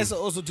be can- nicer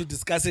also to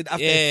discuss it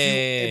after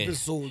a few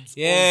episodes.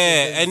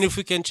 Yeah, also, and if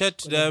we can chat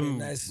to gonna be them,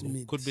 nice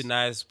meet. could be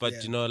nice. But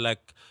Yeah.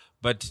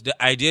 but the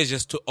idea is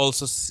just to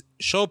also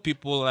show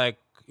people like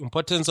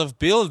importance of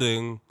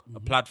building a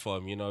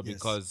platform.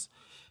 Because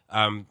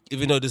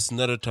even though this is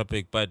not a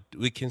topic, but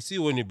we can see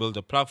when you build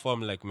a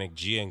platform like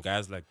McG and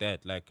guys like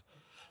that, like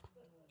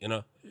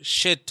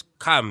shit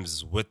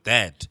comes with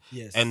that.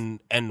 Yes. And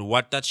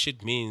what that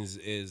shit means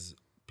is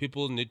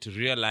people need to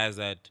realize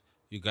that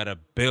you gotta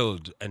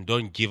build and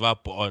don't give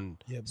up on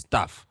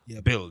stuff.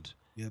 Yep. Build.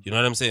 Yep. You know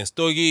what I'm saying?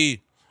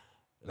 Stogie,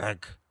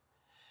 like,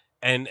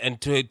 and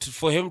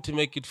for him to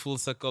make it full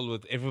circle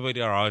with everybody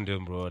around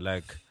him, bro.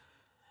 Like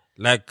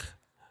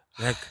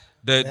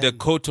the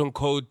quote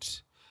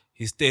unquote.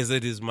 He stays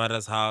at his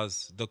mother's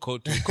house. The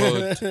quote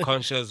unquote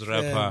conscious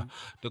rapper.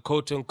 The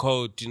quote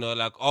unquote,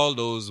 like all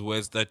those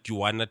words that you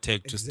wanna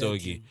take to Exactly.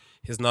 Stogie.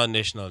 He's not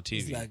national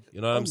TV. like,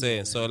 you know what I'm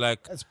saying? So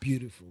like That's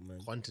beautiful, man.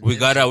 we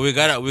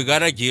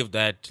gotta give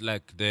that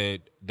like the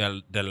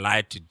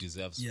light it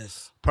deserves.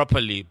 Yes.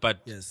 Properly, but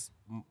Yes.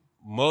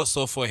 more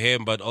so for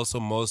him, but also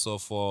more so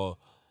for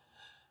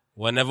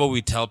whenever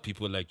we tell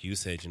people like you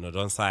said,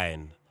 don't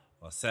sign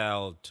or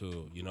sell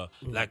to,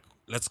 like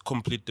let's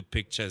complete the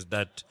pictures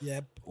that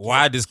Yep.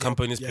 why this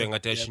company is Yep. paying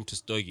attention to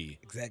Stogie.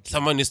 Exactly.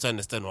 Someone needs to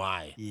understand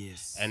why.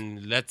 Yes.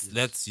 And let's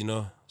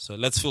so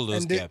let's fill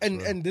those gaps.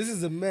 bro. And this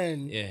is a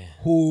man Yeah.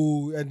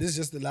 who, and this is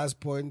just the last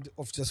point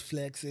of just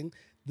flexing.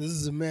 This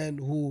is a man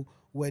who,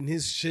 when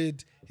his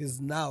shit is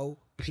now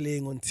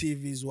playing on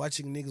TV. He's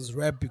watching niggas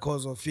rap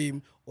because of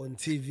him on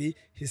TV.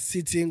 He's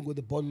sitting with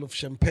a bottle of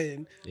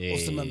champagne or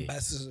some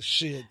ambassador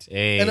shit.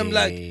 And I'm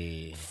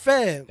like,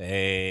 fam,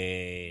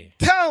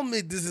 tell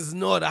me this is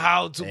not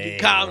how to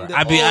become the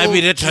I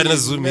be there trying to OG,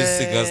 zoom his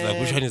cigars. Like,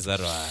 man. which one is that?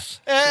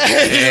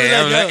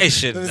 I'm like, hey,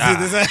 shit.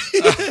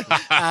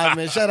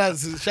 Man, shout out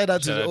to the Shout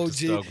out OG. to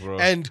Stock, bro.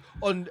 And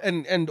on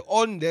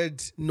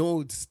that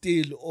note,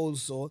 still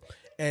also,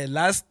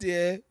 last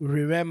year,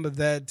 remember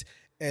that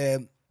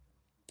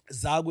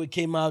Zagwe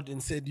came out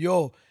and said,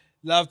 "Yo,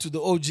 love to the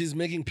OGs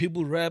making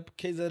people rap.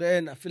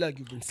 KZN, I feel like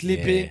you've been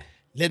sleeping. Yeah.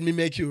 Let me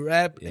make you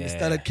rap." And it Yeah.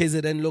 started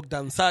KZN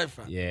Lockdown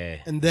Cypher. Yeah.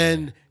 And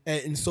then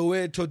in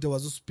Soweto, there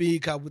was a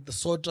speaker with the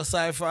Sotra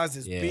Cyphers.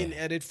 It's Yeah. been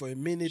at it for a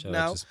minute Shout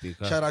out now. to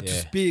Speaker. Shout out to Yeah.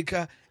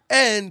 Speaker.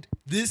 And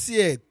this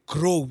year,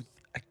 growth.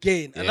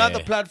 Again, another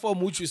Yeah.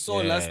 platform which we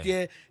saw Yeah. last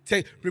year.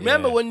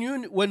 Remember Yeah.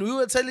 when we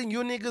were telling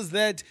you niggas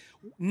that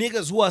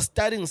niggas who are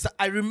starting,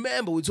 I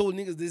remember we told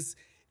niggas this,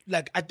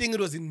 like I think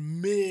it was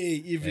in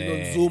May even on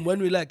Yeah. Zoom,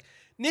 when we like,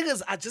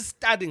 niggas are just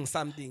starting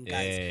something,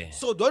 guys. Yeah.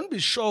 So don't be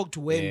shocked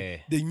when Yeah.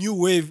 the new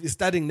wave is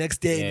starting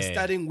next year and Yeah.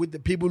 starting with the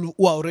people who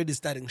are already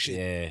starting shit.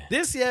 Yeah.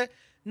 This year,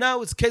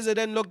 now it's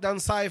KZN Lockdown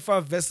Cypher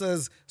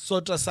versus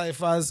Sotra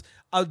Cyphers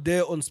out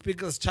there on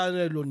Speaker's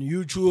channel on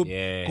YouTube.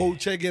 Yeah. Go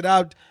check it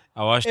out.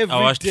 I watched Every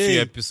day. 3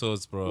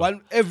 episodes, bro.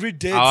 Every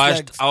day. I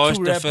it's watched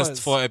two the rappers.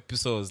 first 4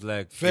 episodes.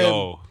 Like, Fam,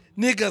 yo.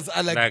 niggas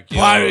are like, Like, yo.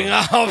 firing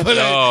up. Like,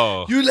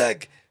 Yo. you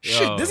like,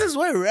 shit, Yo. this is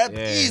where rap Yeah,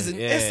 is in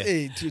yeah.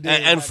 SA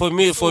today. And Like, for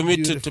me, it's so to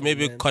beautiful,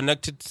 maybe man.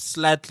 connect it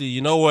slightly,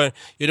 you know when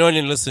you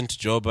listen to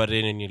Joe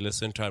Budden and you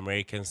listen to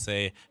Americans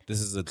say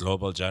this is a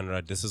global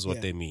genre, this is what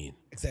Yeah. they mean.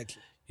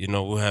 Exactly. You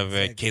know, we have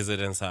a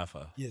KZN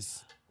Cypher,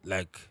 Yes.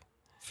 like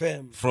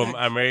Fam. from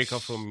Like, America,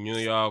 from New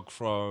York,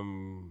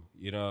 from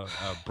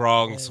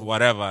Bronx,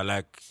 whatever.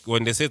 Like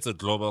when they say it's a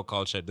global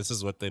culture, this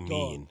is what they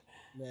mean.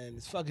 man,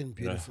 it's fucking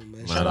beautiful,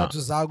 man. Man, Shout out to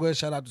Zagwe,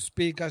 shout out to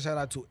Speaker, shout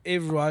out to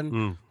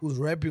everyone who's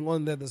rapping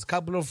on there. There's a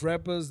couple of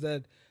rappers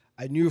that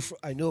I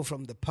know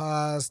from the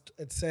past,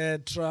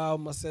 etc.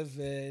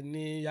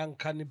 Maseveni, Young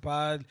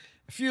Cannibal,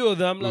 a few of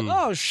them. Like,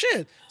 oh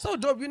shit, so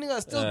dope. You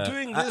niggas still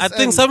doing this. I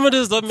think and some of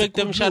these don't it's a make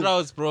them good shout move.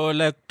 outs, bro.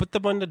 Like put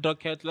them on the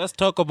docket. Let's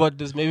talk about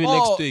this maybe Oh,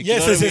 next week.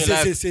 yes, you know yes, what I mean?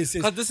 Like,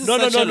 yes. 'cause this is no,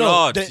 such no, a no.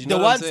 lot. The, you the know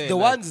ones, what I'm saying? the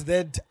Like, ones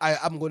that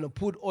I'm gonna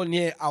put on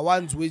here are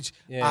ones which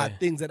Yeah. are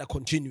things that are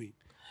continuing.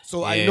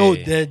 So I yeah, know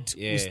that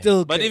yeah. we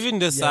still. But can- even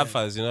the yeah.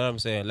 ciphers, you know what I'm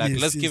saying? Like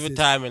Yes, let's yes, give it yes.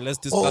 time and let's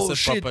discuss Oh it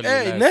shit, properly.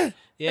 hey, like, nah. And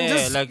yeah,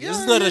 just- like yeah, this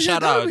is not yeah, a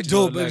shout that'll out. be you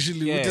dope, know, like, actually.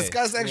 yeah, We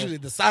discuss actually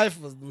the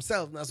ciphers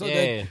themselves now, so Yeah.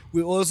 that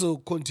we also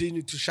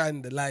continue to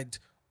shine the light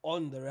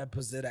on the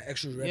rappers that are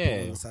actually rapping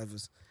Yeah. on the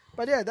ciphers.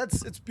 But yeah,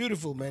 it's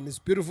beautiful, man. It's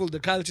beautiful. The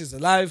culture is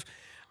alive.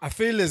 I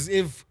feel as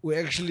if we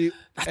actually.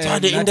 That's why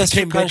the Nati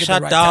industry came can't back at shut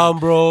the right down, time.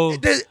 bro.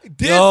 This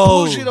Yo.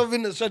 bullshit of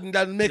industry shutting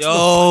down makes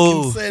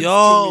no fucking sense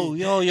to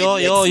me.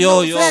 It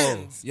makes no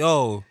sense.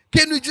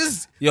 Can we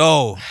just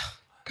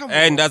come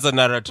And on? that's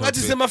another What topic.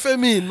 is my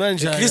feminine,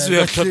 man? At least we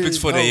have topics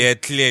for the year,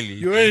 clearly.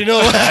 You already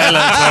know.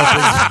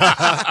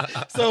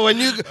 So when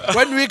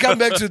we come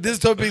back to these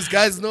topics,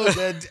 guys know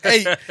that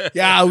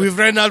hey, we've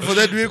ran out for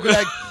that week. We're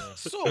like,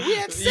 so we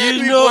had said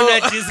You we know.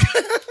 gonna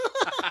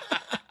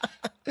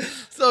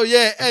So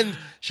yeah, and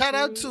shout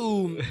out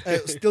to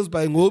Stills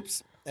Buying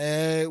Hopes.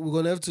 We're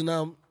gonna have to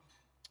now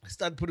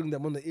start putting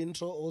them on the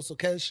intro. Also,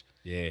 Cash,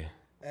 Yeah.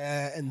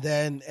 and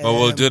then. But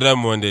we'll do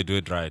them when they do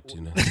it right,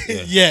 you know.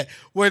 Yeah. Yeah,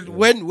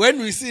 when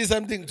we see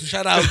something to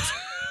shout out,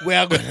 we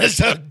are gonna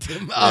shout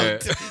them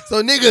out. Yeah.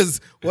 So niggas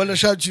wanna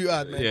shout you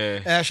out, man.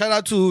 Yeah. Shout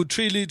out to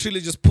Trilly.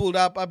 Trilly just pulled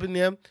up in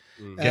here.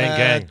 Gang,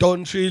 gang.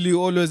 Don Trilly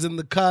always in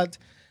the cut,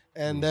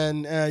 and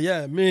then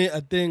me. I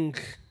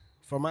think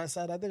from my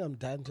side, I think I'm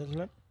done.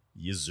 Gentlemen.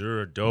 Yes,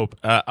 sir. Dope.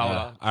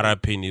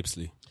 R.I.P.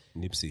 Nipsey.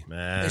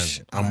 Man,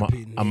 Ish, I might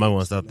R.I.P. want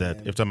to stop Nipsey, that. man.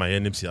 Every time I hear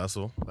Nipsey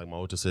also, like my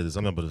auto said, there's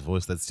something about his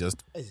voice that's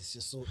just, It's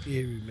just so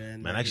eerie,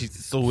 man. man, actually,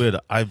 it's so weird.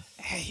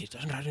 Hey,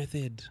 don't run with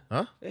it.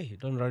 Huh? Hey,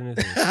 don't run with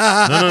it. No.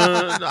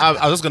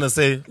 I was just gonna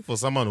say, for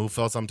someone who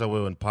felt some type of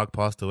way when Pac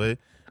passed away,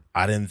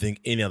 I didn't think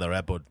any other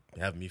rapper would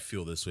have me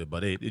feel this way.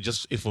 But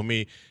it for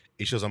me,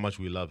 it shows how much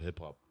we love hip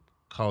hop,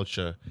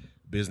 culture,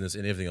 business,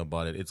 and everything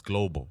about it. It's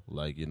global.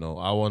 Like, you know,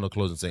 I want to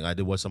close and saying I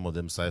did watch some of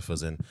them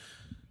ciphers, and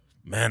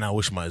man, I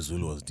wish my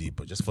Zulu was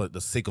deeper, just for the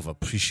sake of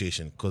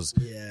appreciation. Because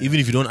Yeah. even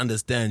if you don't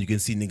understand, you can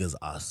see niggas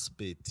are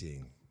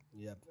spitting.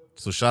 Yep.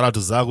 So shout out to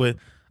Zagwe.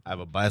 I have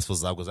a bias for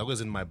Zagwe. Zagwe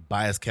is in my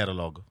bias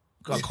catalog.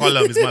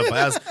 Column is my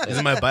bias. Is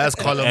in my bias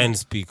column. And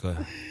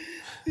speaker.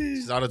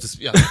 Shout out to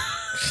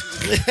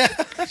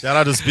Shout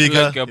out to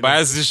Speaker. Like your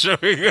bias is showing.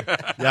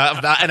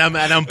 Yeah, and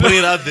I'm putting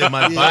it out there.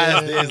 My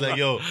bias there is like,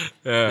 yo,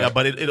 Yeah.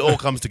 but it all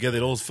comes together.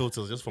 It all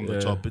filters just from the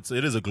top. It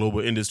is a global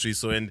industry.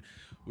 So, and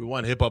we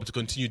want hip hop to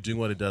continue doing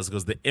what it does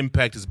because the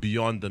impact is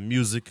beyond the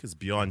music. It's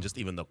beyond just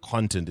even the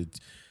content.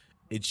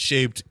 It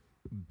shaped.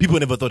 People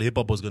never thought hip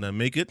hop was gonna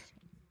make it.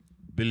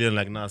 Billion,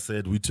 like Nas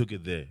said, we took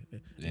it there.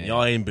 And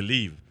y'all ain't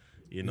believe.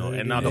 You know,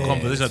 and now the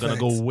conversations are gonna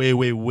go way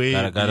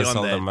Gotta beyond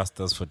sell that. the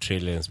masters for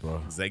trillions,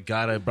 bro. They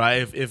gotta,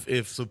 bro.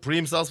 If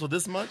Supreme sells for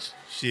this much,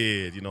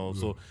 shit, you know.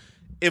 So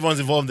everyone's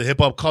involved in the hip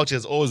hop culture.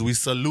 As always, we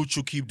salute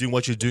you. Keep doing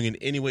what you're doing in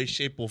any way,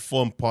 shape, or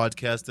form.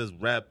 Podcasters,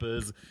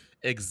 rappers,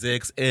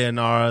 execs,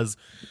 A&Rs,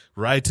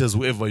 writers,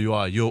 whoever you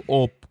are, you're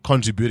all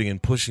contributing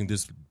and pushing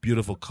this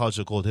beautiful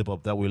culture called hip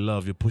hop that we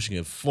love. You're pushing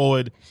it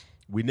forward.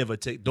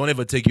 Don't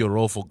ever take your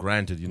role for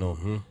granted. You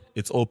know,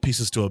 it's all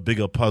pieces to a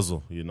bigger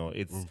puzzle. You know,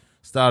 it's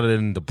started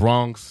in the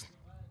Bronx.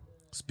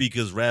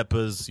 Speakers,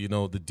 rappers, you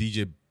know, the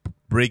DJ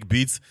break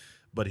beats.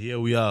 But here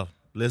we are,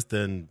 less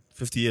than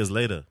 50 years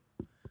later.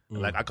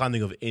 Like, I can't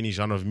think of any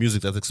genre of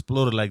music that's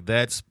exploded like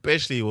that,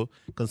 especially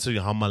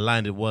considering how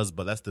maligned it was.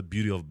 But that's the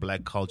beauty of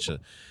black culture.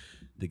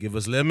 They give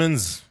us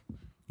lemons,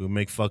 we'll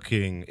make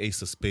fucking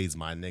ace of spades,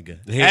 my nigga.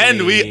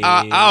 And we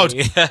are out.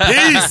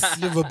 Peace.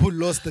 Liverpool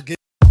lost the game.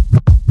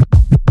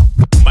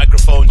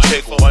 Microphone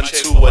check, 1,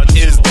 2, what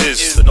is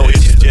this? The No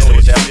Hidden Agenda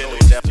with that.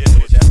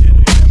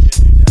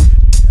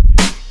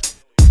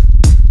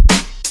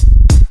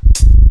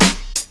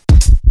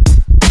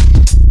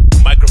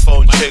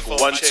 Microphone check,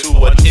 1, 2,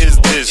 what is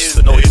this?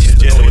 The No Hidden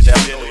Agenda with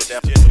that.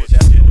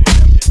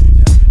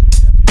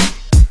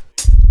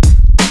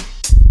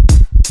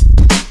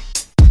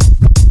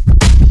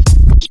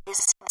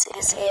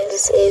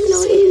 This is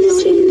No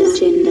Hidden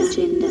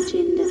Agenda.